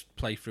first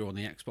playthrough on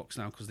the Xbox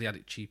now because they had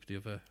it cheap the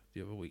other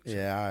week. So.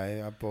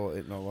 Yeah, I bought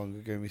it not long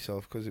ago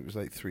myself because it was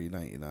like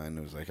 $3.99.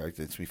 I was like,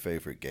 it's my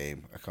favourite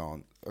game. I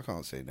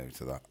can't say no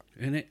to that.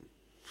 Isn't it?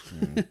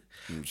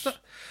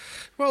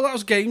 Well, that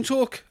was game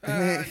talk.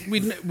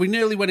 We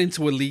nearly went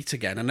into Elite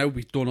again. I know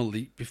we've done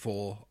Elite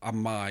before, and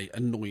my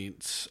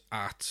annoyance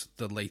at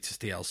the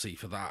latest DLC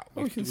for that.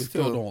 We've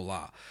done all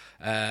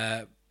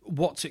that.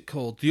 What's it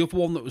called? The other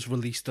one that was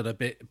released at a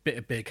bit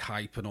of big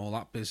hype and all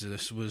that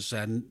business was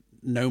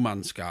No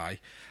Man's Sky,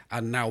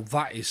 and now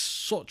that is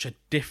such a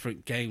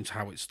different game to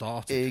how it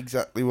started.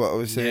 Exactly what I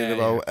was saying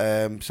about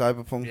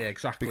Cyberpunk. Yeah,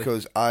 exactly.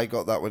 Because I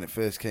got that when it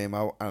first came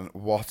out, and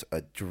what a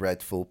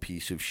dreadful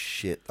piece of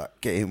shit that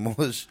game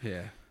was.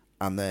 Yeah.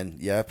 And then,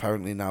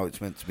 apparently now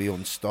it's meant to be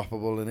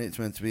unstoppable, and it's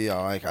meant to be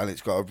and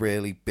it's got a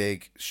really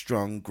big,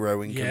 strong,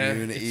 growing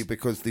community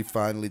because they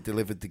finally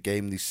delivered the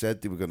game they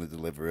said they were going to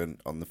deliver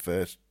on the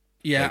first.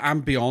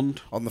 And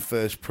beyond. On the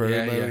first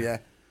promo, yeah.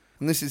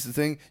 And this is the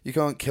thing, you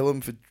can't kill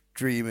them for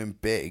dreaming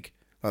big.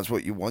 That's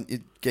what you want your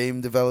game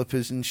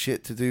developers and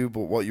shit to do,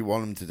 but what you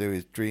want them to do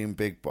is dream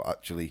big, but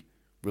actually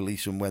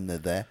release them when they're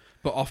there.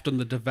 But often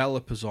the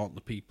developers aren't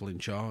the people in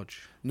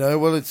charge. No,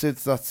 well, that's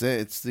it.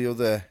 It's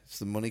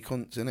the money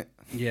cunts, isn't it?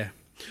 Yeah.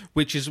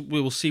 Which is,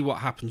 we will see what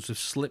happens with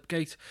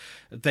Slipgate.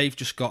 They've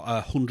just got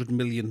 $100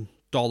 million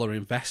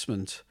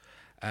investment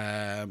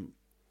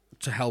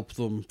to help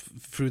them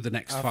through the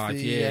next 5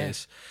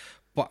 years.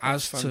 But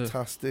That's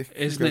fantastic.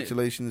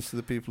 Congratulations to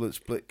the people at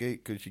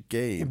Splitgate, because your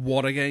game...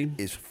 What a game.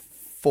 ...is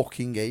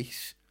fucking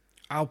ace.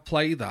 I'll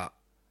play that.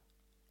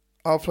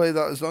 I'll play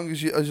that as long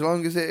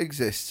as it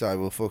exists. I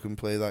will fucking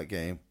play that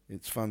game.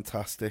 It's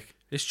fantastic.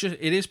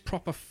 It is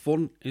proper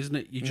fun, isn't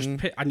it? You just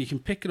pick, and you can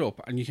pick it up,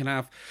 and you can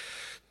have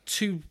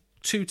two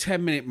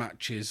 10-minute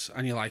matches,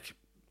 and you're like,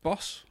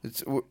 boss. Do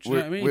you know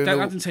what I mean? That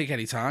doesn't take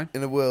any time.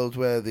 In a world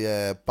where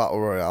the Battle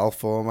Royale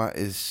format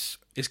is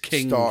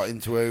king,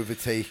 starting to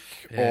overtake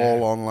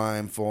all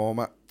online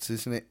formats,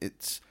 isn't it?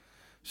 It's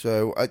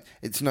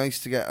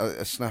nice to get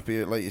a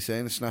snappy, like you're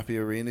saying, a snappy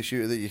arena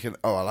shooter that you can.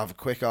 I'll have a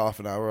quick half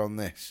an hour on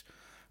this,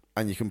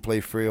 and you can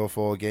play 3 or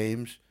 4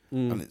 games,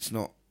 and it's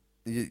not.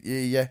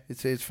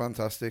 It's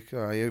fantastic.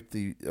 I hope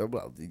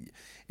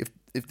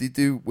if they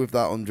do with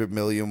that 100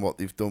 million what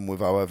they've done with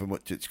however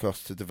much it's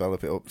cost to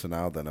develop it up to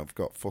now, then I've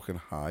got fucking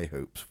high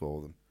hopes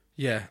for them.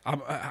 Yeah,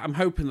 I'm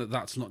hoping that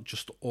that's not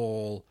just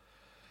all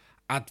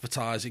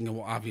advertising and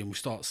what have you, and we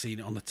start seeing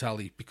it on the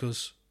telly,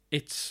 because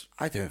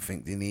I don't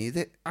think they need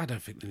it. I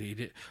don't think they need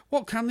it.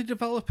 What can they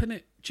develop in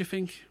it, do you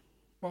think?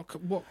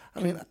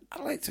 I'd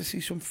like to see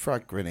some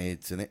frag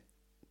grenades in it.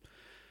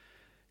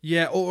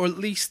 Yeah, or at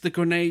least the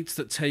grenades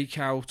that take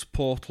out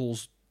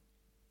portals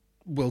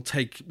will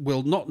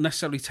not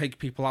necessarily take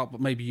people out,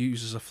 but maybe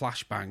use as a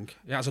flashbang.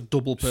 It has a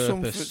double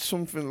purpose.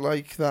 Something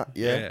like that,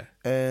 yeah.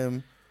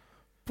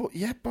 But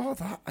yeah, bar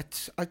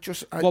that,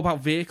 What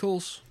about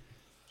vehicles?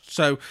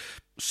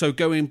 So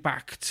going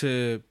back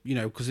to,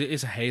 because it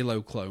is a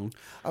Halo clone.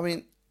 I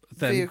mean,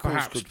 then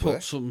perhaps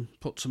put some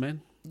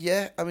in.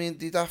 Yeah, I mean,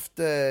 you'd have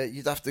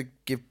to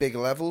give bigger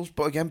levels,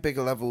 but again,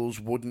 bigger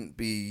levels wouldn't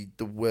be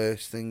the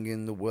worst thing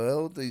in the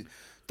world. They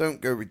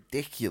don't go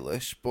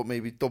ridiculous, but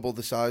maybe double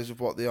the size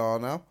of what they are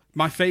now.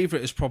 My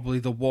favourite is probably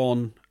the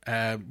one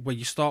where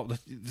you start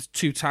with the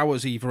 2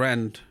 towers either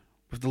end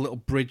with the little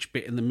bridge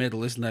bit in the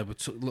middle, isn't there?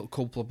 With a little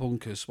couple of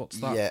bunkers. What's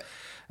that?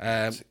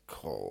 Yeah. What's it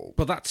called?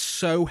 But that's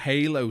so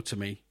Halo to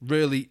me.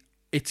 Really,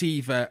 it's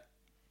either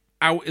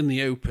out in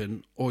the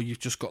open, or you've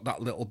just got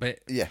that little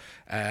bit. Yeah.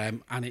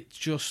 And it's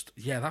just,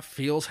 that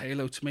feels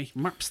Halo to me.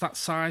 Maps that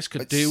size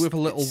could do with a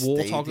little it's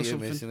warthog or Stadium,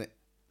 something. isn't it?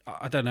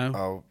 I don't know.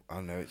 Oh,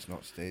 I know it's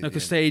not Stadium. No,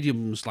 because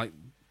Stadium's like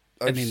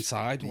an it's-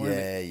 inside. Isn't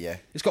it? Yeah.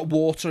 It's got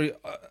water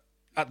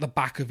at the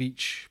back of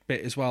each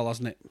bit as well,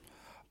 hasn't it?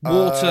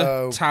 Water,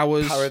 Oh,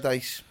 towers.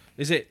 Paradise.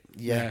 Is it?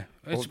 Yeah.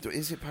 It's- Or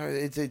is it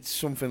Paradise? It's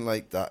something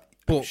like that.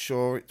 But- I'm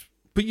sure it's...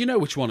 but you know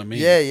which one I mean.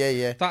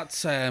 Yeah.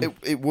 That's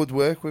It would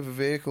work with a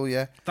vehicle,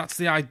 yeah. that's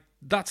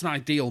an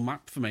ideal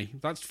map for me.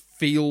 That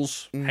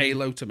feels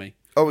Halo to me.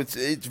 Oh, it's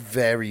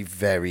very,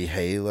 very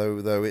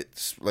Halo, though.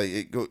 It's like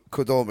it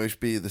could almost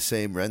be the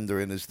same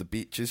rendering as the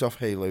beaches off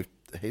Halo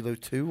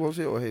 2, was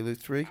it? Or Halo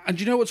 3? And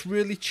you know what's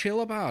really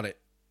chill about it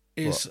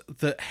is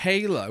that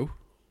Halo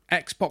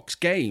Xbox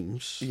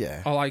games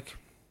Yeah. are like,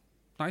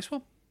 nice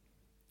one.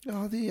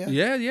 Oh, Yeah.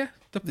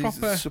 The These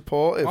proper are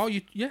supportive. Oh,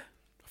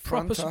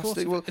 proper Fantastic.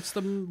 supportive. Well- It's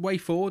the way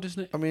forward,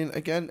 isn't it? I mean,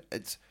 again,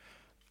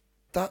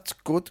 that's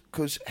good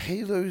because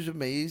Halo's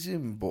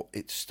amazing, but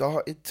it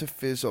started to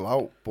fizzle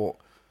out. But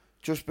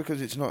just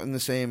because it's not in the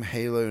same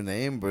Halo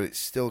name, but it's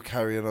still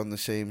carrying on the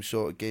same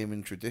sort of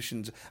gaming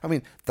traditions. I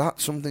mean,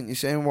 that's something you're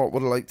saying. What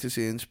would I like to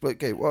see in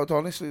Splitgate? What I'd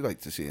honestly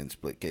like to see in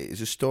Splitgate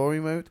is a story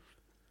mode.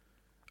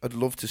 I'd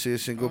love to see a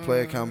single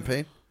player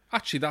campaign.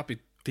 Actually, that'd be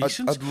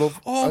decent. I'd love.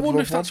 Oh, I I'd wonder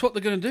love if that's what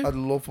they're going to do. I'd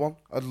love one.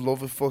 I'd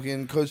love a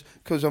fucking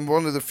because I'm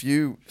one of the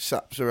few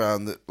saps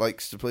around that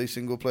likes to play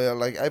single player.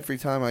 Like every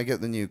time I get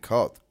the new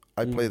COD,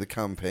 I play the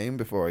campaign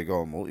before I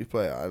go on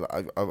multiplayer.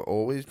 I've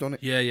always done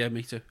it. Yeah,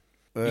 me too.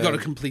 You got to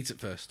complete it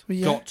first.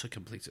 yeah. Got to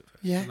complete it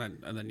first. Yeah.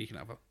 And then you can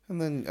have it.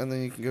 And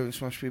then you can go and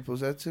smash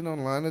people's heads in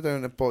online. I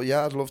don't know, but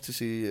yeah, I'd love to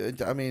see.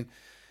 I mean,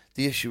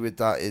 the issue with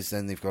that is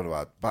then they've got to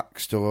add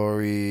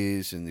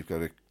backstories and they've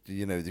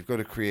got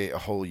to create a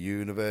whole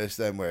universe.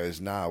 Then, whereas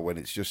now when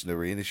it's just an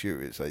arena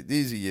shooter, it's like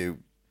these are you,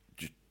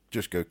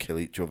 just go kill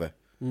each other.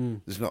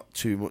 There's not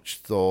too much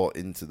thought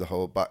into the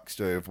whole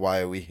backstory of why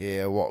are we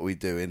here, what are we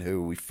doing,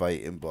 who are we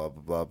fighting, blah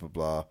blah blah blah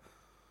blah.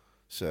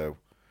 So,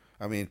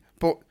 I mean,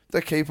 but they're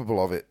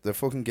capable of it. Their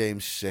fucking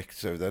game's sick,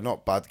 so they're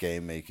not bad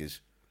game makers.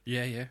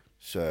 Yeah.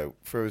 So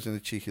throw us in a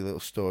cheeky little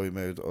story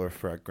mode or a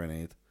frag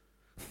grenade.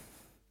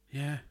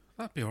 Yeah,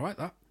 that'd be all right,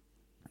 that.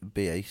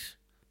 Be ace.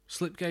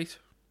 Slipgate,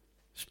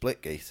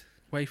 Splitgate.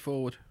 way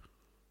forward.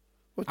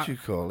 What do you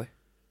call it?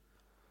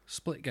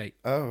 Splitgate.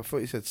 Oh, I thought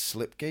you said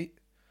Slipgate.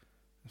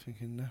 I was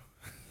thinking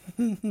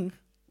no.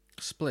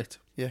 Split.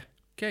 Yeah.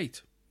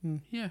 Gate.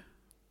 Yeah.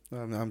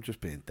 I'm just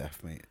being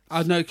deaf, mate.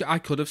 I know, I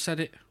could have said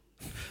it.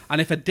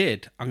 And if I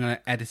did, I'm going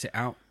to edit it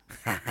out.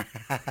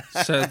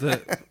 So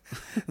that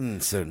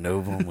So no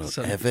one will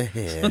ever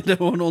hear. no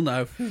one will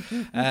know.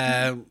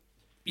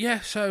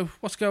 Yeah, so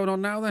what's going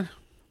on now then?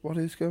 What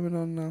is going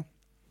on now?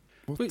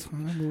 What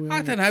time are we I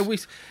on? don't know.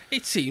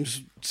 It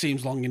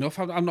seems long enough.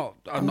 I'm not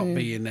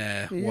being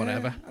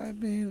whatever. I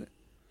mean,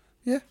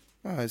 yeah,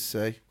 I'd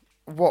say.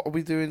 What are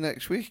we doing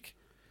next week?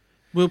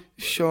 We'll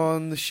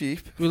Shaun the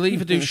Sheep.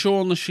 either do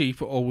Shaun the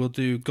Sheep or we'll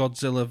do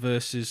Godzilla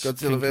versus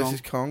Godzilla King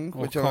versus Kong.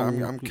 Kong, which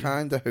Kong. I'm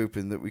kind of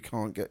hoping that we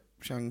can't get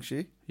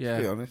Shang-Chi, Yeah.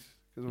 to be honest,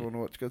 because I want to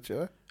watch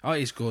Godzilla. Oh,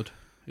 it's good.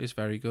 It's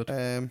very good.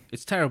 Um,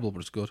 It's terrible, but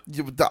it's good.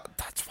 yeah, but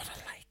that's what I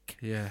like.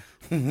 Yeah.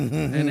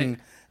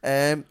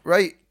 Innit?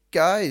 Right,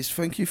 guys,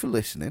 thank you for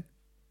listening.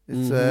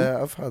 It's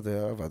I've had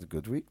a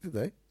good week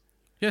today.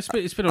 Yeah,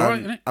 it's been all right,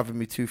 And isn't it? having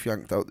me tooth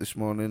yanked out this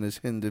morning has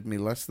hindered me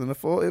less than I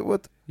thought it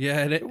would.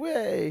 Yeah, innit?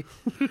 Way.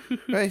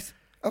 Right,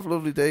 have a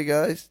lovely day,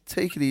 guys.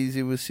 Take it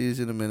easy. We'll see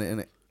you in a minute,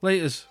 innit?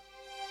 Laters.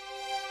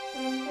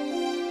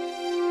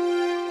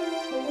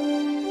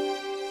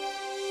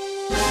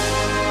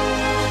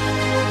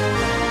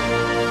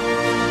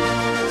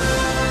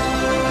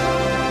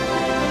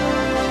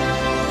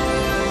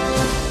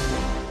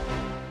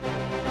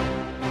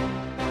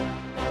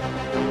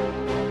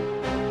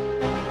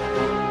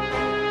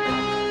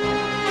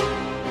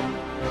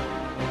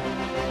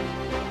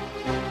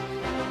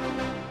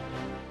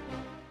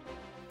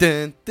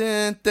 Dun,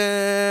 dun,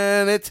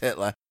 dun, it's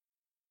Hitler.